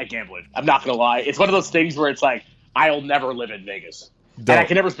good at gambling. I'm not gonna lie. It's one of those things where it's like I'll never live in Vegas, and I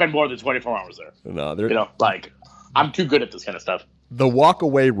can never spend more than 24 hours there. No, you know, like I'm too good at this kind of stuff. The walk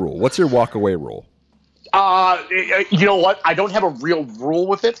away rule. What's your walk away rule? You know what? I don't have a real rule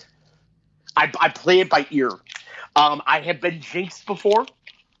with it. I play it by ear. I have been jinxed before.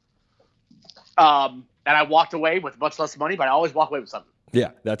 And I walked away with much less money, but I always walk away with something.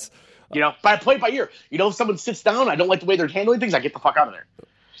 Yeah, that's. You know, but I play it by ear. You know, if someone sits down, I don't like the way they're handling things, I get the fuck out of there.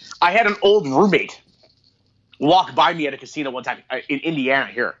 I had an old roommate walk by me at a casino one time in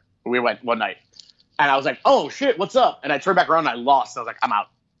Indiana here. We went one night. And I was like, oh, shit, what's up? And I turned back around and I lost. I was like, I'm out.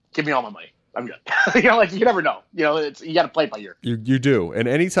 Give me all my money. I'm good. You know, like, you never know. You know, you got to play it by ear. You do. And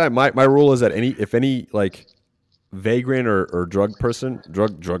anytime, my rule is that if any like vagrant or drug person,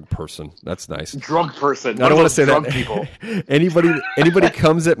 that's nice. Drug person. I don't want to say drug that. People. Anybody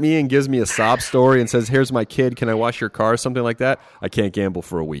comes at me and gives me a sob story and says, "Here's my kid. Can I wash your car?" Something like that. I can't gamble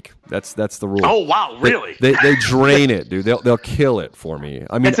for a week. That's the rule. Oh wow, really? They drain it, dude. They'll kill it for me.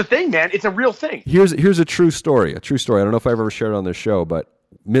 I mean, it's a thing, man. It's a real thing. Here's a true story. I don't know if I've ever shared it on this show, but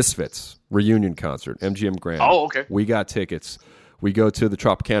Misfits reunion concert, MGM Grand. Oh, okay. We got tickets. We go to the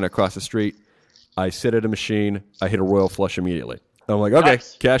Tropicana across the street. I sit at a machine. I hit a royal flush immediately. I'm like, okay,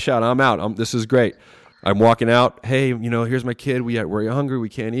 Nice. cash out. I'm out. This is great. I'm walking out. Hey, you know, here's my kid. We're hungry. We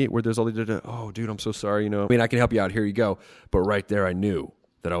can't eat. There's all the. Oh, dude, I'm so sorry. You know, I mean, I can help you out. Here you go. But right there, I knew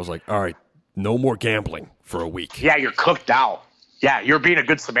that I was like, all right, no more gambling for a week. Yeah, you're cooked out. Yeah, you're being a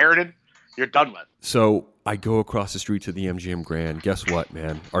good Samaritan. You're done with. So I go across the street to the MGM Grand. Guess what,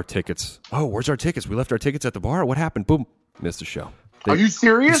 man? Our tickets. Oh, where's our tickets? We left our tickets at the bar. What happened? Boom. Missed the show. Are you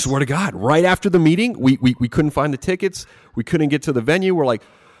serious? I swear to God. Right after the meeting, we couldn't find the tickets. We couldn't get to the venue. We're like,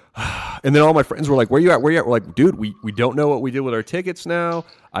 And then all my friends were like, "Where you at? Where you at?" We're like, "Dude, we don't know what we did with our tickets now.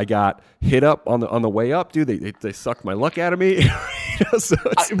 I got hit up on the way up, dude. They sucked my luck out of me."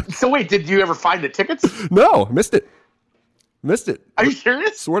 So wait, did you ever find the tickets? No, missed it. Are you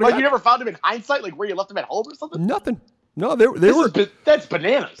serious? Swear to like God. you never found them in hindsight, like where you left them at home or something? Nothing. No, that's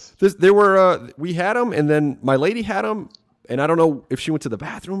bananas. They were. We had them, and then my lady had them, and I don't know if she went to the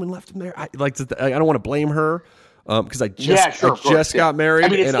bathroom and left them there. I don't want to blame her. Because I just got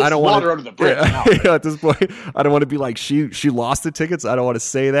married, and I don't want to. Under the bridge At this point, I don't want to be like she lost the tickets. I don't want to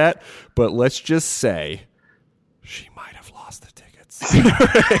say that, but let's just say she might have lost the tickets.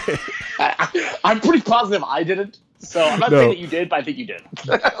 I'm pretty positive I didn't. So I'm not saying that you did, but I think you did.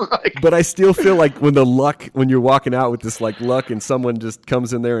 But I still feel like when you're walking out with this like luck, and someone just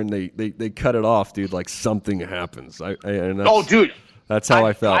comes in there and they cut it off, dude. Like something happens. Dude. That's how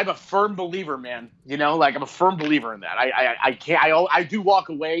I felt. I'm a firm believer, man. You know, like I'm a firm believer in that. I can't. I do walk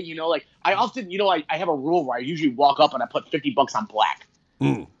away. You know, like I often, I have a rule where I usually walk up and I put $50 on black.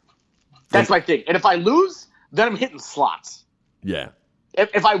 That's my thing. And if I lose, then I'm hitting slots. Yeah.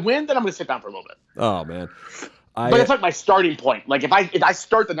 If I win, then I'm gonna sit down for a little bit. Oh man. But it's like my starting point. Like if I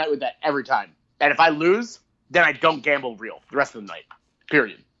start the night with that every time, and if I lose, then I don't gamble real the rest of the night.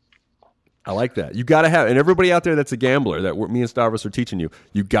 Period. I like that. You got to have, and everybody out there that's a gambler, that me and Stavros are teaching you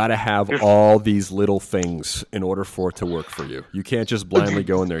got to have all these little things in order for it to work for you. You can't just blindly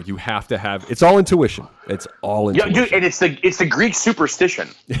go in there. You have to have, it's all intuition. It's all intuition. Yeah, dude, and it's the Greek superstition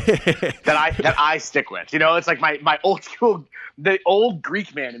that I stick with. It's like my old school, the old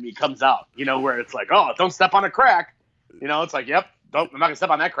Greek man in me comes out, where it's like, oh, don't step on a crack. It's like, yep. Nope, I'm not gonna step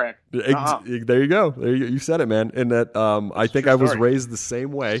on that crack. There you go. You said it, man. And that I think I was raised the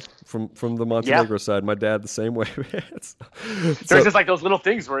same way from the Montenegro side. My dad the same way. There's just like those little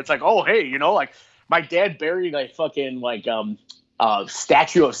things where it's like, oh hey, like my dad buried a fucking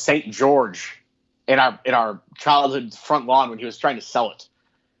statue of Saint George in our childhood front lawn when he was trying to sell it.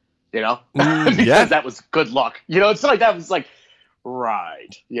 Because that was good luck. It's like that was like.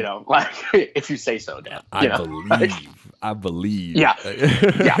 Right, like if you say so, Dad. I believe. Yeah.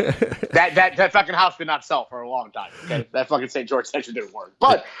 That fucking house did not sell for a long time. Okay, that fucking St. George statue didn't work.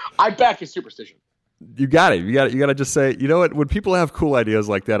 But I back his superstition. You got it. You got to just say, you know what? When people have cool ideas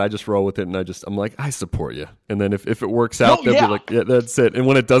like that, I just roll with it, and I'm like, I support you. And then if it works out, they'll be like, yeah, that's it. And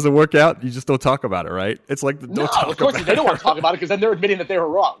when it doesn't work out, you just don't talk about it, right? It's like of course they don't want to talk about it because then they're admitting that they were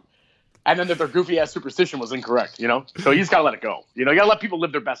wrong. And then that their goofy ass superstition was incorrect, So you just gotta let it go. You gotta let people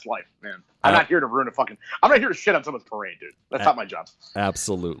live their best life, man. I'm not here to ruin I'm not here to shit on someone's parade, dude. That's not my job.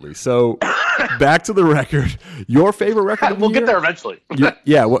 Absolutely. So back to the record. Your favorite record of the year? We'll get there eventually.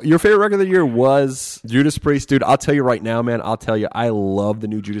 Well, your favorite record of the year was Judas Priest, dude. I'll tell you right now, man. I love the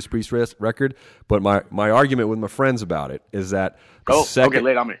new Judas Priest record, but my argument with my friends about it is that okay,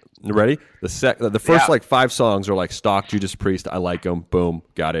 lay it on me. Ready? The first 5 songs are like stock Judas Priest. I like them. Boom,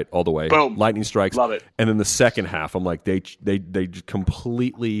 got it all the way. Boom, lightning strikes. Love it. And then the second half, I'm like they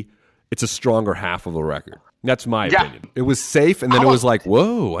completely. It's a stronger half of the record. That's my opinion. It was safe, and then it was like,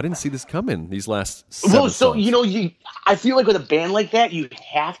 whoa, I didn't see this coming. These last 7 songs. I feel like with a band like that, you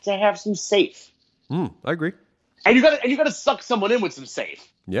have to have some safe. I agree. And you gotta suck someone in with some safe.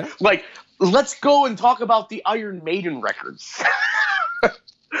 Yeah. Like, let's go and talk about the Iron Maiden records.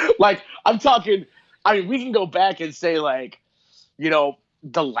 Like, I'm talking, we can go back and say,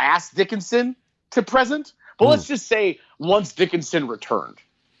 the last Dickinson to present, but let's just say once Dickinson returned,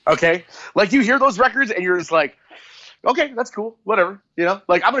 okay? Like, you hear those records and you're just like, okay, that's cool, whatever,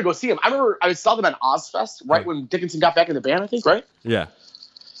 Like, I'm going to go see them. I remember I saw them at Ozfest right when Dickinson got back in the band, I think, right? Yeah.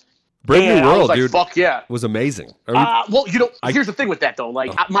 Brave New World, dude, fuck yeah, was amazing. Here's the thing with that, though.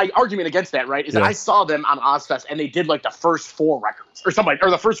 Like, my argument against that, right, is that I saw them on Ozfest, and they did, the first 4 records, or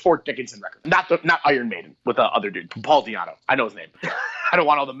the first 4 Dickinson records. Not Iron Maiden, with the other dude, Paul Di'Anno. I know his name. I don't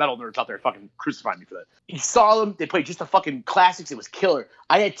want all the metal nerds out there fucking crucifying me for that. You saw them, they played just the fucking classics, it was killer.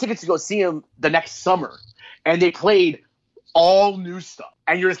 I had tickets to go see them the next summer, and they played all new stuff.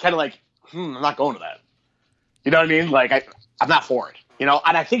 And you're just kind of like, I'm not going to that. You know what I mean? Like, I'm not for it. And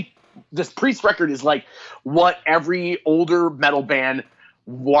I think this Priest record is like what every older metal band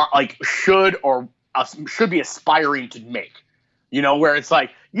should be aspiring to make. Where it's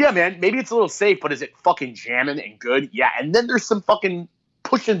like, yeah, man, maybe it's a little safe, but is it fucking jamming and good? Yeah, and then there's some fucking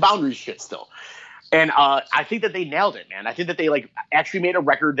pushing boundaries shit still. And I think that they nailed it, man. I think that they actually made a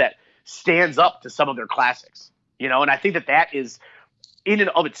record that stands up to some of their classics. And I think that is in and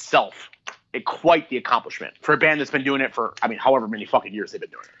of itself quite the accomplishment for a band that's been doing it for however many fucking years they've been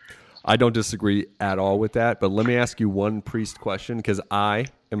doing it. I don't disagree at all with that, but let me ask you one Priest question, because I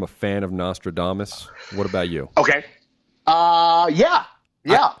am a fan of Nostradamus. What about you? Okay. Yeah.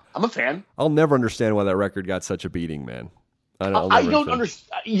 Yeah, I'm a fan. I'll never understand why that record got such a beating, man. I don't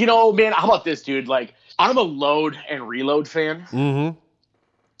understand. You know, man, how about this, dude? Like, I'm a load and reload fan. Mm-hmm.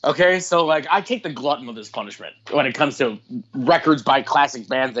 Okay, so like I take the glutton of this punishment when it comes to records by classic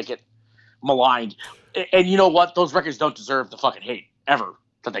bands that get maligned. And you know what? Those records don't deserve the fucking hate ever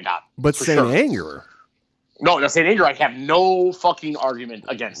that they got. But Saint Anger. No, Saint Anger, I have no fucking argument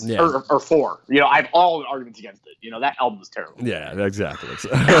against or for. You know, I have all the arguments against it. You know, that album is terrible. Yeah, exactly.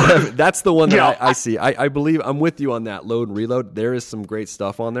 That's the one that I see. I believe I'm with you on that. Load and Reload. There is some great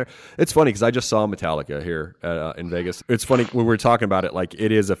stuff on there. It's funny because I just saw Metallica here in Vegas. It's funny when we were talking about it. Like,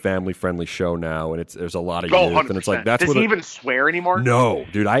 it is a family-friendly show now, and there's a lot of youth, and it's like that's Does he even swear anymore? No,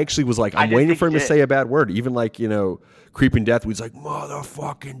 dude. I actually was like, I'm waiting for him to say a bad word. Even like, you know, Creeping Death was like,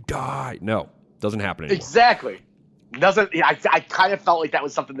 motherfucking die. No. Doesn't happen anymore. Exactly. I kind of felt like that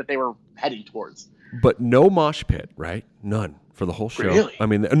was something that they were heading towards. But no mosh pit, right? None for the whole show. Really? I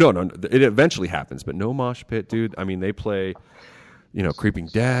mean, no. It eventually happens, but no mosh pit, dude. I mean, they play, you know, Creeping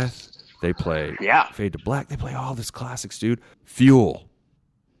Death. They play Fade to Black. They play all this classics, dude. Fuel.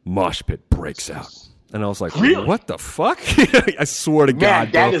 Mosh pit breaks out. And I was like, really? What the fuck? I swear to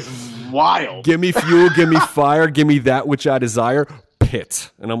God, that is wild. Give me fuel, give me fire, give me that which I desire.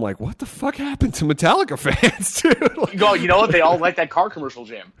 Pit. And I'm like, what the fuck happened to Metallica fans, dude? Like, you know what? They all like that car commercial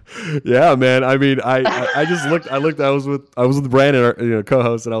jam. Yeah, man. I mean, I just looked. I was with Brandon, our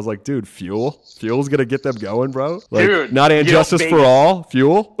co-host, and I was like, dude, Fuel's gonna get them going, bro. Like, dude, not And Justice for All,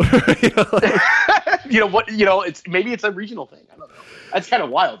 Fuel. You know what? You know, maybe it's a regional thing. I don't know. That's kind of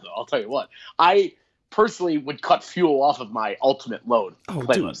wild, though. I'll tell you what. I personally would cut Fuel off of my ultimate load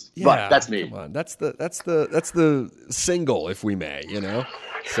playlist. Dude, but that's me. Come on. That's the single, if we may, you know.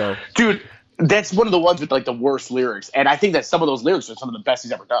 So, dude, that's one of the ones with like the worst lyrics, and I think that some of those lyrics are some of the best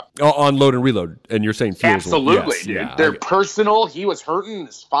he's ever done. On Load and Reload, and you're saying Fuel's absolutely, yes, dude. Yeah, they're personal. He was hurting.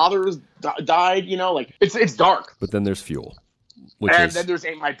 His father died. You know, like it's dark. But then there's Fuel. Then there's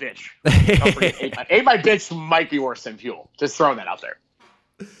Ain't My Bitch. Don't forget Ain't My Bitch might be worse than Fuel. Just throwing that out there.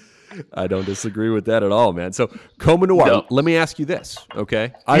 I don't disagree with that at all, man. So, Coma Noir, let me ask you this,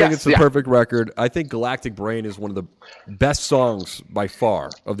 okay? I think it's the perfect record. I think Galactic Brain is one of the best songs by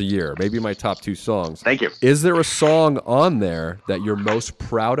far of the year, maybe my top 2 songs. Thank you. Is there a song on there that you're most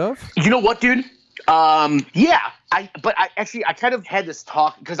proud of? You know what, dude? Yeah. I kind of had this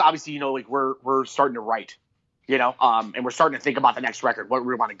talk because obviously, you know, like we're starting to write. You know, and we're starting to think about the next record, where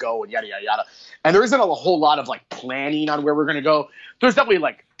we want to go, and yada, yada, yada. And there isn't a whole lot of, like, planning on where we're going to go. There's definitely,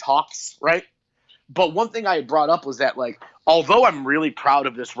 like, talks, right? But one thing I brought up was that, like, although I'm really proud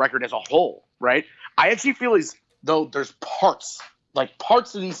of this record as a whole, right, I actually feel as though there's parts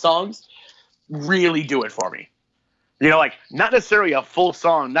of these songs really do it for me. You know, like, not necessarily a full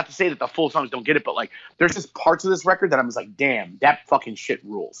song, not to say that the full songs don't get it, but, like, there's just parts of this record that I'm just like, damn, that fucking shit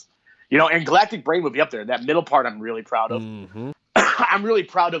rules. You know, and Galactic Brain would be up there. That middle part I'm really proud of. Mm-hmm. I'm really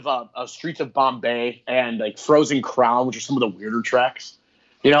proud of Streets of Bombay and, like, Frozen Crown, which are some of the weirder tracks.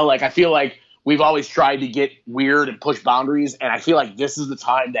 You know, like, I feel like we've always tried to get weird and push boundaries, and I feel like this is the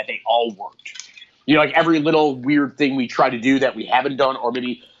time that they all worked. You know, like, every little weird thing we try to do that we haven't done or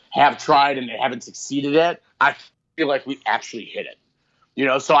maybe have tried and haven't succeeded at, I feel like we actually hit it. You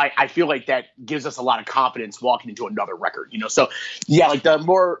know, so I feel like that gives us a lot of confidence walking into another record. You know, so yeah, like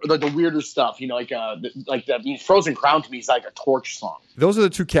the weirder stuff. You know, like Frozen Crown to me is like a Torch song. Those are the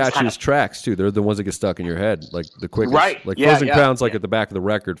 2 catchiest tracks too. They're the ones that get stuck in your head, like the quickest. Right. Like Frozen Crown's like at the back of the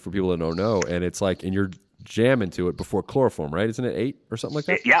record for people that don't know, and it's like, and you're jamming to it before Chloroform, right? Isn't it 8 or something like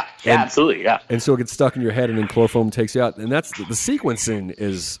that? Yeah, absolutely, yeah. And so it gets stuck in your head, and then Chloroform takes you out, and that's the sequencing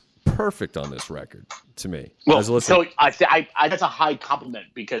is perfect on this record to me. Well, so I that's a high compliment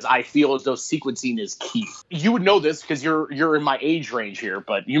because I feel as though sequencing is key. You would know this because you're in my age range here,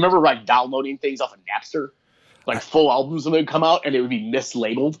 but you remember like downloading things off of Napster, like full albums when they would come out and it would be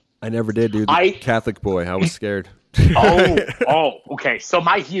mislabeled. I never did, dude. Catholic boy, I was scared. Okay. So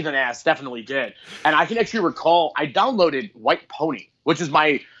my heathen ass definitely did, and I can actually recall I downloaded White Pony, which is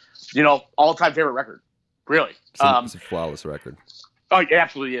my, you know, all-time favorite record. Really, it's a flawless record. Oh, it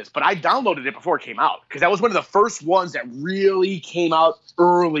absolutely is. But I downloaded it before it came out because that was one of the first ones that really came out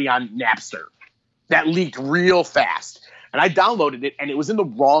early on Napster. That leaked real fast. And I downloaded it, and it was in the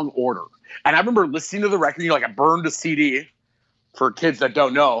wrong order. And I remember listening to the record, you know, like I burned a CD. For kids that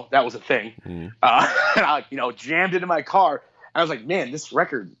don't know, that was a thing. And I, you know, jammed it in my car. And I was like, man, this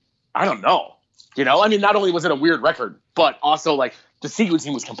record, I don't know. You know, I mean, not only was it a weird record, but also, like, the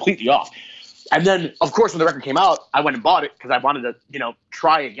sequencing was completely off. And then, of course, when the record came out, I went and bought it because I wanted to, you know,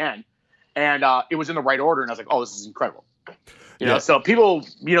 try again. And it was in the right order, and I was like, oh, this is incredible. You know, so people,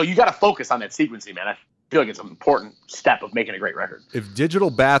 you know, you got to focus on that sequencing, man. feel like it's an important step of making a great record. If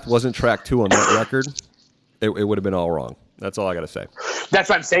Digital Bath wasn't track 2 on that record, it would have been all wrong. That's all I got to say. That's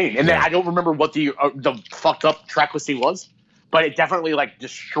what I'm saying. And then I don't remember what the fucked up track listing was, but it definitely like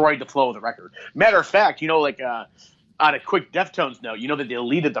destroyed the flow of the record. Matter of fact, like on a quick Deftones note, that they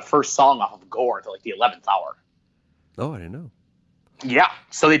deleted the first song off of Gore at like the 11th hour. Oh, I didn't know. Yeah,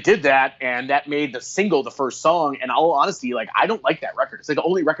 so they did that, and that made the single the first song. And all honesty, like I don't like that record. It's like the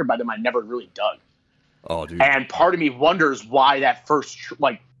only record by them I never really dug. Oh, dude. And part of me wonders why that first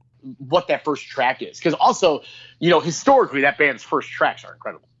what that first track is, because also, historically that band's first tracks are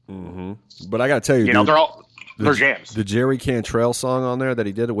incredible. Mm-hmm. But I got to tell you, dude, they're jams. The Jerry Cantrell song on there that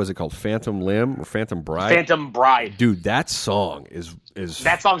he did, was it called Phantom Limb or Phantom Bride? Phantom Bride. Dude, that song is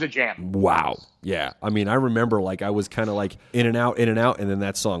that song's a jam. Wow. Yeah. I mean, I remember like I was kind of like in and out, and then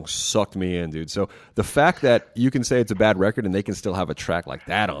that song sucked me in, dude. So the fact that you can say it's a bad record and they can still have a track like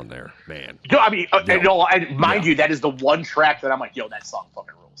that on there, man. I mean, mind you, that is the one track that I'm like, yo, that song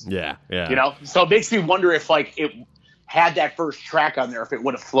fucking rules. Yeah. Yeah. So it makes me wonder if like it had that first track on there, if it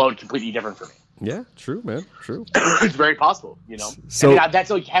would have flowed completely different for me. Yeah, true, man. True. It's very possible, So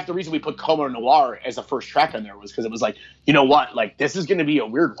that's like half the reason we put Como Noir as the first track on there was because it was like, you know what, like this is going to be a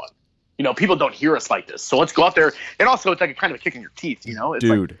weird one. People don't hear us like this, so let's go out there. And also, it's like a kind of a kick in your teeth, It's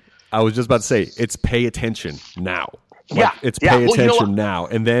dude. Like, I was just about to say, it's pay attention now. Yeah, it's pay attention now,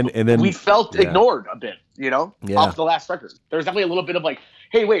 and then we felt ignored a bit, off the last record. There's definitely a little bit of like,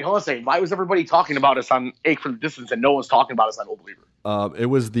 hey, wait, hold on a second. Why was everybody talking about us on Ache from the Distance and no one's talking about us on Old Believer? It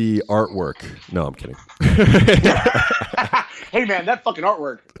was the artwork. No, I'm kidding. Hey, man, that fucking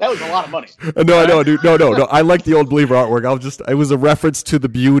artwork, that was a lot of money. No, I know, dude. No. I like the Old Believer artwork. It was a reference to the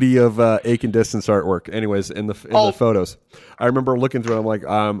beauty of Ache and Distance artwork. Anyways, in the photos, I remember looking through it. I'm like,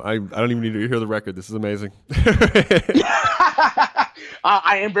 I don't even need to hear the record. This is amazing.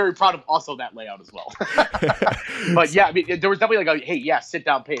 I am very proud of also that layout as well. But yeah, I mean, there was definitely like a, hey, yeah, sit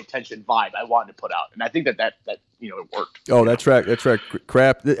down, pay attention vibe I wanted to put out. And I think that it worked. Oh, that track,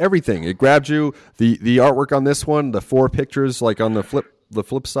 crap, everything. It grabbed you. The artwork on this one, the 4 pictures like on the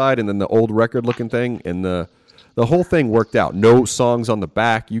flip side, and then the old record looking thing, and the whole thing worked out. No songs on the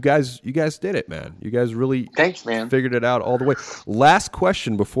back. You guys did it, man. You guys really thanks, man. Figured it out all the way. Last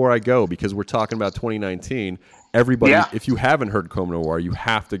question before I go, because we're talking about 2019. Everybody, if you haven't heard Como Noir, you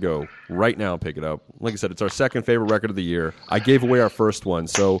have to go right now and pick it up. Like I said, it's our second favorite record of the year. I gave away our first one,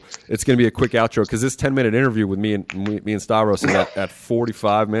 so it's going to be a quick outro because this 10-minute interview with me and Stavros is at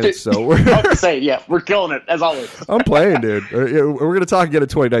 45 minutes. So we're we're killing it as always. I'm playing, dude. We're going to talk again in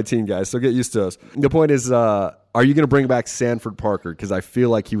 2019, guys. So get used to us. The point is, are you going to bring back Sanford Parker? Because I feel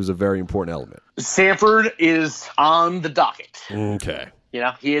like he was a very important element. Sanford is on the docket. Okay.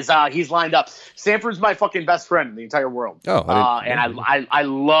 He's lined up. Sanford's my fucking best friend in the entire world. Oh, and I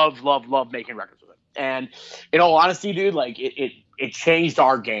love making records with him. And in all honesty, dude, like it changed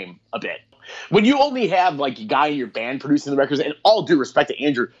our game a bit. When you only have like a guy in your band producing the records, and all due respect to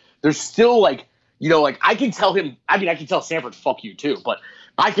Andrew, there's still like, like I can tell him. I mean, I can tell Sanford fuck you too, but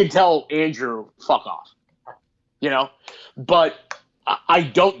I can tell Andrew fuck off. But I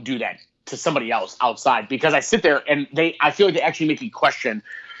don't do that to somebody else outside because I sit there and I feel like they actually make me question.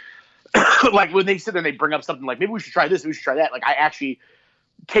 Like when they sit there and they bring up something like maybe we should try this, we should try that. Like I actually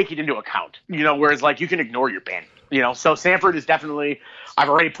take it into account, whereas like you can ignore your band, So Sanford is definitely. I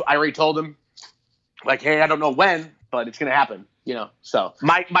already told him, like, hey, I don't know when, but it's gonna happen, So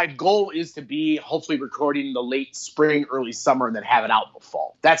my goal is to be hopefully recording the late spring, early summer, and then have it out in the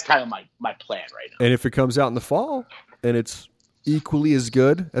fall. That's kind of my plan right now. And if it comes out in the fall and it's equally as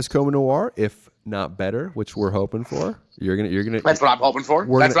good as Como Noir, if not better, which we're hoping for. You're gonna. That's what I'm hoping for.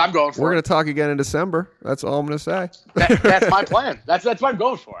 That's what I'm going for. We're gonna talk again in December. That's all I'm gonna say. That's my plan. That's what I'm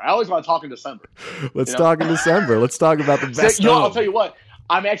going for. I always want to talk in December. Let's talk in December. Let's talk about the best. I'll tell you what.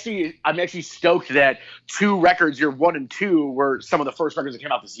 I'm actually stoked that 2 records, your 1 and 2, were some of the first records that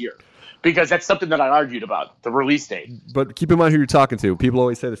came out this year. Because that's something that I argued about, the release date. But keep in mind who you're talking to. People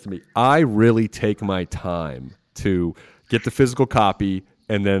always say this to me. I really take my time to get the physical copy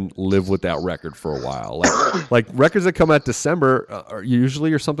and then live with that record for a while. Like records that come out December are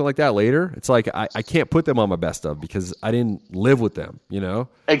usually or something like that later. It's like I can't put them on my best of because I didn't live with them,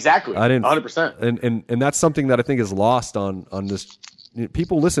 Exactly. I didn't 100%. And that's something that I think is lost on this.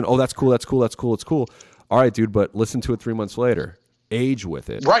 People listen, oh, that's cool. All right, dude, but listen to it 3 months later. age with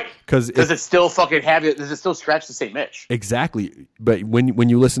it, right? Because it still fucking does it still scratch the same itch? Exactly. But when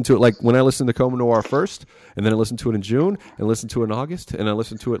you listen to it, like when I listened to Coma Noir first, and then I listened to it in June, and listened to it in August, and I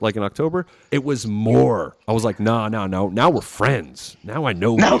listened to it like in October, it was more. I was like, no. Now we're friends. Now I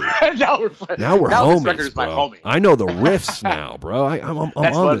know you. Now we're friends. Now we're now homies, this record is my bro. homie. I know the riffs now, bro. I'm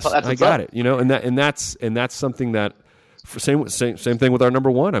on this. I got it. And that's something that. Same thing with our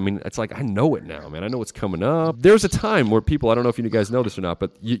number one. I mean, it's like I know it now, man. I know what's coming up. There's a time where people, I don't know if you guys know this or not,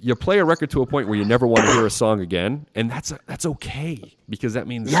 but you play a record to a point where you never want to hear a song again, and that's okay, because that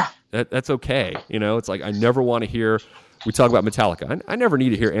means that's okay. It's like I never want to hear. We talk about Metallica. I never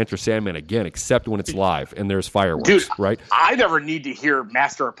need to hear Enter Sandman again, except when it's live and there's fireworks. Dude, right? I never need to hear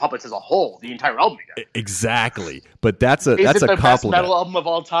Master of Puppets as a whole, the entire album again. Exactly, but that's a Is it the compliment. best metal album of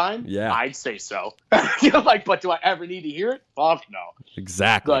all time? Yeah, I'd say so. But do I ever need to hear it? Fuck no.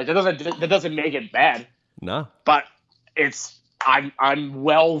 Exactly. Like, that doesn't make it bad. No, but I'm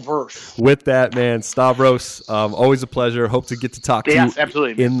well versed with that, man. Stavros, always a pleasure. Hope to get to talk to you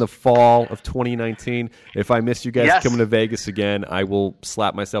absolutely, in the fall of 2019. If I miss you guys coming to Vegas again, I will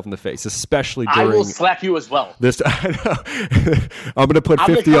slap myself in the face, especially during. I will slap you as well. I know. I'm going to put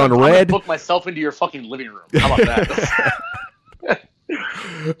 50 on red. I'm going to book myself into your fucking living room. How about that?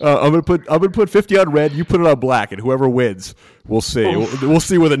 I'm gonna put 50 on red. You put it on black, and whoever wins, we'll see. We'll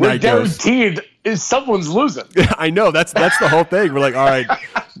see where the night goes. Guaranteed is someone's losing. I know that's the whole thing. We're like, all right,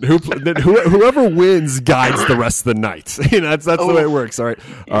 whoever wins guides the rest of the night. That's the way it works. All right,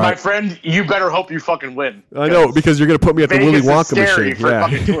 my friend, you better hope you fucking win. I know, because you're gonna put me at the Willy Wonka machine.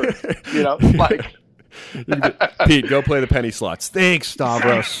 Pete, go play the penny slots. Thanks,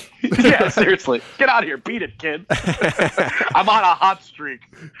 Stavros. Yeah, seriously. Get out of here. Beat it, kid. I'm on a hot streak.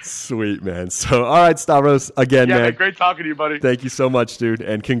 Sweet, man. So, all right, Stavros, again, man. Great talking to you, buddy. Thank you so much, dude.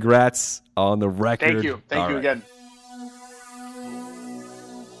 And congrats on the record. Thank you. Thank you again.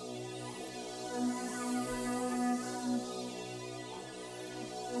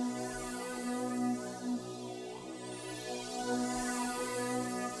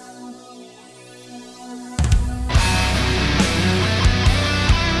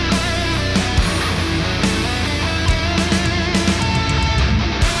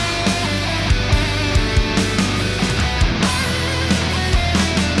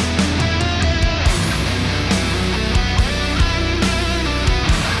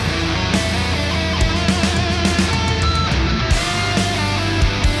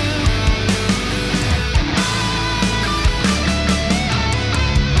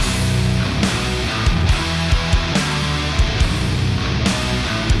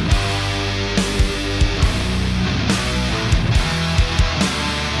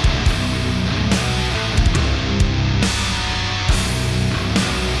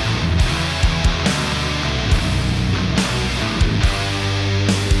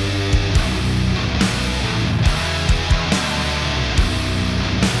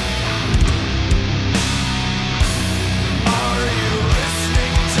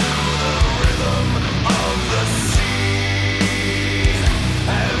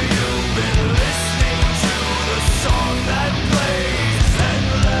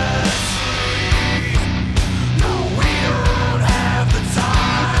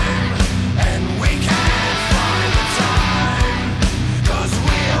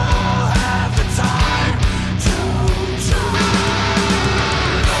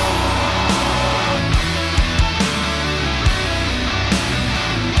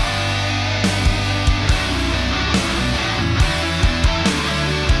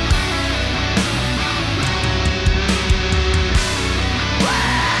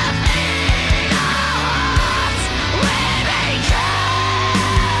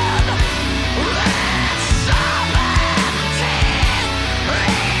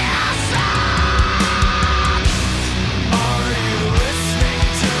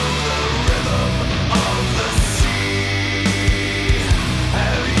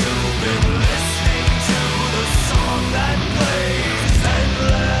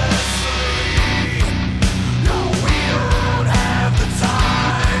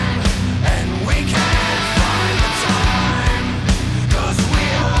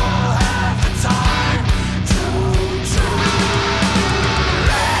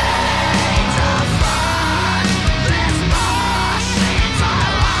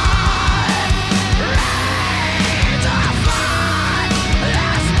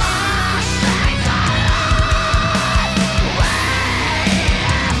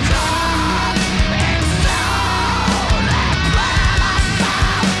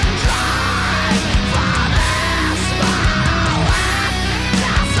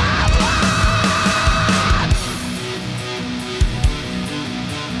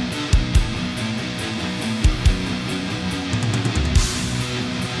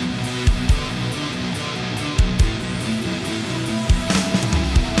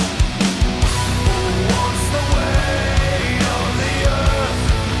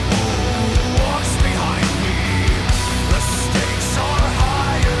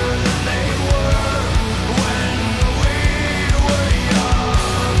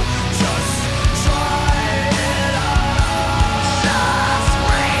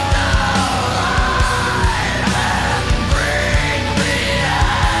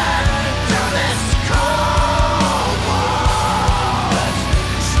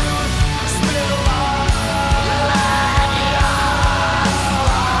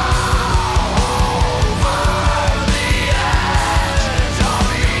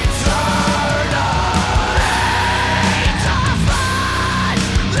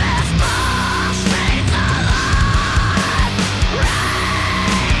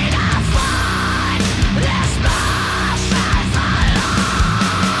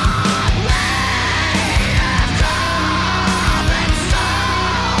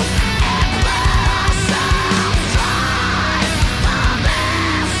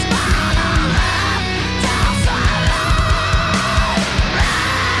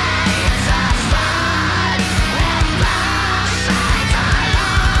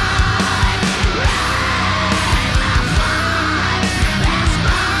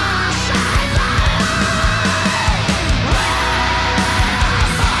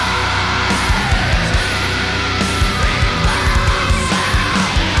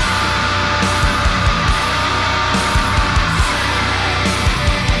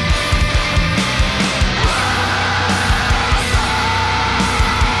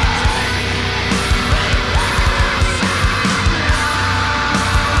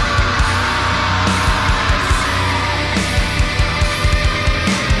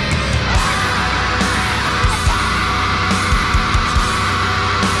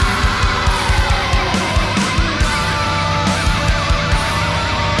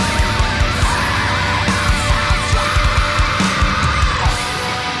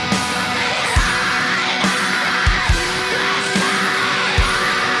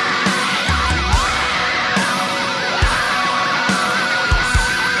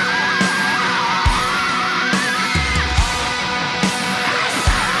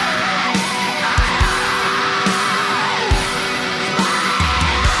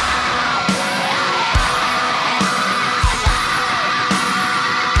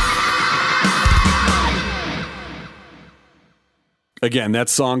 Again, that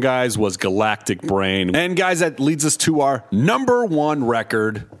song, guys, was Galactic Brain. And, guys, that leads us to our number one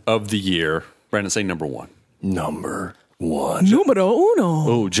record of the year. Brandon, say number one. Number one. Numero uno.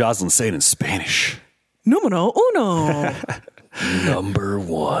 Oh, Jocelyn, say it in Spanish. Numero uno. Number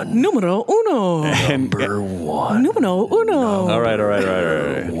one. Numero uno. Number one. Numero uno. All right.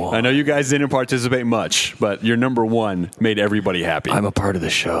 I know you guys didn't participate much, but your number one made everybody happy. I'm a part of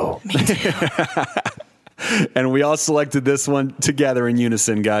the show. And we all selected this one together in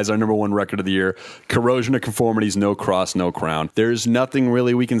unison, guys. Our number one record of the year, Corrosion of Conformity's No Cross, No Crown. There's nothing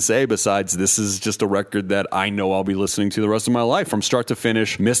really we can say besides this is just a record that I know I'll be listening to the rest of my life from start to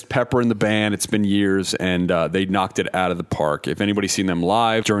finish. Missed Pepper in the band. It's been years, and they knocked it out of the park. If anybody's seen them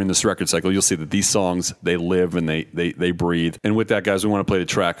live during this record cycle, you'll see that these songs, they live and they breathe. And with that, guys, we want to play the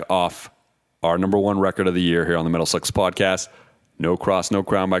track off our number one record of the year here on the Metal Sucks Podcast. No Cross, No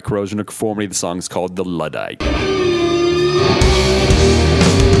Crown by Corrosion of Conformity. The song is called The Luddite.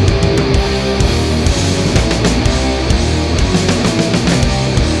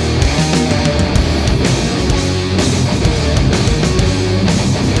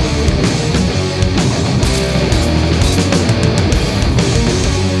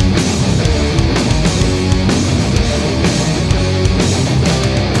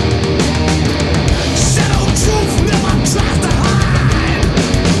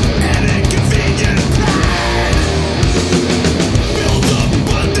 Build up,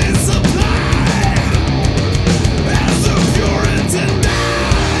 but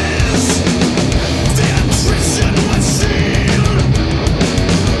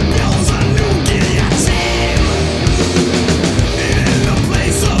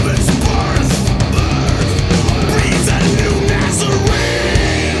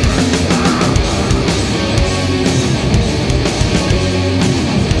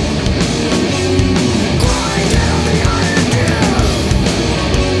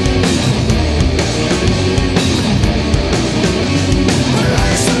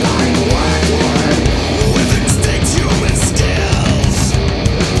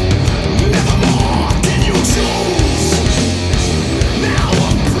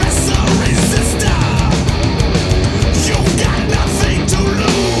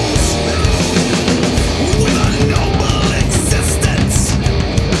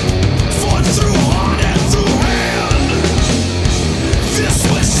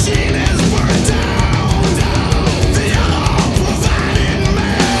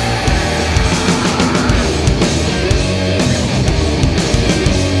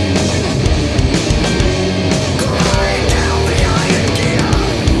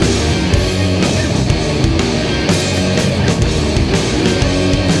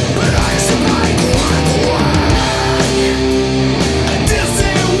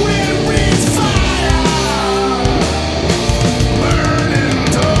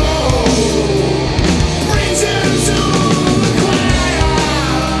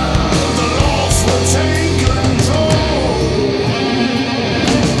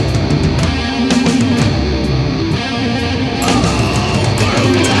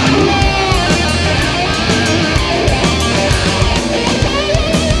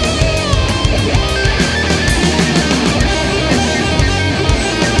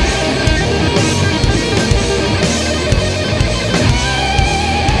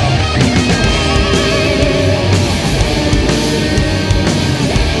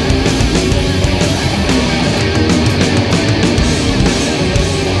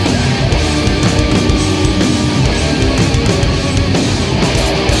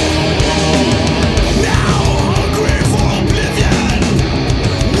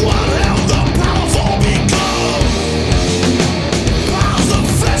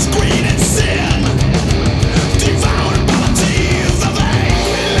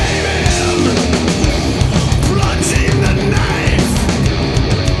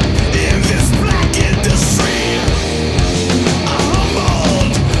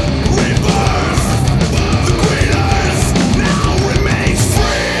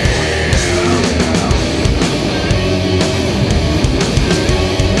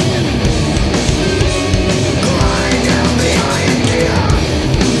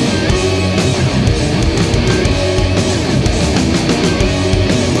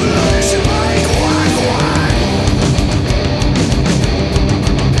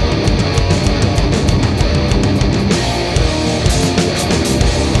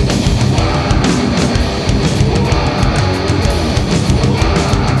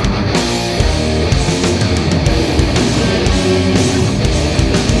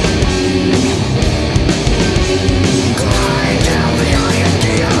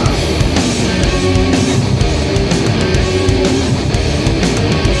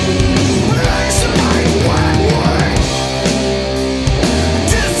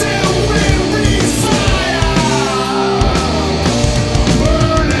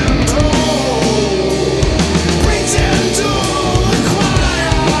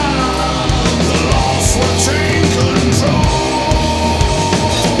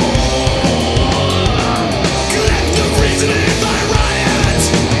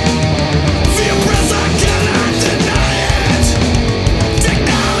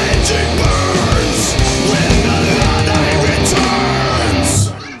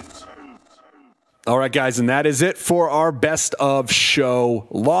right, guys, and that is it for our best of show.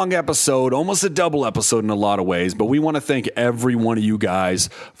 Long episode, almost a double episode in a lot of ways, but we want to thank every one of you guys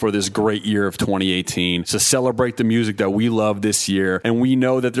for this great year of 2018 to celebrate the music that we love this year. And we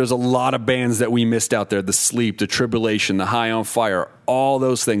know that there's a lot of bands that we missed out there, The Sleep, The Tribulation, The High on Fire, all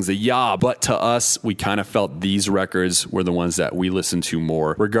those things, the Yeah. But to us, we kind of felt these records were the ones that we listened to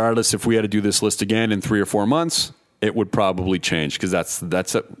more. Regardless, if we had to do this list again in 3 or 4 months, it would probably change because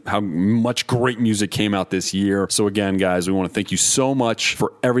that's how much great music came out this year. So again, guys, we want to thank you so much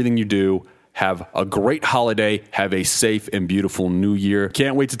for everything you do. Have a great holiday. Have a safe and beautiful new year.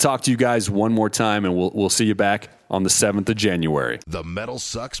 Can't wait to talk to you guys one more time, and we'll see you back on the 7th of January. The Metal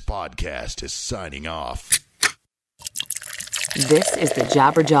Sucks Podcast is signing off. This is the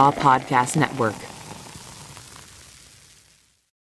Jabberjaw Podcast Network.